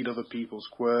to read other people's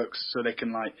quirks, so he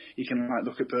can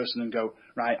look at a person and go,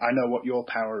 right, I know what your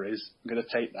power is. I'm going to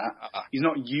take that. He's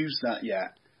not used that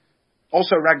yet.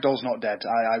 Also, Ragdoll's not dead.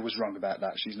 I was wrong about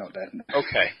that. She's not dead.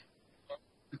 Okay.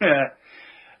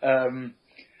 I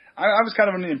was kind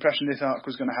of under the impression this arc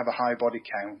was going to have a high body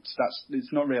count.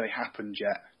 It's not really happened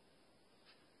yet.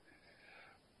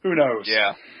 Who knows?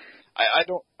 Yeah. I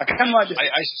don't. I kind of like this.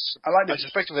 I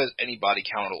suspect if it has any body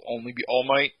count, it'll only be All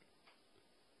Might.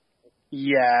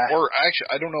 Yeah. Or actually,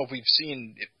 I don't know if we've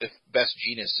seen if Best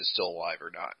Jeanist is still alive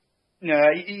or not.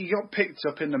 Yeah, he got picked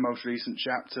up in the most recent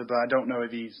chapter, but I don't know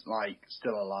if he's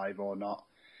still alive or not.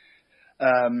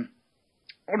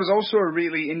 What was also a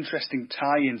really interesting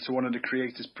tie-in to one of the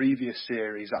creators' previous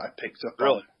series that I picked up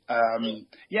on.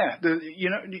 Yeah, did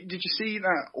you see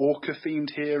that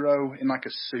Orca-themed hero in a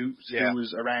suit who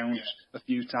was around a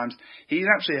few times? He's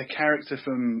actually a character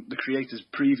from the creator's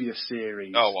previous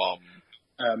series. Not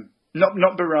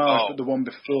Barrage, but the one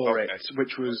before it,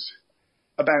 which was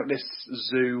about this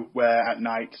zoo where at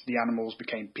night the animals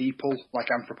became people,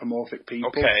 anthropomorphic people.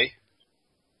 Okay.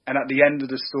 And at the end of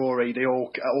the story,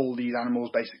 all these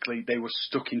animals basically, they were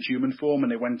stuck in human form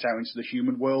and they went out into the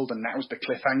human world, and that was the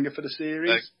cliffhanger for the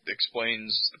series. That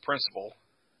explains the principle.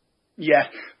 Yeah,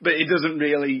 but it doesn't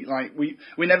really, we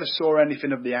never saw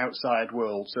anything of the outside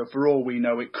world, so for all we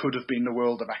know, it could have been the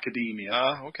world of academia.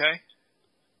 Okay.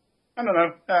 I don't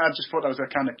know, I just thought that was a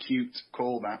kind of cute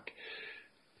callback.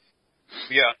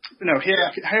 Yeah. No,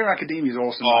 Hero Academia is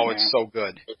awesome. Oh, it's so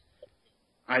good.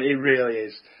 It really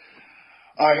is.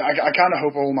 I kind of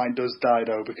hope All Might does die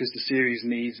though, because the series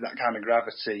needs that kind of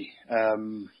gravity,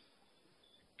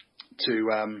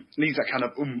 needs that kind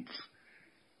of oomph.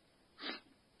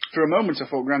 For a moment, I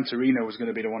thought Gran Torino was going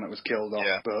to be the one that was killed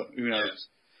off, but who knows?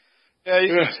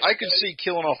 Yeah, I could see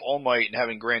killing off All Might and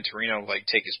having Gran Torino like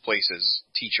take his place as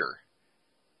teacher.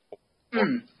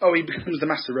 Oh, he becomes the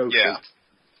Master Roshi. Yeah.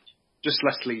 Just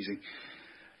less sleazy.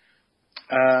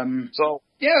 So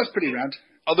yeah, that's pretty rad.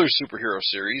 Other superhero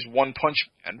series, One Punch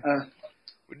Man.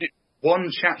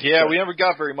 One chapter. Yeah, we never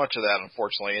got very much of that,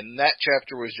 unfortunately. And that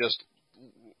chapter was just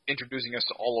introducing us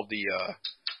to all of the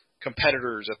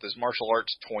competitors at this martial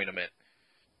arts tournament.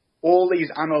 All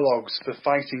these analogs for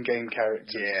fighting game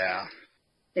characters. Yeah.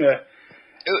 Yeah.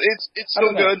 It's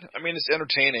still good. I mean, it's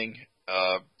entertaining.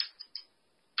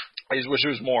 I just wish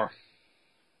there was more.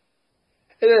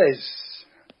 It is.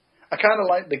 I kind of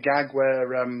like the gag where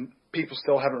people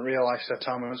still haven't realised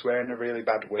Saitama was wearing a really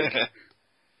bad wig.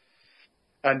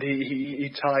 And he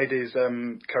tied his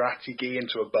karate gi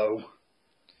into a bow.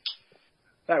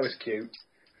 That was cute.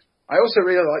 I also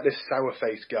really like this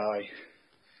sour-faced guy.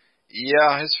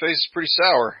 Yeah, his face is pretty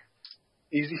sour.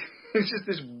 He's just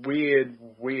this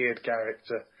weird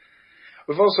character.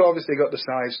 We've also obviously got the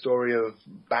side story of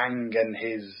Bang and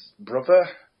his brother,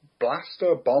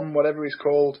 Blaster, Bomb, whatever he's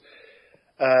called,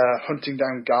 hunting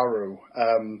down Garou.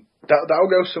 That'll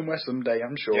go somewhere someday,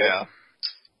 I'm sure. Yeah.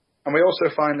 And we also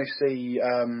finally see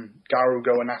Garou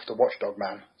going after Watchdog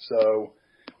Man. So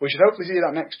we should hopefully see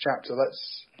that next chapter.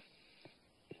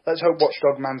 Let's hope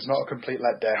Watchdog Man's not a complete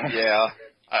letdown. Yeah.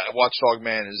 Watchdog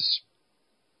Man has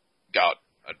got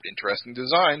an interesting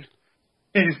design.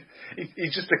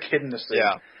 He's just a kid in the suit.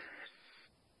 Yeah.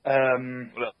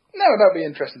 No, that'd be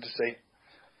interesting to see.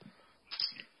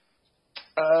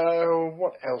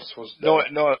 What else was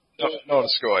there? No,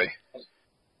 Skoy.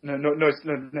 No,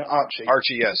 Archie.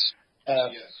 Archie, yes.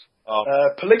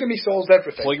 Polygamy solves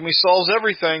everything. Polygamy solves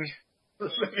everything.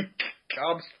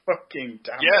 God fucking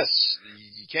damn it. Yes.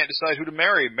 You can't decide who to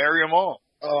marry. Marry them all.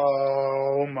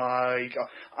 Oh my god.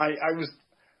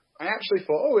 I actually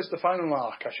thought, it's the final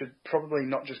arc. I should probably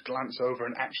not just glance over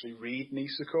and actually read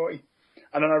Nisukoi.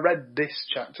 And then I read this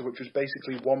chapter, which was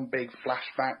basically one big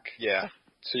flashback. Yeah.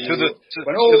 To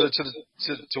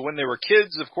when they were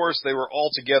kids, of course, they were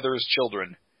all together as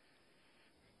children.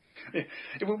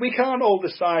 We can't all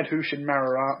decide who should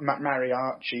marry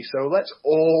Archie, so let's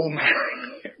all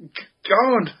marry.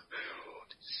 God,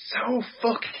 so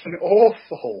fucking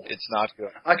awful. It's not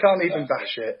good. I can't even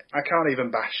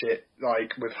bash it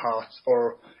like with heart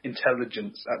or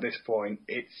intelligence at this point.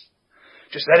 It's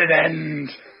just let it end.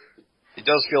 It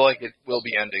does feel like it will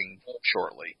be ending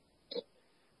shortly.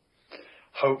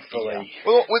 Hopefully. Yeah.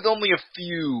 Well, with only a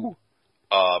few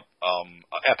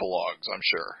epilogues, I'm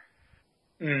sure.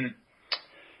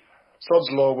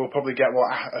 Sod's Law will probably get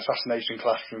what Assassination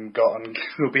Classroom got, and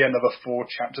there'll be another 4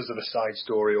 chapters of a side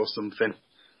story or something.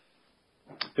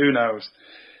 Who knows?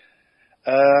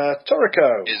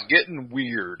 Toriko. Is getting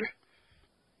weird.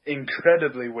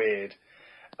 Incredibly weird.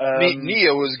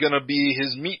 Neo is going to be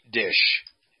his meat dish.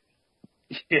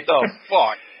 Yeah. The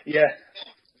fuck? Yeah.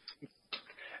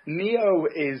 Neo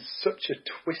is such a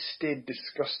twisted,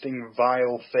 disgusting,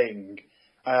 vile thing.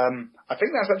 I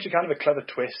think that's actually kind of a clever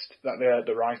twist that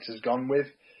the writer's gone with.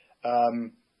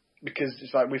 Because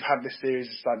it's like we've had this series,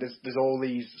 it's like there's all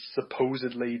these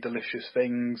supposedly delicious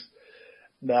things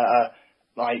that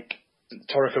like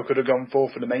Toriko could have gone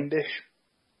for the main dish.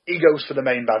 He goes for the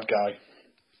main bad guy.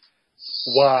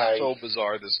 Why? So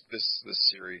bizarre, this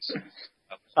series.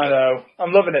 I know.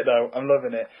 I'm loving it though. I'm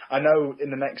loving it. I know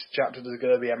in the next chapter there's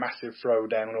going to be a massive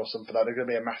throwdown or something like that. There's going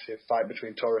to be a massive fight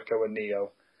between Toriko and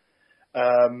Neo.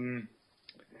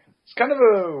 It's kind of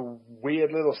a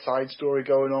weird little side story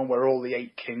going on where all the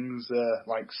 8 kings are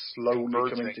like slowly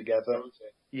coming together.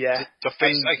 Yeah. To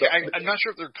face, I'm not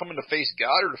sure if they're coming to face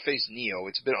God or to face Neo.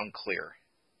 It's a bit unclear.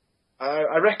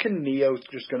 I reckon Neo's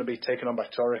just going to be taken on by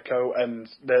Toriko, and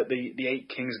the 8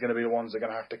 kings are going to be the ones that are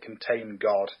going to have to contain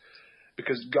God.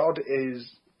 Because God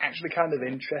is actually kind of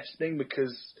interesting,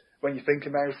 because when you think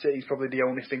about it, he's probably the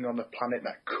only thing on the planet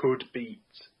that could beat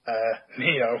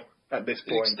Neo at this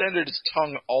point. It extended its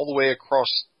tongue all the way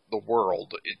across the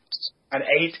world. And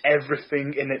ate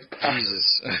everything in its path.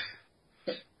 Jesus.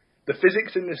 The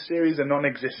physics in this series are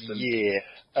non-existent. Yeah.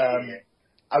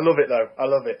 I love it, though. I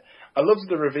love it. I love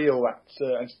the reveal that...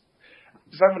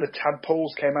 It's like when the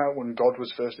tadpoles came out when God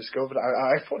was first discovered.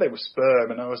 I thought they were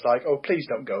sperm, and I was like, oh, please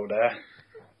don't go there.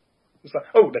 It's like,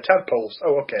 oh, the tadpoles.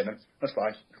 Oh, okay, then. That's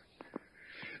fine.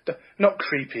 Not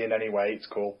creepy in any way. It's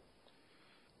cool.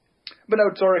 But no,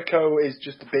 Toriko is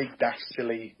just a big, daft,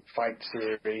 silly fight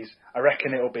series. I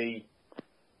reckon it'll be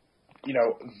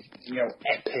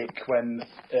epic when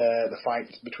the fight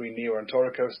between Neo and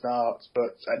Toriko starts,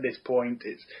 but at this point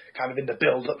it's kind of in the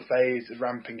build-up phase,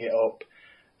 ramping it up.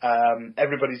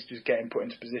 Everybody's just getting put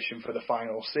into position for the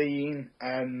final scene,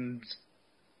 and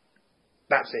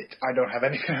that's it. I don't have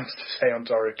anything else to say on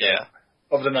Toriko,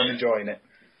 other than I'm enjoying it.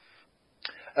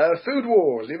 Food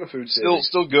Wars, the other food series.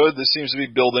 Still good. This seems to be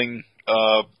building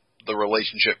the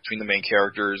relationship between the main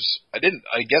characters. I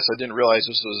guess I didn't realize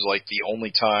this was like the only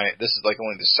time. This is like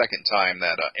only the second time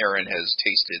that Eren has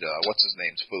tasted what's his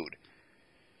name's food.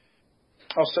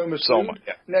 Oh, Soma's Soma.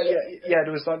 food? No, yeah.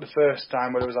 There was like the first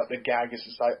time where it was like the gag. It's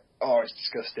just like, oh, it's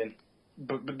disgusting.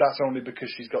 But that's only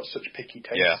because she's got such picky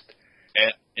taste.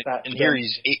 Yeah. And here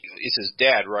it's his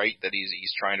dad, right? That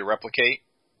he's trying to replicate.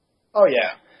 Oh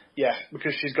yeah. Yeah,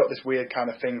 because she's got this weird kind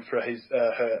of thing for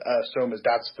her Soma's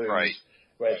dad's food. Right.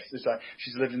 Where it's like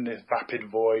she's living in this vapid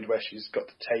void where she's got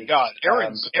to take. God,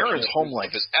 Eren's home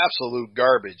life is absolute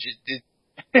garbage.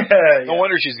 No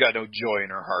wonder she's got no joy in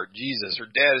her heart. Jesus, her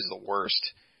dad is the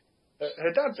worst.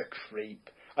 Her dad's a creep.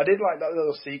 I did like that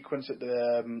little sequence at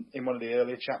in one of the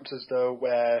earlier chapters though,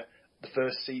 where the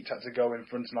first seat had to go in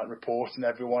front and like reporting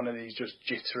everyone, and he's just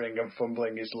jittering and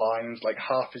fumbling his lines. Like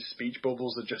half his speech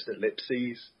bubbles are just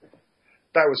ellipses.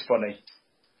 That was funny.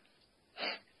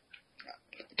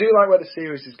 Do like where the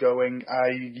series is going.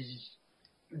 I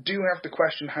do have to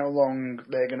question how long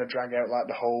they're going to drag out like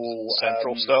the whole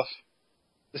central stuff.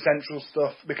 The central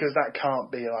stuff, because that can't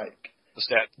be like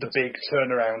the big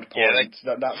turnaround point.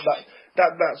 Yeah, that's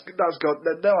got.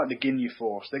 They're like the Ginyu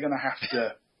Force. They're going to have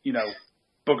to,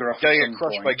 bugger off. Gotta get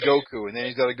crushed by Goku, and then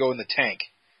he's got to go in the tank.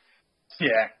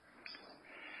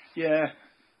 Yeah.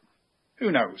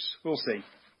 Who knows? We'll see.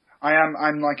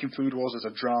 I'm liking Food Wars as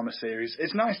a drama series.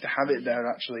 It's nice to have it there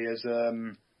actually as a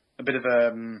bit of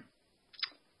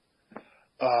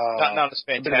not as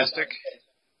fantastic.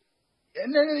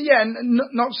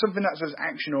 Not something that's as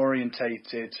action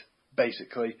orientated,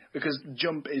 basically, because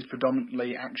Jump is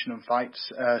predominantly action and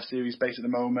fights series based at the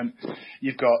moment.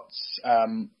 You've got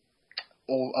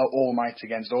All Might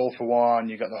against All for One.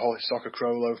 You've got the whole Hisoka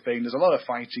Crollo thing. There's a lot of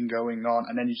fighting going on,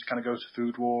 and then you just kind of go to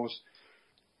Food Wars.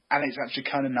 And it's actually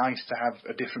kind of nice to have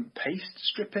a different paced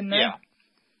strip in there. Yeah.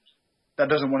 That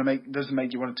doesn't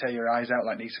make you want to tear your eyes out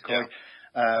like Nisekoi.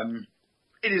 Yeah.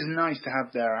 It is nice to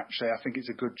have there, actually. I think it's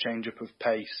a good change up of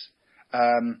pace.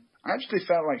 I actually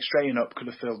felt like Straighten Up could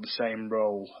have filled the same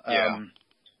role.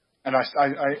 And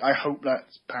I hope that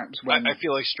perhaps when... I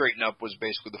feel like Straighten Up was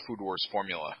basically the Food Wars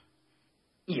formula.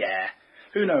 Yeah.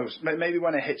 Who knows? Maybe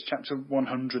when it hits chapter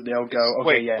 100, they'll go,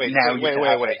 wait.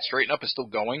 Straighten Up is still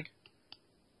going?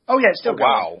 Oh, yeah, it's still going.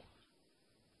 Wow.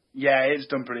 Yeah, it's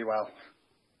done pretty well.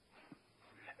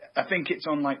 I think it's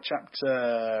on, like,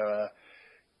 chapter...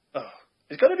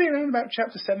 it's got to be around about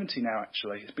chapter 70 now,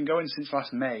 actually. It's been going since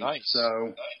last May. Nice.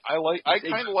 So I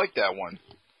kind of like that one.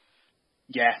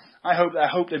 Yeah. I hope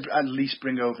they at least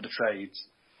bring over the trades.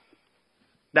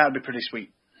 That would be pretty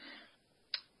sweet.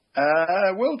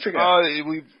 World Trigger.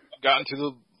 We've gotten to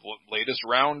the latest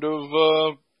round of...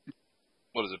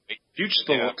 what is it? Future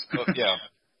Sport. Yeah.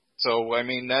 So, I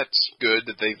mean, that's good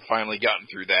that they've finally gotten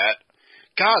through that.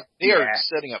 God, they are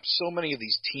setting up so many of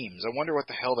these teams. I wonder what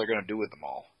the hell they're going to do with them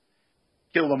all.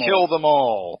 Kill them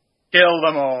all.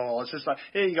 It's just like,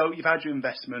 here you go, you've had your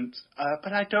investment,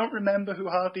 but I don't remember who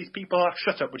half these people are.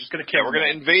 Shut up, we're just going to kill them. We're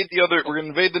going to invade we're going to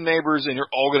invade the neighbors, and you're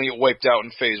all going to get wiped out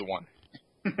in phase 1.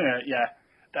 Yeah,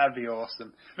 that'd be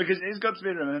awesome. Because it's got to be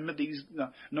remembered,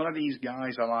 none of these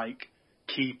guys are like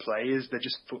key players, they're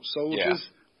just foot soldiers.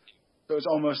 Yeah. So it's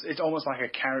almost like a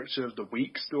character of the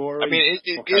week story. I mean,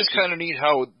 it is kind of neat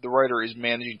how the writer is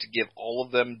managing to give all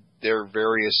of them their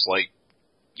various, like,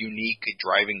 unique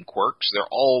driving quirks. They're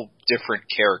all different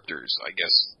characters, I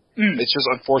guess. It's just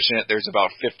unfortunate there's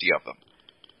about 50 of them.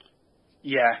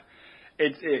 Yeah.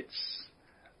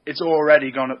 It's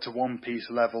already gone up to One Piece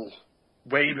level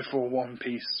way before One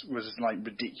Piece was, like,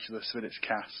 ridiculous with its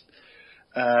cast.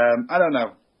 I don't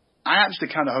know. I actually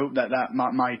kind of hope that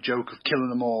my joke of killing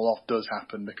them all off does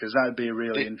happen, because that would be a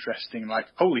really interesting, like,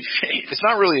 holy shit. It's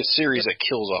not really a series that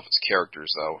kills off its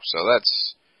characters, though, so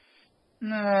that's...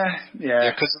 Nah,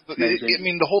 yeah. Because, I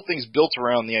mean, the whole thing's built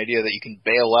around the idea that you can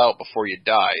bail out before you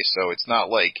die, so it's not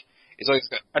like... It's always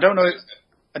got, I don't know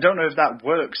if that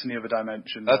works in the other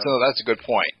dimension. That's a good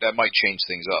point. That might change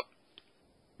things up.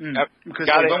 Because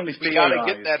we gotta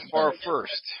get that far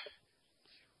first.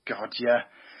 God, yeah.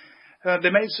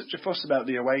 They made such a fuss about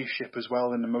the away ship as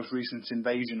well in the most recent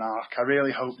invasion arc. I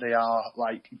really hope they are,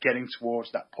 like, getting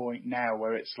towards that point now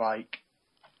where it's like,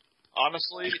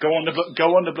 honestly, just go on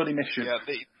the bloody mission. Yeah,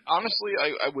 honestly,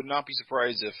 I would not be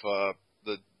surprised if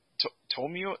the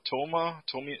Tomi.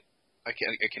 I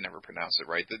can never pronounce it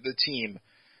right. The team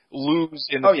lose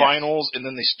in the finals, and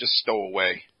then they just stow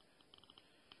away.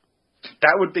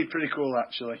 That would be pretty cool,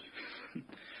 actually.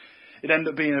 It'd end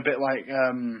up being a bit like,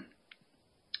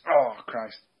 oh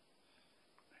Christ,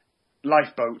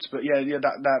 Lifeboats. But yeah,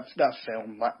 that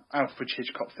film, that Alfred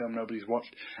Hitchcock film nobody's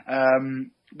watched,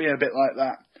 being a bit like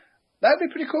that. That'd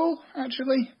be pretty cool,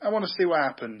 actually. I want to see what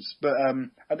happens, but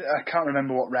I can't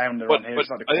remember what round they're on here. But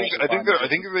like I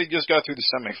think they just got through the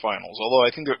semifinals. Although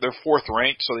I think they're fourth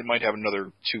ranked, so they might have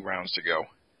another 2 rounds to go.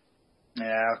 Yeah.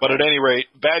 Okay. But at any rate,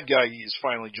 Bad Guy is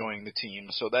finally joining the team,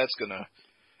 so that's gonna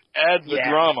add the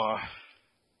drama.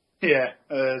 Yeah.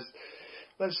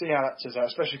 Let's see how that turns out,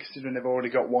 especially considering they've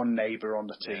already got one neighbour on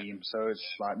the team. So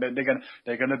it's like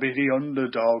they're gonna be the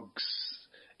underdogs,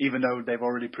 even though they've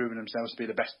already proven themselves to be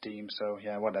the best team. So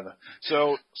yeah, whatever.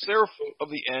 So Seraph of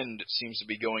the End seems to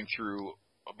be going through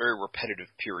a very repetitive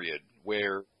period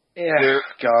where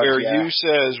you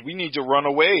says we need to run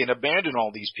away and abandon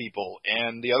all these people,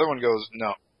 and the other one goes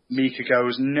no. Mika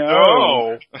goes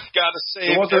no. Gotta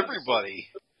save everybody.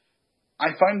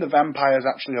 I find the vampires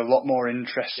actually a lot more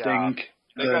interesting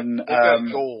than they've got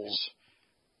goals.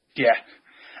 Yeah,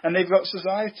 and they've got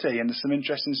society, and there's some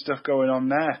interesting stuff going on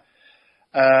there.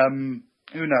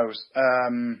 Who knows?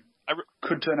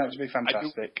 Could turn out to be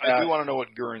fantastic. I do want to know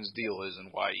what Gurren's deal is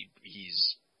and why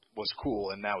was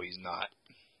cool and now he's not.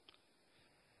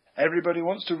 Everybody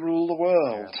wants to rule the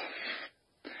world.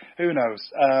 Yeah. Who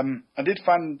knows? I did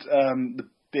find the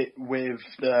bit with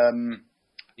the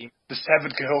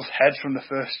severed girl's head from the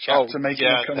first chapter making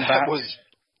her come back.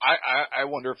 I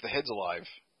wonder if the head's alive.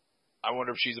 I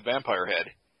wonder if she's a vampire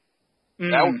head.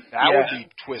 That would be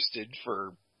twisted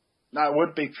for... That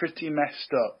would be pretty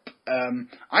messed up.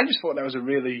 I just thought that was a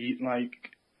really,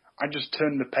 I just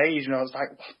turned the page and I was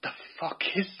like, what the fuck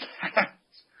is that?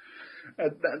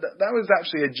 That was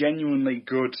actually a genuinely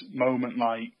good moment,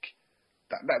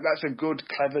 that's a good,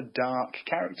 clever, dark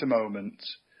character moment,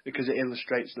 because it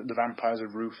illustrates that the vampires are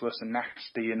ruthless and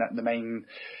nasty, and that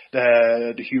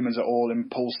the humans are all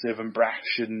impulsive and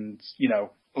brash and,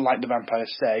 like the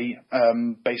vampires say,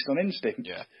 based on instinct.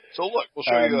 Yeah. So look, we'll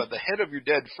show you the head of your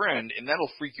dead friend, and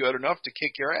that'll freak you out enough to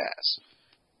kick your ass.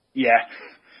 Yeah.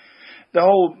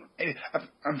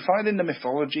 I'm finding the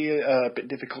mythology a bit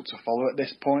difficult to follow at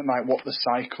this point, like what the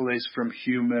cycle is from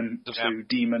human to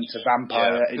demon to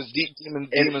vampire. Yeah, because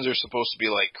demons are supposed to be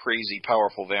like crazy,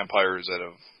 powerful vampires that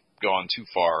have gone too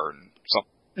far and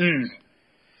something.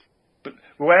 But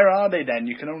where are they then?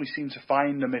 You can only seem to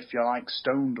find them if you're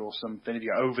stoned or something, if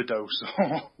you overdose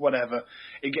or whatever.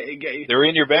 They're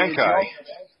in your Bankai.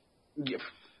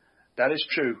 That is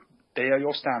true. They are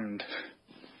your stand.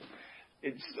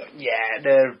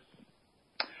 They're...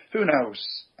 Who knows?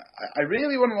 I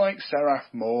really want to like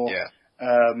Seraph more. Yeah.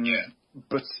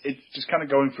 But it's just kind of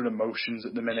going through the motions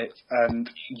at the minute. And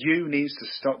you needs to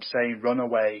stop saying run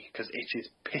away, because it is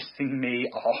pissing me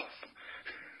off.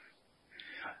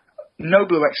 No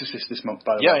Blue Exorcist this month,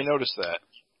 by the way. Yeah, I noticed that.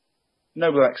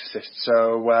 No Blue Exorcist.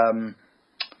 So,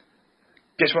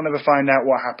 guess we'll never find out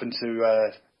what happened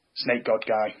to Snake God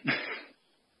guy. I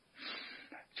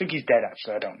think he's dead,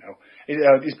 actually. I don't know.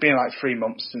 It's been 3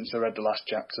 months since I read the last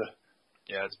chapter.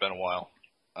 Yeah, it's been a while.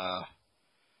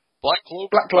 Black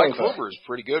Clover is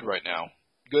pretty good right now.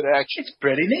 Good action. It's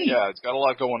pretty neat. Yeah, it's got a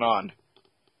lot going on.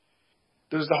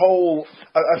 There's the whole...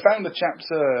 I found the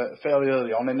chapter fairly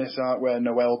early on in this arc where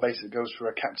Noelle basically goes through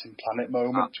a Captain Planet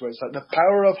moment where it's like the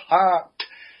power of heart.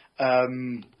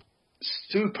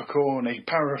 Super corny.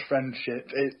 Power of friendship.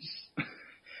 It's...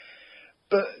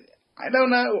 But I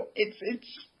don't know. It's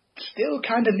still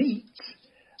kind of neat.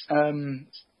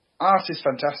 Art is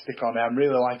fantastic on it. I'm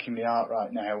really liking the art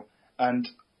right now. And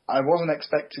I wasn't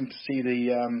expecting to see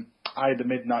the Eye of the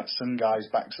Midnight Sun guys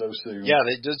back so soon. Yeah,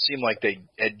 it did seem like they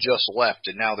had just left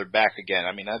and now they're back again.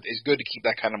 I mean, it's good to keep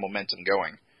that kind of momentum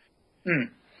going.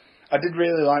 I did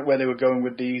really like where they were going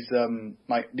with these,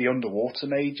 the underwater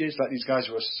mages. These guys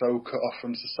who are so cut off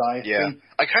from society. Yeah,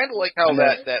 I kind of like how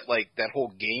that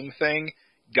whole game thing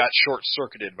got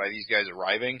short-circuited by these guys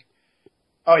arriving.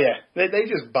 Oh yeah, they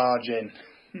just barge in.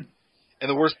 And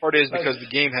the worst part is, because the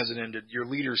game hasn't ended, your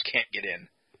leaders can't get in.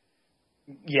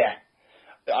 Yeah.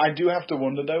 I do have to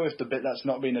wonder, though, if the bit that's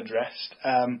not been addressed.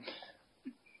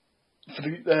 For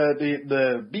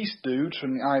the beast dude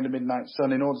from the Eye of the Midnight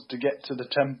Sun, in order to get to the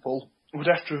temple, would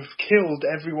have to have killed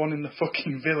everyone in the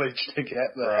fucking village to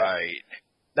get there. Right.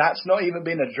 That's not even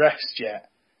been addressed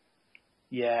yet.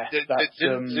 Yeah.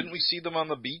 Didn't we see them on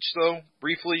the beach, though,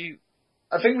 briefly?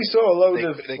 I think we saw a load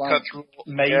of cut through,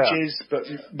 mages,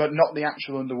 but not the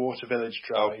actual underwater village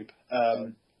tribe.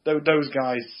 Those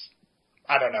guys,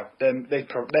 I don't know.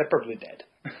 They're probably dead.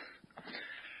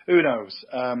 Who knows?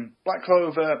 Black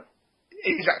Clover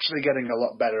is actually getting a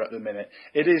lot better at the minute.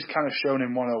 It is kind of shown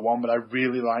in 101, but I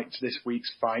really liked this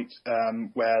week's fight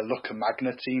where Luck and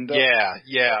Magna teamed up.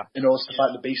 Yeah. In order to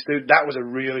fight the Beast Dude. That was a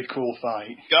really cool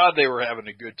fight. God, they were having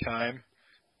a good time.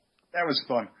 That was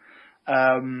fun.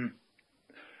 I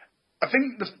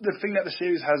think the thing that the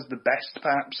series has the best,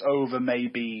 perhaps, over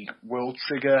maybe World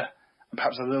Trigger, and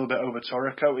perhaps a little bit over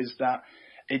Toriko, is that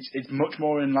it's much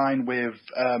more in line with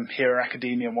Hero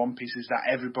Academia and One Piece, is that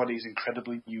everybody is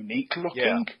incredibly unique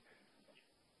looking. Yeah.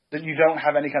 That you don't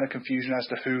have any kind of confusion as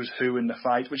to who's who in the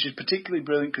fight, which is particularly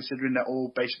brilliant considering they're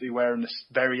all basically wearing the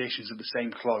variations of the same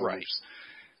clothes. Right.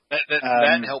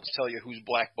 That helps tell you who's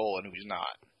Black Bull and who's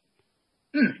not.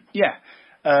 Yeah.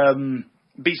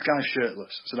 Beast Guy's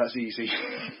shirtless, so that's easy.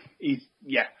 He's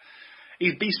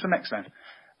Beast from X-Men.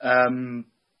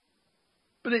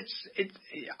 But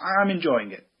I'm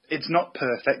enjoying it. It's not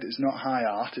perfect, it's not high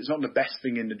art, it's not the best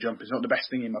thing in the Jump, it's not the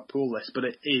best thing in my pull list, but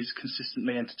it is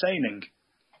consistently entertaining.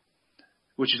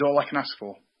 Which is all I can ask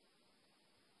for.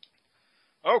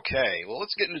 Okay, well,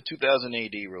 let's get into 2000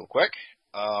 AD real quick.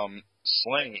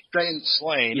 Slain.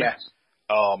 Yeah.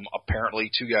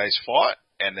 Apparently 2 guys fought,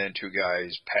 and then 2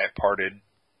 guys parted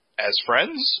as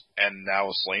friends, and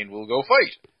now Slain will go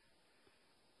fight.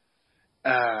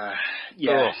 Yeah.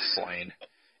 Oh, Slain.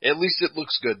 At least it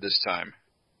looks good this time.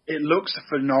 It looks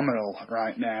phenomenal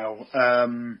right now.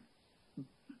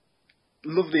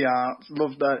 Love the art,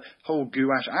 love that whole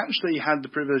gouache. I actually had the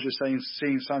privilege of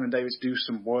seeing Simon Davis do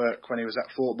some work when he was at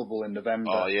Thought Bubble in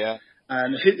November. Oh, yeah?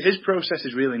 And his process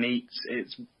is really neat.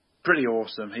 It's pretty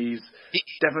awesome. He's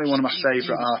definitely one of my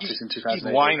favourite artists in 2008.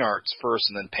 He line arts first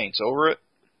and then paints over it?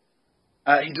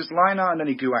 He does line art and then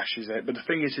he gouaches it. But the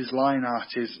thing is, his line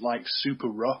art is, like, super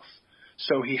rough.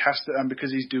 So he has to, and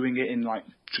because he's doing it in, like,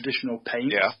 traditional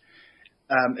paint,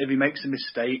 if he makes a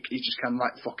mistake, he's just kind of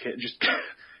like, fuck it, just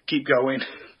keep going.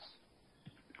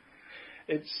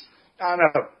 I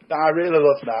know, I really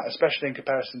love that, especially in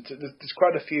comparison to, there's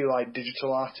quite a few, like,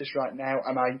 digital artists right now,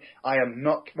 and I am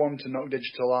not one to knock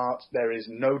digital art. There is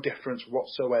no difference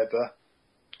whatsoever.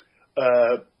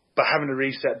 But having a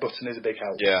reset button is a big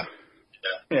help. Yeah.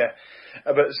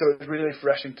 But so it's really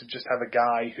refreshing to just have a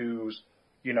guy who's,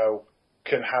 you know,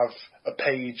 can have a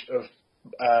page of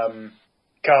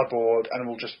cardboard and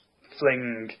will just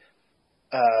fling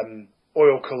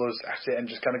oil colours at it and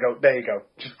just kind of go, there you go.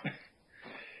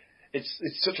 It's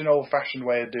such an old-fashioned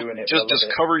way of doing it.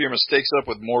 Just cover your mistakes up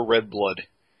with more red blood.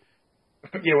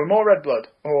 Yeah, with more red blood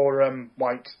or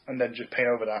white, and then just paint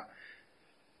over that.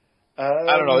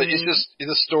 I don't know. It's just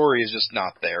the story is just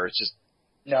not there. It's just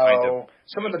no.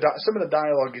 Some of the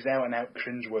dialogue is out and out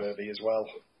cringeworthy as well.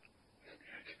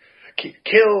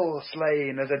 Kill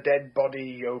Slain as a dead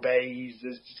body obeys.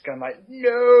 It's just kind of like,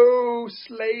 no,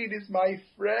 Slain is my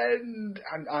friend,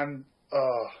 and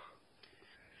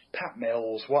Pat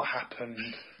Mills, what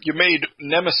happened? You made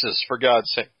Nemesis, for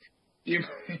God's sake. You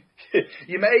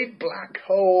made Black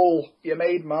Hole. You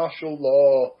made Martial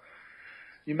Law.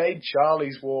 You made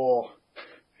Charlie's War.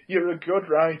 You're a good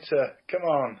writer. Come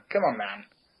on, man.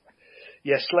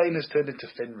 Yeah, Slain has turned into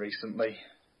Finn recently.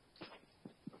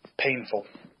 Painful.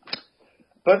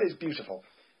 But it's beautiful.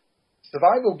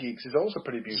 Survival Geeks is also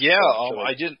pretty beautiful. Yeah,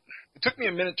 I didn't. It took me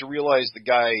a minute to realize the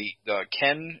guy,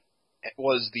 Ken,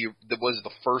 was the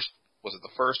first. Was it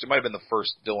the first? It might have been the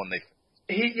first villain they.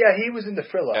 He was in the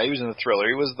Thriller. Yeah, he was in the Thriller.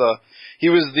 He was the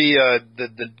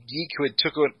geek who had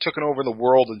taken over the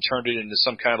world and turned it into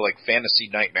some kind of like fantasy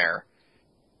nightmare.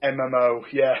 MMO,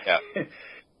 yeah. Yeah.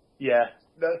 Yeah.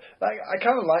 I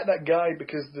kind of like that guy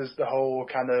because there's the whole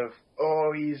kind of,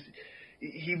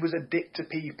 he was a dick to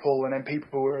people and then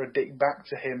people were a dick back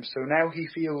to him, so now he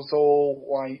feels all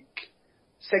like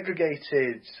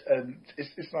segregated, and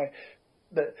it's like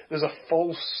there's a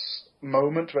false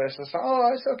moment where it's just like,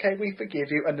 it's okay, we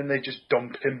forgive you, and then they just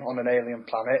dump him on an alien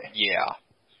planet. Yeah.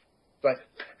 Like,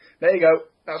 there you go,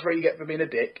 that's what you get for being a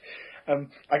dick. I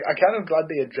kind of glad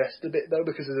they addressed a bit though,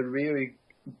 because there's a really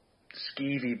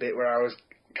skeevy bit where I was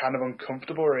kind of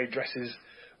uncomfortable, where he dresses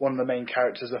one of the main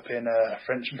characters up in a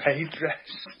French maid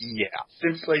dress. Yeah.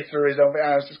 Simply for his own.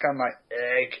 I was just kind of like,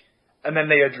 egg. And then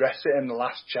they address it in the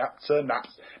last chapter, and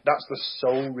that's the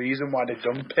sole reason why they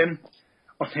dump him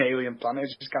on the alien planet.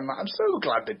 It's just kind of like, I'm so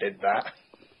glad they did that.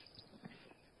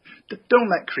 Don't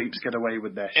let creeps get away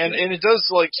with their shit. And it does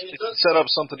set up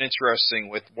something interesting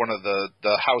with one of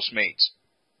the housemates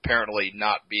apparently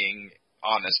not being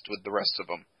honest with the rest of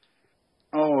them.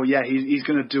 Oh yeah, he's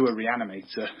going to do a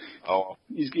reanimator. Oh.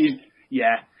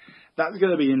 Yeah, that's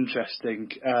going to be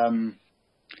interesting.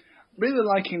 really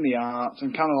liking the art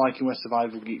and kind of liking where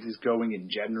Survival Geeks is going in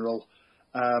general.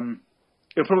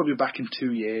 It'll probably be back in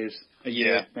 2 years, a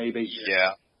year maybe.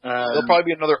 Yeah. There'll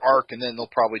probably be another arc, and then they'll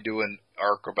probably do an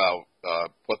arc about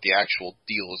what the actual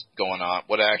deal is going on,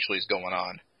 what actually is going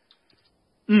on.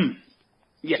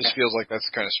 Yeah. Just feels like that's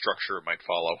the kind of structure it might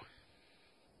follow.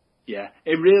 Yeah,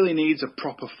 it really needs a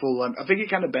proper full. I think it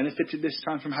kind of benefited this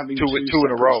time from having two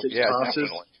in a row. Yeah, parters.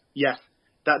 definitely. Yeah,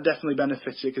 that definitely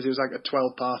benefited it because it was like a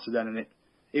 12-parter then, and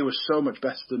it was so much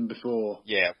better than before.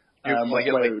 Yeah, you only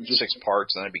get like 6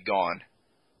 parts, and then it'd be gone.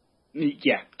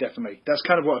 Yeah, definitely. That's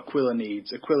kind of what Aquila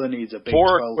needs. Aquila needs a big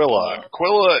 12 Aquila.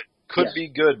 Aquila could be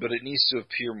good, but it needs to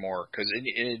appear more because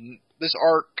in this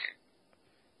arc,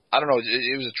 I don't know.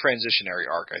 It was a transitionary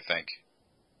arc, I think.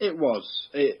 It was.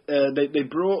 They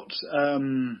brought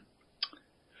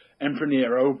Emperor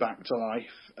Nero back to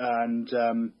life, and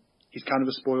he's kind of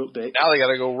a spoiled dick. Now they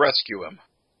got to go rescue him.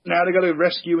 Now they got to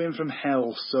rescue him from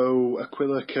hell, so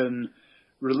Aquila can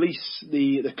release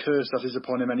the curse that is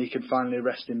upon him, and he can finally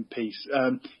rest in peace.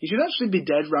 He should actually be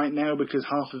dead right now because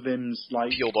half of him's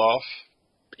like peeled off.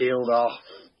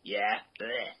 Yeah.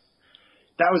 Blech.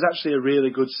 That was actually a really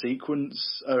good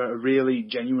sequence, a really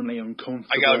genuinely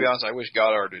uncomfortable. I gotta be honest, I wish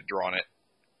Goddard had drawn it.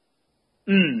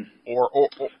 Or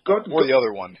the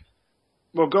other one.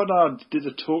 Well, Goddard did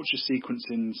a torture sequence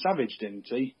in Savage, didn't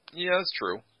he? Yeah, that's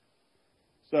true.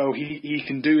 So he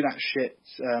can do that shit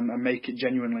and make it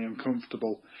genuinely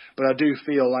uncomfortable. But I do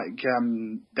feel like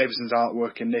Davison's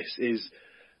artwork in this is...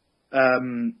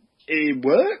 it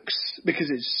works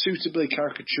because it's suitably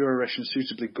caricaturish and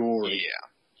suitably gory. Yeah.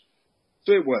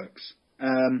 So it works.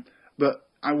 But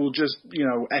I will just,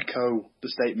 echo the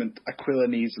statement, Aquila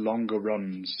needs longer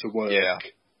runs to work. Yeah.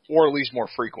 Or at least more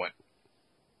frequent.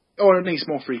 Or at least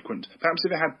more frequent. Perhaps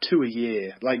if it had 2 a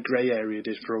year, like Grey Area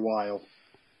did for a while.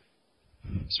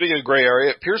 Speaking of Grey Area,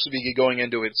 it appears to be going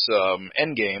into its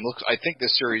end game. I think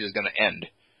this series is going to end.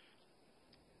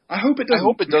 I hope it doesn't. I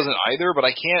hope it doesn't either, but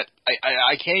I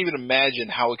can't even imagine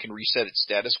how it can reset its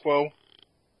status quo.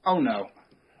 Oh no.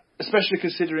 Especially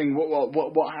considering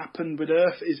what happened with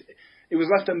Earth it was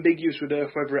left ambiguous with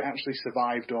Earth whether it actually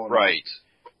survived or not. Right.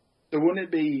 So wouldn't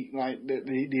it be like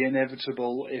the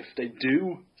inevitable if they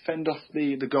do fend off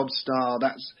the God Star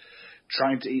that's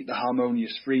trying to eat the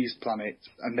Harmonious Freeze planet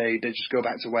and they just go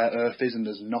back to where Earth is and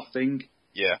there's nothing?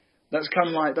 Yeah. That's kind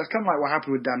of like what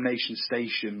happened with Damnation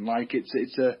Station. Like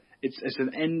it's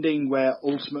an ending where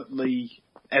ultimately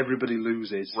everybody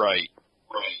loses. Right.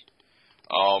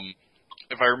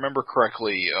 If I remember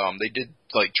correctly, they did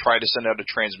try to send out a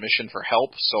transmission for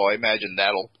help, so I imagine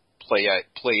that'll play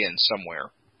in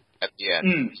somewhere at the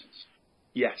end.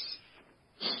 Yes.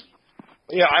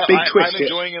 Yeah, I'm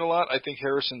enjoying it a lot. I think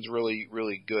Harrison's really,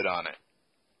 really good on it.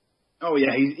 Oh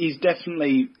yeah, he's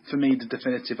definitely for me the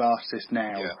definitive artist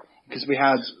now. Yeah. Because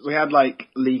we had like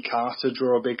Lee Carter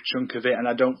draw a big chunk of it, and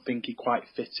I don't think he quite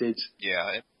fitted.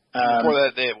 Yeah. Before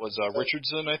that, it was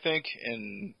Richardson, I think,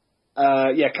 and.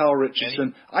 Carl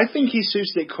Richardson. I think he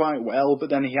suited it quite well, but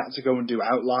then he had to go and do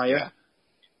Outlier. Yeah.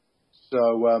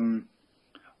 So,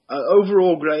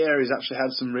 overall, Grey Area's actually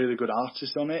had some really good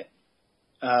artists on it.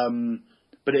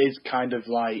 But it is kind of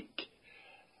like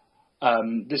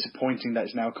disappointing that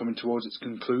it's now coming towards its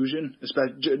conclusion.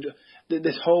 Especially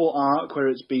this whole arc where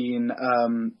it's been,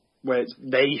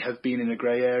 they have been in a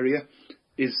Grey Area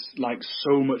is like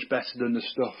so much better than the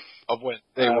stuff of when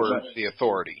they were the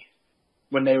Authority.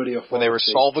 When they were the Authority. When they were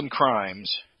solving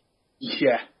crimes.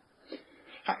 Yeah.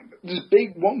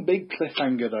 There's one big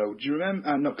cliffhanger though. Do you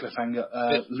remember? Not cliffhanger.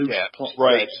 Loose plot.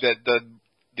 Right. That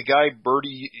the guy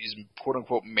Birdie is quote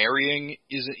unquote marrying.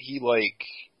 Isn't he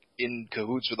in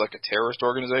cahoots with a terrorist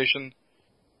organization?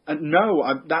 No,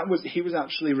 he was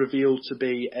actually revealed to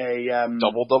be a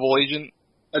double agent.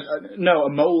 No, a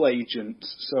mole agent.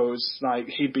 So it's like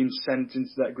he'd been sent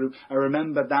into that group. I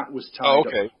remember that was tied up.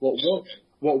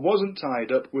 What wasn't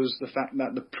tied up was the fact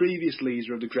that the previous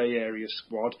leader of the Grey Area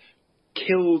squad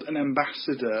killed an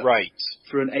ambassador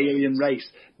for an alien race.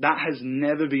 That has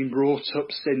never been brought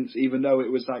up since, even though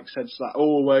it was said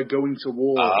we're going to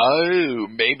war. Oh,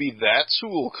 maybe that's who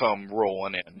will come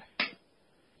rolling in.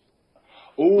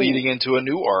 Ooh, leading into a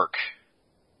new arc.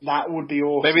 That would be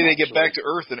awesome. Maybe they get back to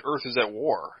Earth and Earth is at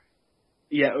war.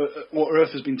 Yeah,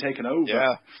 Earth has been taken over.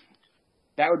 Yeah.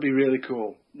 That would be really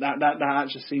cool. That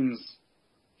actually seems...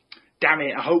 Damn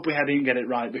it, I hope we didn't get it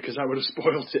right because I would have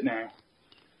spoiled it now.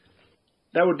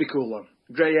 That would be cool though.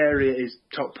 Grey Area is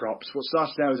top props. What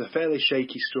started out as a fairly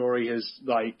shaky story has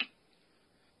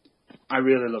I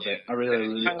really love it. I really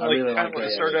like Grey Area.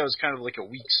 It started out as kind of like a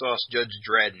weak sauce Judge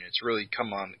Dredd, and it's really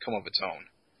come of its own.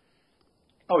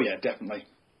 Oh yeah, definitely.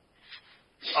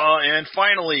 And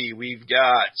finally, we've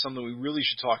got something we really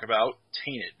should talk about,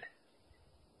 Tainted.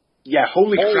 Yeah,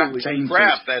 holy crap, Tainted.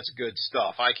 Crap, that's good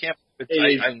stuff. I can't...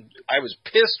 I was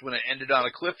pissed when it ended on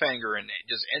a cliffhanger and it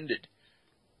just ended.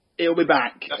 It'll be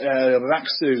back. It'll be back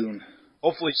soon.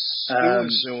 Hopefully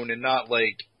soon and not,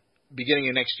 like, beginning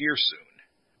of next year soon.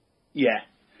 Yeah.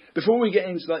 Before we get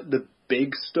into, like, the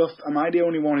big stuff, am I the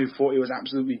only one who thought it was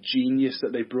absolutely genius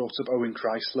that they brought up Owen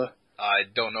Chrysler? I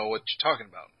don't know what you're talking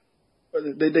about.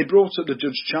 They brought up the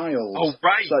Judge Child. Oh,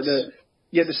 right. It's like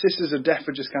the Sisters of Death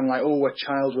are just kind of like, oh, a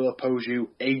child will oppose you,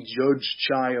 a Judge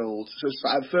Child. So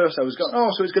at first I was going,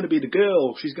 oh, so it's going to be the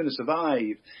girl, she's going to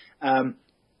survive.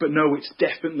 But no, it's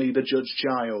definitely the Judge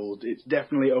Child. It's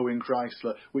definitely Owen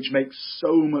Chrysler, which makes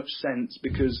so much sense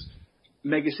because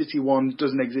Mega City 1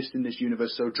 doesn't exist in this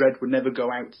universe, so Dredd would never go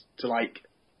out to, like,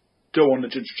 go on the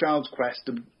Judge Child's quest.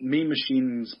 The Mean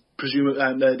Machines,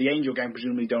 the Angel Gang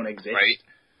presumably don't exist. Right.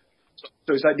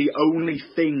 So it's like the only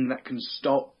thing that can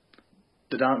stop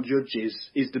the Dark Judges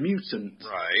is the mutant.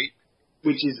 Right.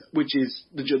 Which is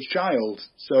the Judge Child.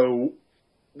 So...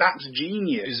 that's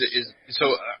genius.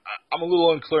 I'm a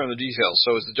little unclear on the details.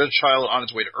 So is the Judge Child on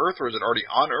its way to Earth, or is it already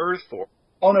on Earth? Or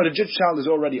oh no, the Judge Child is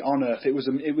already on Earth. It was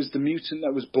the mutant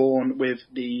that was born with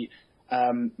the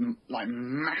like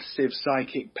massive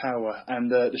psychic power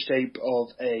and the shape of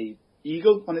a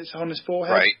eagle on his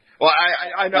forehead. Right. Well,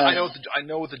 I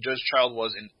know what the Judge Child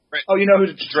was in. Oh, you know who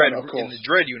the Dredd, of course. In the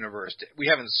Dredd universe. We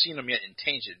haven't seen him yet in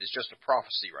Tainted. It's just a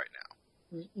prophecy right now.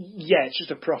 Yeah, it's just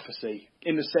a prophecy.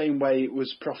 In the same way it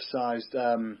was prophesized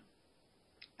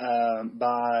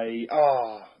by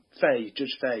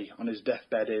Judge Faye on his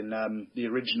deathbed in the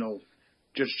original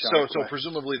Judge Child. So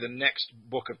presumably the next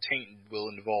book of Tainted will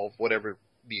involve whatever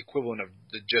the equivalent of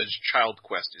the Judge Child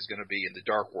quest is going to be in the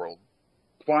Dark World.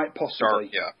 Quite possibly.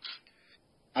 Yeah.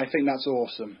 I think that's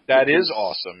awesome. That is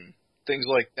awesome. Things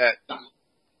like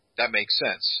that makes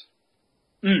sense.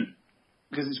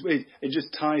 Because it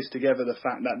just ties together the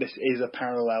fact that this is a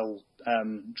parallel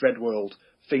Dredd world.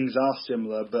 Things are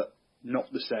similar, but not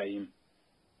the same.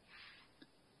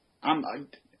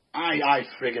 I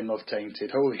friggin' love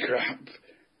Tainted. Holy crap!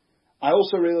 I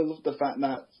also really love the fact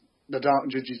that the Dark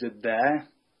Judges are there,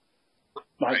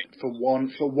 like right.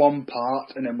 for one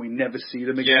part, and then we never see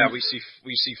them again. Yeah, we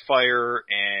see Fire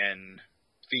and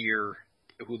Fear,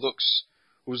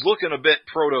 who's looking a bit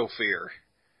proto-Fear.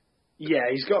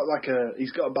 Yeah, he's got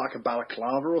a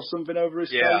balaclava or something over his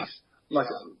face. Like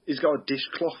he's got a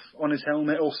dishcloth on his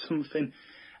helmet or something.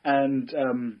 And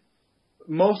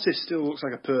Mortis still looks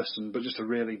like a person, but just a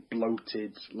really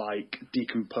bloated, like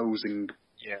decomposing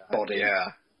body. Yeah.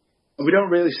 And we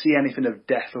don't really see anything of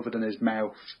death other than his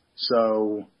mouth.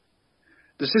 So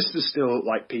the sisters still look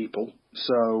like people.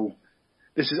 So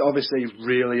this is obviously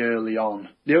really early on.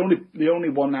 The only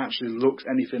one that actually looks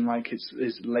anything like his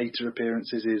later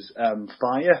appearances is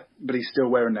Fire, but he's still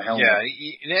wearing the helmet. Yeah,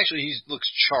 he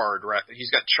looks charred. Right?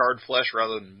 He's got charred flesh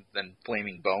rather than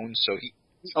flaming bones. So he.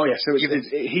 Oh yeah, so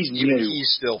he's new.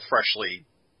 He's still freshly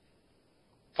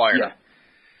fired. Yeah.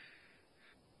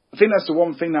 I think that's the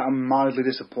one thing that I'm mildly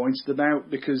disappointed about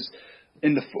because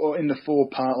in the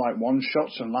 4-part like one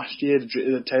shots from last year,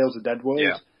 the Tales of Deadworld.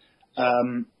 Yeah.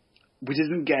 We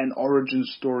didn't get an origin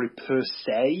story per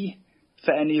se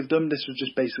for any of them. This was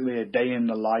just basically a day in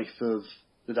the life of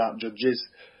the Dark Judges.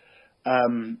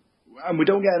 And we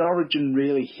don't get an origin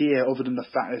really here other than the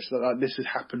fact that this has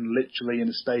happened literally in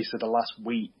the space of the last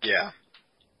week. Yeah.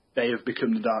 They have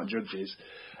become the Dark Judges.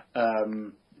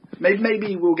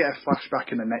 Maybe we'll get a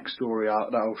flashback in the next story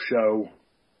arc that'll show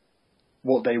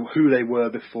who they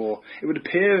were before. It would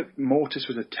appear Mortis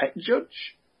was a tech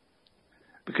judge.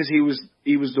 Because he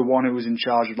was the one who was in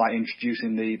charge of like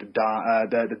introducing the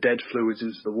dead fluids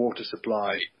into the water supply.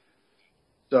 Right.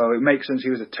 So it makes sense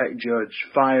he was a tech judge.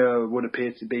 Fire would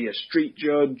appear to be a street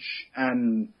judge,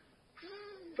 and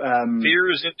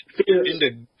Fear is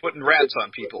into putting rats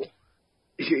on people.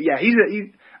 Yeah,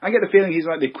 I get the feeling he's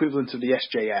like the equivalent of the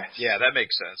SJS. Yeah, that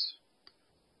makes sense.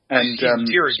 And he's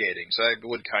interrogating, so that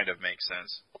would kind of make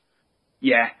sense.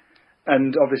 Yeah,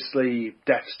 and obviously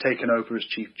Death's taken over as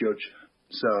chief judge.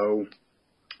 So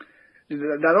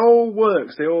that all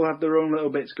works. They all have their own little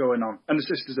bits going on. And the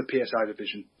sisters are PSI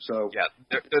division. So yeah,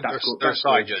 they're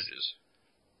side judges.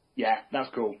 Yeah, that's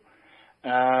cool.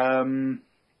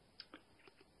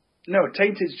 No,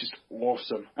 Tainted's just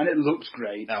awesome. And it looks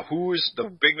great. Now, the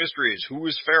big mystery is who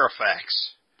is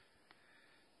Fairfax?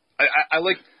 I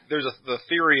like, the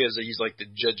theory is that he's like the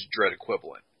Judge Dredd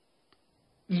equivalent.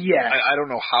 Yeah. I don't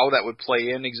know how that would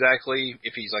play in exactly,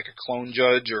 if he's like a clone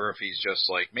judge or if he's just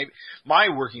like, maybe, my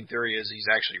working theory is he's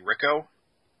actually Rico.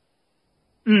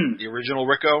 The original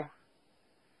Rico.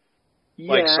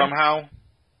 Like, somehow?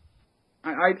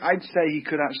 I'd say he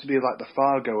could actually be like the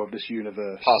Fargo of this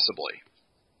universe. Possibly.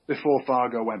 Before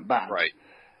Fargo went bad. Right.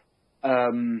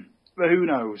 But who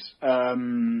knows?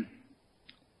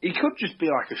 He could just be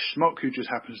like a schmuck who just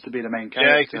happens to be the main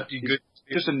character. Yeah, he could.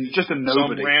 Just a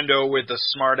nobody. Some rando with a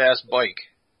smart-ass bike.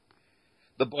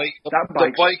 The bike is awesome.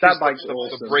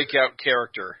 the breakout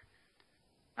character.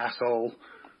 Asshole.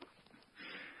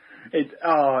 It's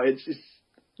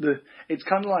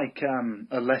kind of like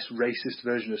a less racist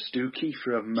version of Stooky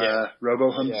from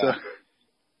Robo Hunter. Yeah.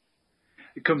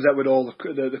 It comes out with all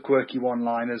the quirky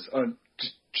one-liners,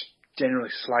 just generally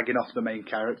slagging off the main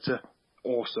character.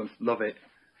 Awesome, love it.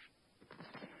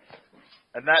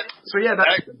 And that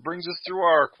brings us through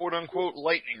our quote-unquote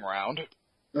lightning round.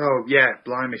 Oh yeah,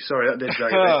 blimey! Sorry, that did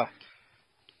drag a bit.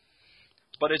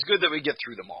 But it's good that we get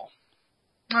through them all.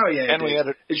 Oh yeah,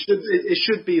 it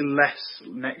should be less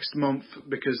next month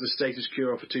because the status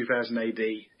quo for 2000 AD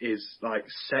is like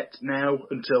set now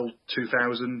until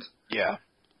 2000. Yeah.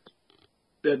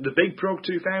 The Big Prog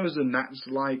 2000, that's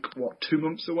like what, 2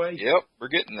 months away? Yep, we're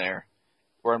getting there.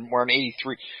 We're on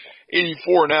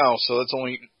 84 now, so that's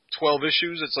only 12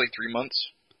 issues. It's like 3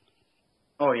 months.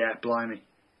 Oh yeah, blimey.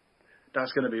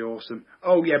 That's going to be awesome.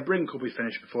 Oh yeah, Brink will be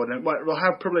finished before then. We'll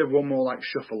have probably one more like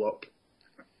shuffle up.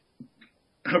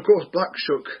 And of course, Black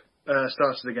Shuck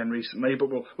started again recently, but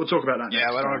we'll talk about that next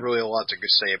time. Yeah, I don't have really a lot to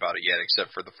say about it yet,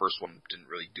 except for the first one didn't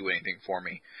really do anything for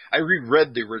me. I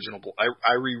reread the original.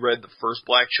 I reread the first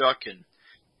Black Shuck, and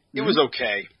it was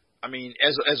okay. I mean,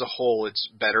 as a whole, it's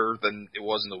better than it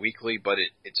was in the weekly, but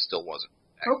it still wasn't.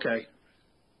 Okay.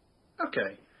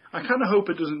 I kind of hope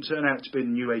it doesn't turn out to be the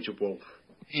New Age of Wolf.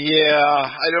 Yeah,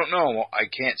 I don't know. I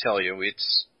can't tell you.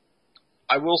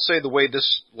 I will say the way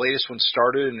this latest one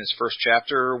started in his first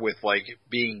chapter with like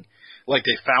being like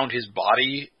they found his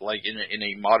body like in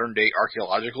a modern day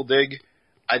archaeological dig.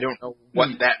 I don't know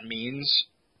what that means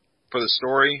for the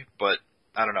story, but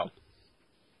I don't know.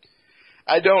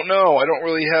 I don't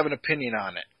really have an opinion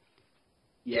on it.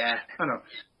 Yeah, I know.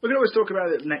 We can always talk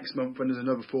about it next month when there's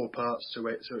another 4 parts to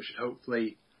it, so it should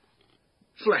hopefully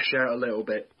flesh out a little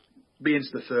bit. Be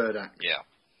into the third act. Yeah.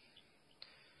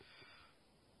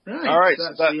 Right. All right.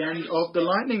 That's the end of the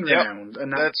lightning round,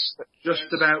 and that's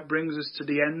just about brings us to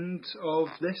the end of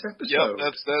this episode.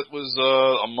 Yep. That was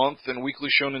a month in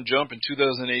Weekly Shonen Jump in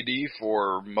 2000 AD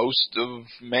for most of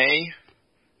May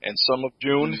and some of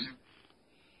June.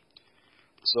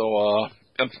 So,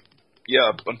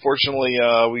 unfortunately,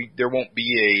 there won't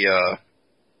be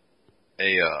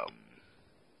a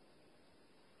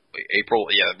April.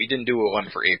 Yeah, we didn't do one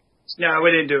for April. No,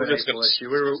 we didn't do an April issue.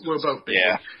 We're both busy.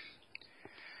 Yeah.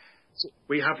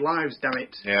 We have lives, damn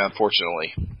it. Yeah,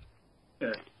 unfortunately.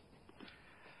 Yeah.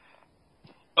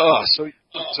 So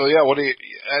yeah, what do you...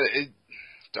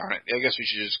 darn it. I guess we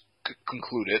should just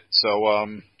conclude it. So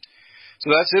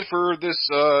that's it for this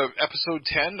episode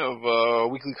 10 of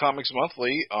Weekly Comics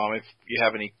Monthly. If you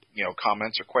have any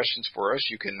comments or questions for us,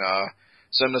 you can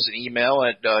send us an email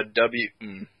at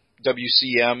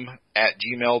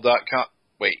wcm@gmail.com.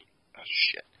 Wait. Oh,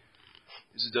 shit.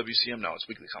 Is it WCM? No, it's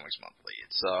Weekly Comics Monthly.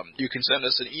 It's you can send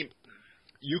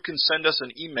us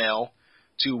an email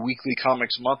to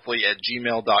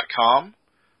weeklycomicsmonthly@gmail.com.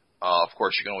 Of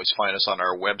course, you can always find us on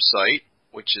our website,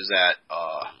 which is at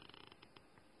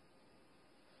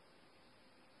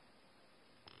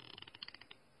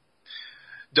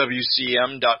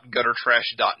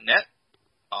wcm.guttertrash.net.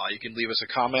 You can leave us a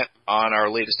comment on our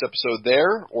latest episode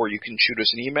there, or you can shoot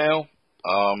us an email.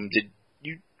 Did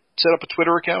you set up a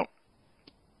Twitter account?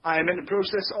 I am in the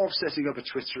process of setting up a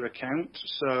Twitter account,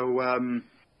 so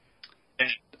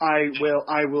I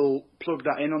will plug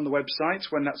that in on the website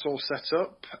when that's all set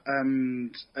up,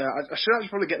 and I should actually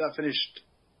probably get that finished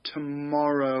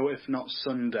tomorrow, if not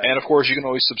Sunday. And of course, you can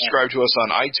always subscribe to us on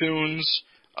iTunes.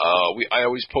 I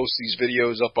always post these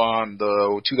videos up on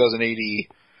the 2080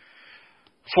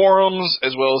 forums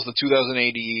as well as the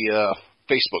 2080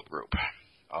 Facebook group.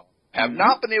 I have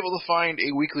not been able to find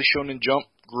a Weekly Shonen Jump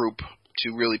group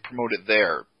to really promote it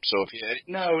there. So if you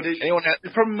the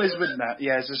problem is with that,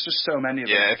 there's just so many of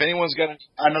them. Yeah, if anyone's got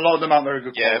and a lot of them aren't very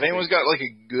good quality. If anyone's got like a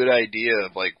good idea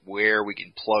of like where we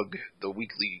can plug the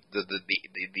weekly the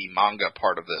manga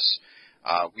part of this,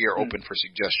 we are open for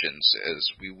suggestions, as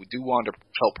we do want to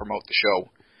help promote the show,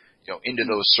 into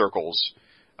those circles.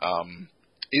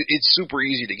 It's super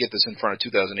easy to get this in front of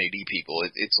 2000 AD people.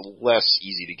 It's less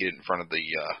easy to get it in front of the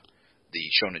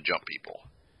Shonen Jump people.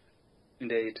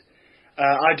 Indeed.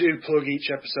 I do plug each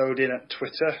episode in at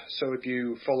Twitter, so if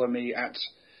you follow me at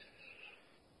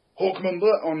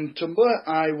Hawkmumber on Tumblr.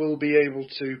 I will be able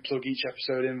to plug each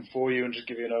episode in for you and just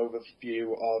give you an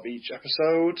overview of each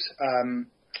episode.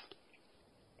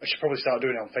 I should probably start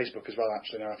doing it on Facebook as well,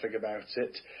 actually, now I think about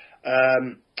it.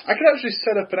 I could actually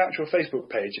set up an actual Facebook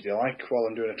page, if you like, while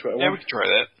I'm doing a Twitter one. Yeah, we could try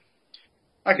that.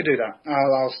 I could do that.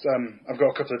 I've got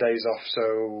a couple of days off,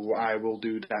 so I will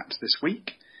do that this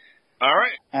week. All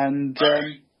right. And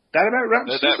that about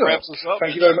wraps us up.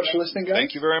 Thank you very much for listening, guys.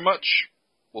 Thank you very much.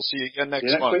 We'll see you again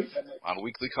next month week. on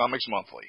Weekly Comics Monthly.